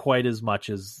 It's not quite as much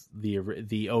as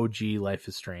the OG Life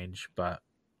is Strange, but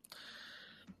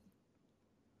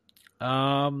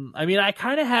I mean, I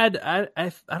kind of had I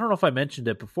don't know if I mentioned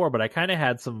it before, but I kind of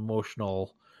had some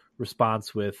emotional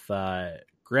response with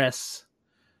Gris.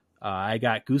 I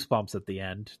got goosebumps at the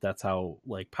end. That's how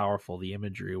like powerful the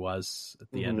imagery was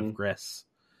at the end of Gris.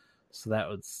 So that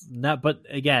was not, but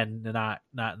again, not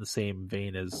in the same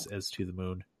vein as To the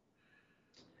Moon.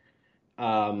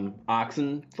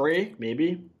 Oxenfree,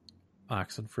 maybe.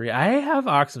 Oxenfree. I have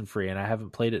Oxenfree, and I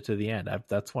haven't played it to the end.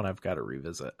 That's one I've got to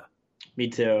revisit. Me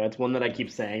too. That's one that I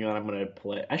keep saying that I'm going to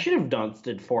play. I should have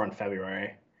did 4 in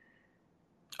February.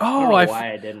 Oh, I don't know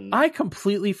why I didn't. I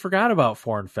completely forgot about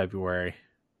 4 in February.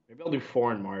 Maybe I'll do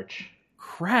 4 in March.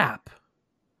 Crap.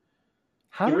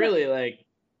 I'm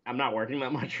not working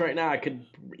that much right now. I could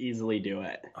easily do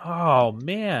it. Oh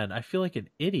man, I feel like an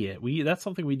idiot. That's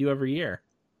something we do every year.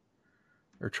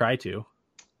 Or try to.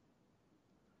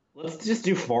 Let's just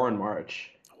do 4 in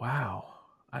March. Wow.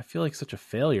 I feel like such a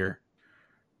failure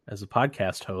as a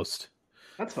podcast host.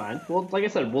 That's fine. Well, like I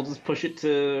said, we'll just push it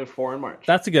to 4 in March.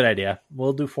 That's a good idea.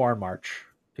 We'll do 4 in March.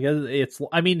 Because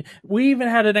we even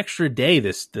had an extra day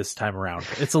this time around.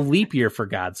 It's a leap year, for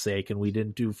God's sake, and we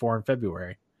didn't do 4 in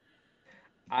February.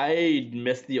 I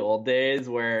miss the old days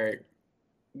where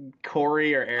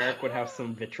Corey or Eric would have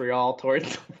some vitriol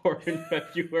towards 4 in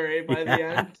February by the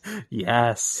Yeah. end.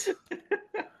 Yes.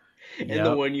 In the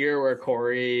Yep. 1 year where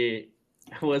Corey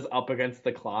was up against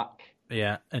the clock.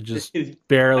 Yeah, and just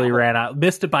barely ran out.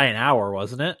 Missed it by an hour,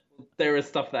 wasn't it? There was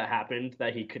stuff that happened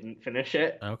that he couldn't finish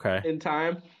it Okay. in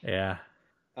time. Yeah.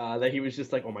 That he was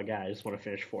just like, oh my god, I just want to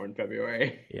finish 4 in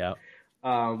February. Yep.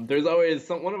 There's always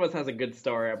one of us has a good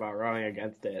story about running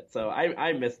against it, so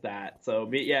I missed that. So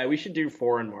yeah, we should do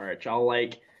 4 in March. I'll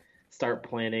start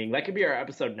planning. That could be our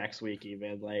episode next week,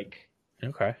 even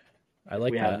Okay. I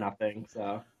like we that. have nothing.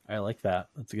 So I like that.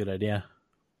 That's a good idea.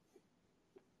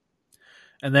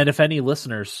 And then if any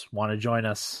listeners want to join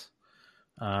us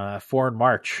 4 in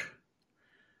March,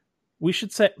 we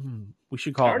should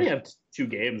call I already have 2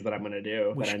 games that I'm gonna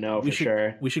do that I know for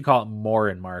sure. We should call it more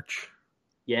in March.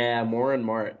 Yeah, more in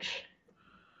March.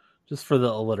 Just for the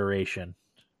alliteration.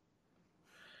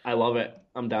 I love it.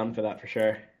 I'm down for that for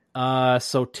sure.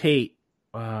 So Tate,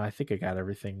 I think I got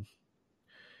everything.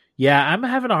 Yeah, I'm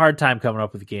having a hard time coming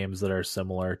up with games that are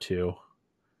similar to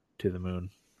the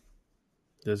Moon.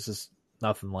 There's just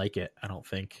nothing like it, I don't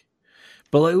think.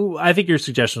 But I think your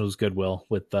suggestion was good, Will,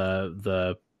 with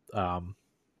the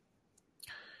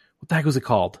what the heck was it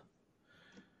called?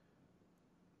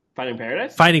 Finding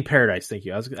Paradise? Finding Paradise, thank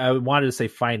you. I wanted to say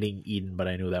Finding Eden, but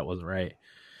I knew that wasn't right.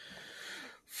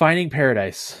 Finding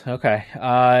Paradise. Okay.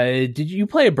 Did you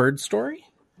play A Bird Story?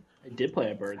 I did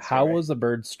play A Bird Story. How was A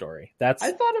Bird Story? I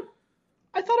thought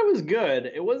it was good.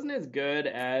 It wasn't as good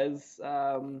as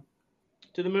To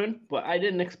the Moon, but I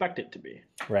didn't expect it to be.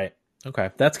 Right.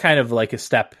 Okay. That's kind of like a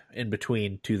step in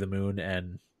between To the Moon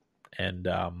and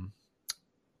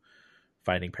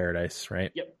Finding Paradise,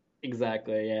 right? Yep.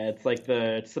 Exactly. Yeah,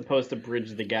 it's supposed to bridge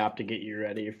the gap to get you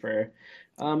ready for.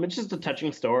 It's just a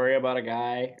touching story about a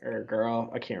guy or a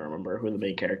girl. I can't remember who the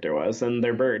main character was, and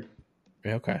their bird.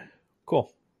 Okay.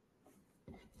 Cool.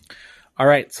 All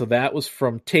right. So that was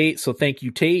from Tate. So thank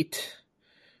you, Tate.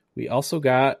 We also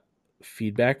got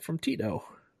feedback from Tito.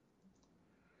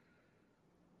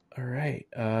 All right.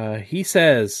 He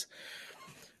says,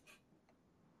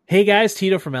 "Hey guys,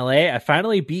 Tito from LA. I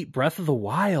finally beat Breath of the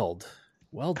Wild.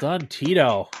 Well done,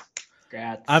 Tito.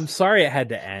 Congrats. I'm sorry it had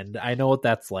to end. I know what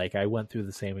that's like. I went through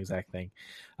the same exact thing.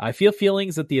 I feel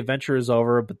feelings that the adventure is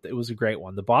over, but it was a great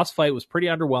one. The boss fight was pretty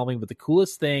underwhelming, but the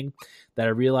coolest thing that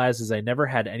I realized is I never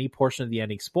had any portion of the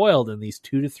ending spoiled in these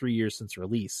 2 to 3 years since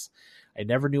release. I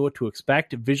never knew what to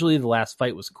expect. Visually, the last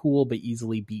fight was cool, but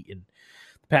easily beaten.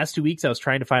 The past 2 weeks, I was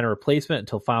trying to find a replacement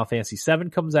until Final Fantasy VII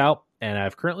comes out, and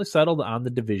I've currently settled on The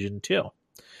Division 2.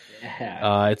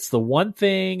 Yeah. It's the one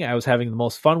thing I was having the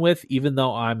most fun with, even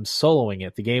though I'm soloing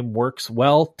it. The game works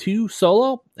well to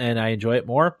solo, and I enjoy it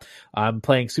more. I'm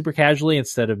playing super casually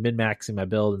instead of min-maxing my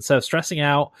build. Instead of stressing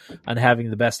out on having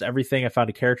the best everything, I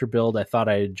found a character build I thought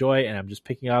I'd enjoy, and I'm just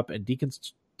picking up and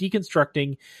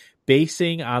deconstructing based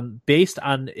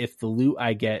on if the loot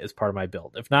I get is part of my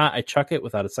build. If not, I chuck it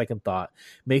without a second thought.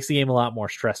 Makes the game a lot more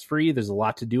stress-free. There's a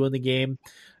lot to do in the game,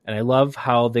 and I love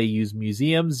how they use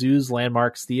museums, zoos,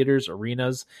 landmarks, theaters,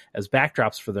 arenas as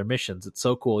backdrops for their missions. It's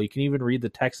so cool. You can even read the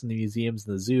text in the museums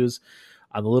and the zoos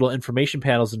on the little information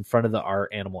panels in front of the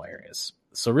art animal areas.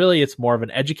 So really, it's more of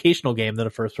an educational game than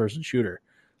a first-person shooter.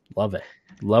 Love it.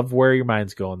 Love where your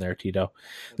mind's going there, Tito.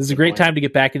 This is a great time to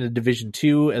get back into Division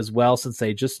 2 as well, since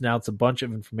they just announced a bunch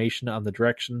of information on the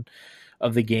direction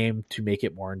of the game to make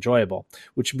it more enjoyable.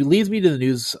 Which leads me to the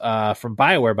news from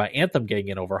BioWare about Anthem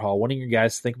getting an overhaul. What do you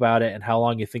guys think about it, and how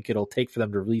long you think it'll take for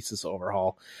them to release this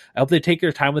overhaul? I hope they take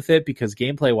their time with it, because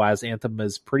gameplay-wise, Anthem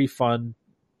is pretty fun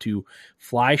to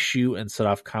fly, shoot, and set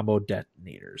off combo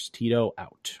detonators. Tito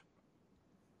out.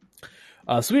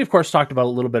 So we of course talked about a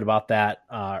little bit about that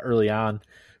early on,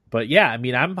 but yeah, I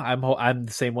mean, I'm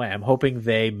the same way. I'm hoping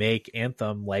they make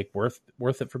Anthem worth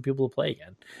it for people to play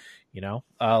again. You know,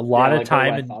 a lot of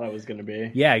time. I thought it was going to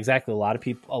be. Yeah, exactly. A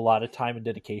lot of time and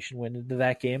dedication went into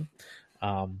that game,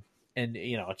 and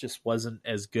you know, it just wasn't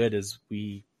as good as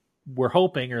we were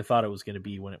hoping or thought it was going to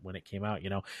be when it came out. You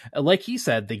know, like he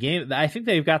said, the game. I think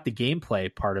they've got the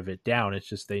gameplay part of it down. It's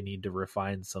just they need to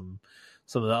refine some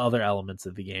of the other elements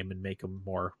of the game and make them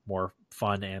more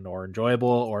fun and or enjoyable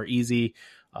or easy.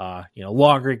 You know,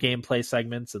 longer gameplay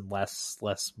segments and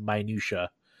less minutia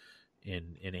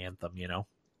in Anthem. You know.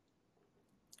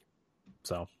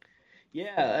 So,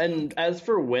 yeah, and as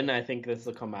for when I think this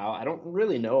will come out, I don't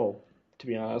really know, to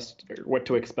be honest, what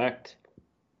to expect.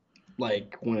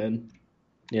 When,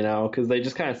 you know, because they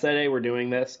just kind of said, "Hey, we're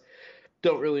doing this."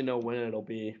 Don't really know when it'll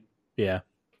be. Yeah,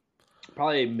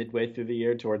 probably midway through the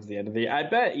year, towards the end of the year. I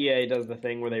bet EA does the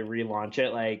thing where they relaunch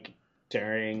it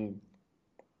during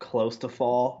close to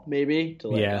fall, maybe to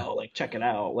like, Yeah. oh, like check it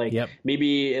out. Like Yep.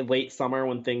 maybe in late summer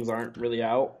when things aren't really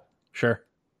out. Sure.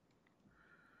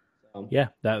 So Yeah,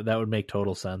 that would make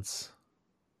total sense.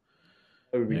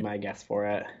 that would be my guess for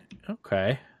it.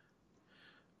 Okay.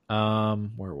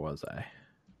 Where was I? I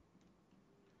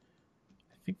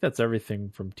think that's everything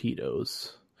from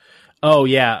Tito's. Oh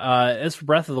yeah. As for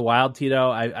Breath of the Wild, Tito,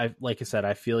 I like I said,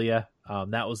 I feel you.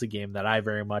 That was a game that I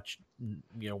very much,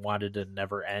 wanted to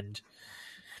never end.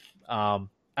 I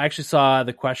actually saw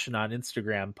the question on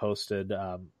Instagram posted,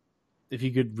 if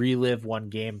you could relive one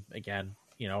game again,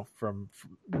 from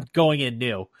going in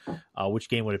new, which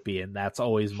game would it be? And that's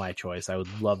always my choice. I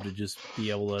would love to just be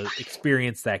able to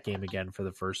experience that game again for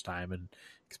the first time and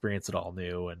experience it all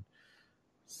new. And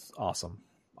it's awesome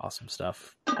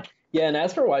stuff. Yeah, and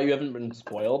as for why you haven't been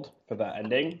spoiled for that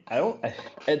ending,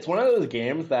 it's one of those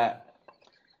games that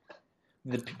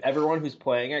everyone who's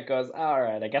playing it goes, all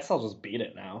right, I guess I'll just beat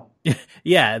it now.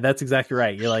 Yeah, that's exactly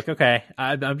right. You're like, okay,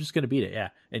 I'm just gonna beat it. Yeah,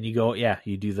 and you go,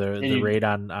 you do the raid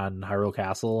on Hyrule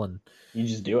Castle, and you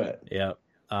just do it. Yeah.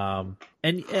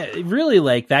 And really,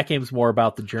 like, that game's more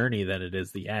about the journey than it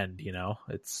is the end.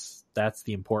 That's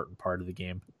the important part of the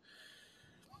game.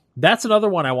 That's another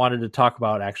one I wanted to talk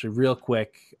about actually real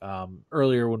quick.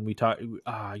 Earlier when we talked,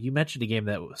 you mentioned a game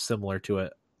that was similar to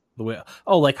it.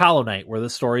 Like Hollow Knight, where the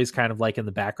story is kind of like in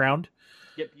the background.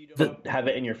 Yep, you don't have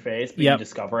it in your face, but you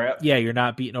discover it. Yeah, you're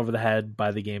not beaten over the head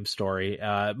by the game story.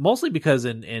 Mostly because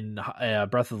in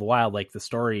Breath of the Wild, like, the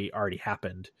story already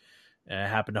happened. It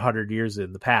happened 100 years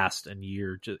in the past, and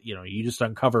you just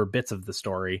uncover bits of the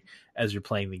story as you're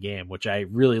playing the game, which I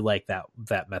really like that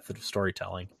method of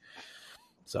storytelling.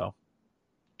 So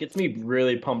gets me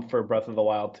really pumped for Breath of the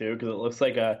Wild too, because it looks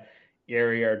like a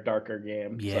airier, darker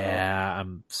game. Yeah, so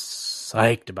I'm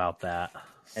psyched about that.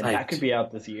 And that could be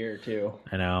out this year too.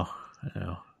 I know.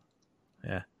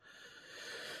 Yeah.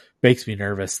 Makes me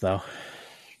nervous though.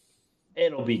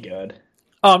 It'll be good.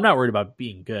 Oh, I'm not worried about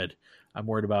being good. I'm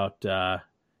worried about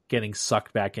getting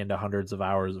sucked back into hundreds of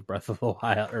hours of Breath of the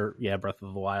Wild, Breath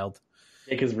of the Wild.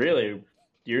 Yeah, because really,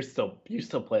 you still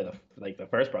play the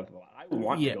first Breath of the Wild. I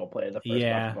want to go play the first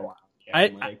Breath of the Wild.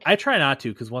 I try not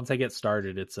to, because once I get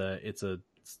started, it's a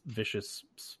vicious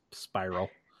spiral.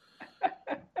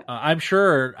 I'm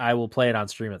sure I will play it on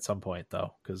stream at some point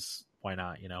though, because why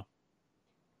not?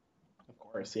 Of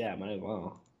course, yeah, might as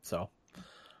well. So,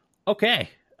 okay.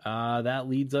 That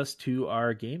leads us to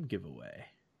our game giveaway.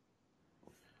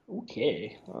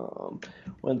 Okay.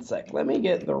 1 sec. Let me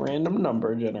get the random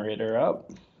number generator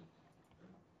up.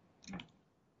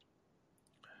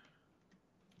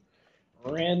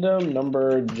 Random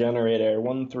number generator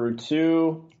 1 through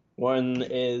 2. 1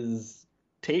 is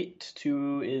Tate.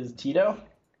 2 is Tito.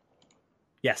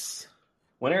 Yes.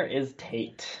 Winner is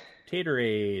Tate.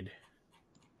 Taterade.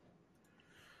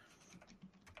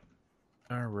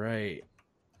 All right.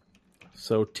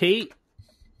 So, Tate,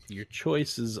 your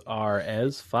choices are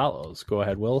as follows. Go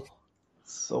ahead, Will.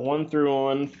 So 1 through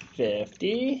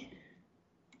 150.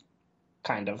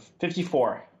 Kind of.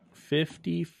 54.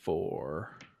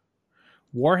 54.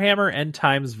 Warhammer End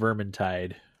Times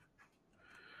Vermintide.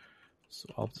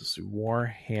 So I'll just do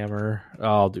Warhammer.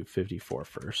 I'll do 54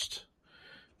 first.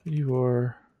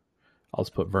 54. I'll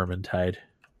just put Vermintide.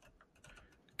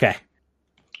 Okay.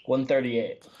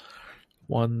 138.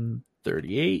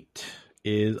 138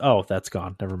 is... Oh, that's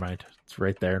gone. Never mind. It's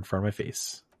right there in front of my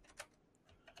face.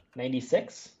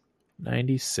 96.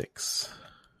 96.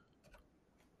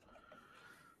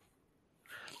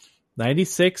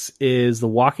 96 is The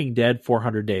Walking Dead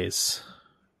 400 Days.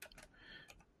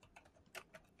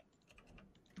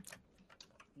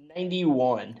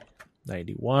 91.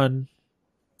 91.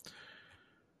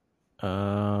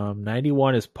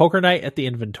 91 is Poker Night at the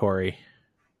Inventory.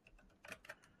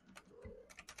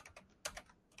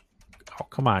 Oh,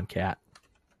 come on, cat.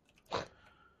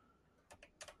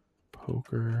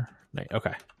 Poker Night.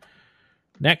 Okay.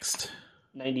 Next.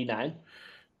 99.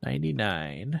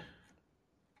 99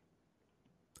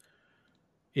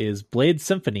 is Blade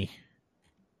Symphony.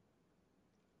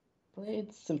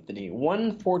 Blade Symphony.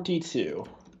 142.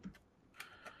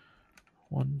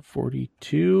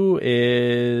 142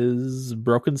 is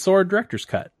Broken Sword Director's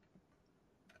Cut.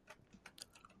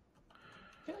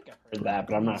 I feel like I've heard that,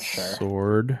 but I'm not sure.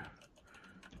 Sword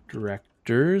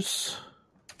Directors.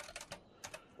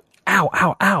 Ow,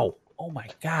 ow, ow. Oh my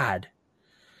god.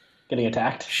 Getting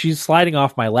attacked? She's sliding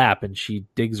off my lap and she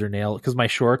digs her nail because my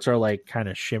shorts are like kind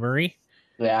of shimmery.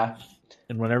 Yeah.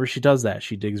 And whenever she does that,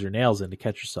 she digs her nails in to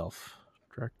catch herself.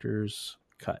 Director's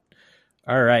Cut.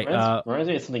 All right. Reminds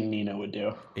me of something Nina would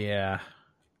do. Yeah.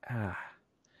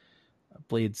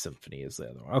 Blade Symphony is the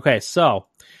other one. Okay, so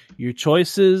your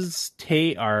choices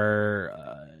are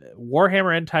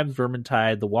Warhammer End Times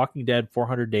Vermintide, The Walking Dead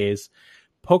 400 Days,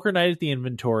 Poker Night at the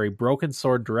Inventory, Broken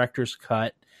Sword Director's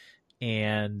Cut,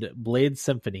 and Blade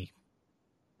Symphony.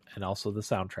 And also the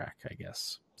soundtrack, I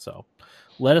guess. So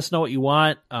let us know what you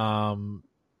want.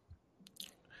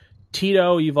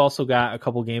 Tito, you've also got a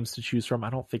couple games to choose from. I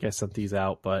don't think I sent these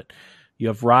out, but you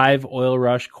have Rive, Oil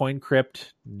Rush, Coin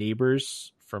Crypt,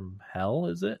 Neighbors from Hell,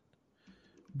 is it?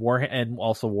 And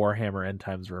also Warhammer End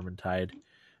Times Vermintide.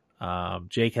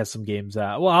 Jake has some games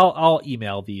out. Well, I'll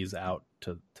email these out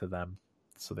to them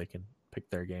so they can pick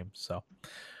their games. So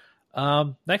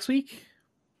next week.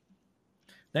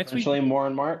 More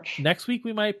in March. Next week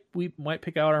we might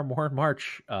pick out our More in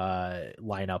March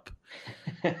lineup.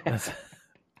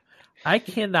 I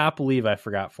cannot believe I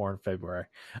forgot 4 in February.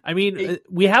 I mean,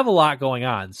 we have a lot going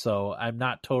on, so I'm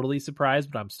not totally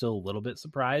surprised, but I'm still a little bit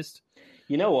surprised.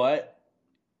 You know what?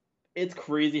 It's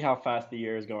crazy how fast the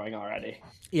year is going already.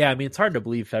 Yeah, I mean, it's hard to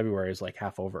believe February is like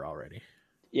half over already.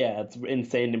 Yeah, it's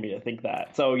insane to me to think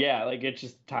that. So yeah, like it's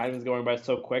just time is going by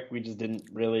so quick. We just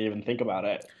didn't really even think about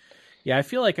it. Yeah, I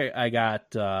feel like I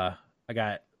got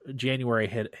January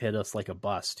hit us like a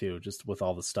bus too, just with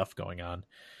all the stuff going on.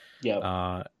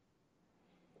 Yeah.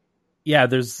 Yeah,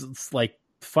 there's like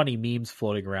funny memes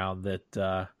floating around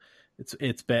that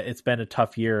it's been a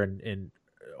tough year, and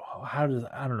I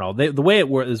don't know, the way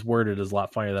it is worded is a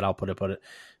lot funnier than I'll put it.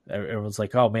 Everyone's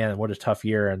like, oh man, what a tough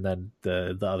year, and then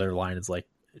the other line is like,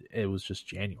 it was just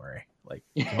January. Like,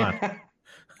 come on.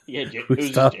 Yeah, it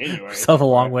was just January. We still have a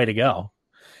long way to go.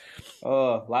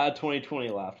 Oh, a lot of 2020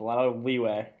 left, a lot of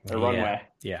leeway or runway.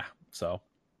 Yeah. So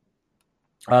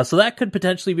that could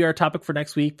potentially be our topic for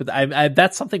next week, but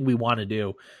that's something we want to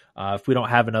do. If we don't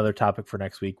have another topic for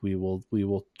next week, we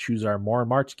will choose our More in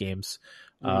March games.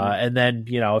 And then,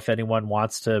 if anyone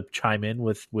wants to chime in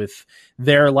with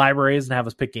their libraries and have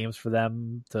us pick games for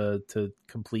them to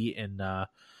complete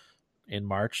in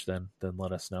March, then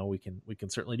let us know. We can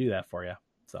certainly do that for you.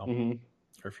 So,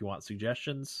 or if you want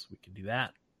suggestions, we can do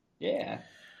that. Yeah.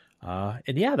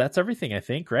 And yeah, that's everything, I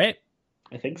think, right?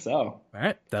 I think so. All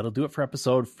right. That'll do it for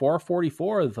episode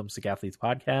 444 of the Thumbstick Athletes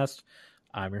podcast.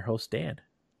 I'm your host, Dan.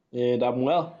 And I'm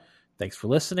Will. Thanks for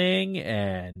listening,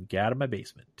 and get out of my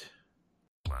basement.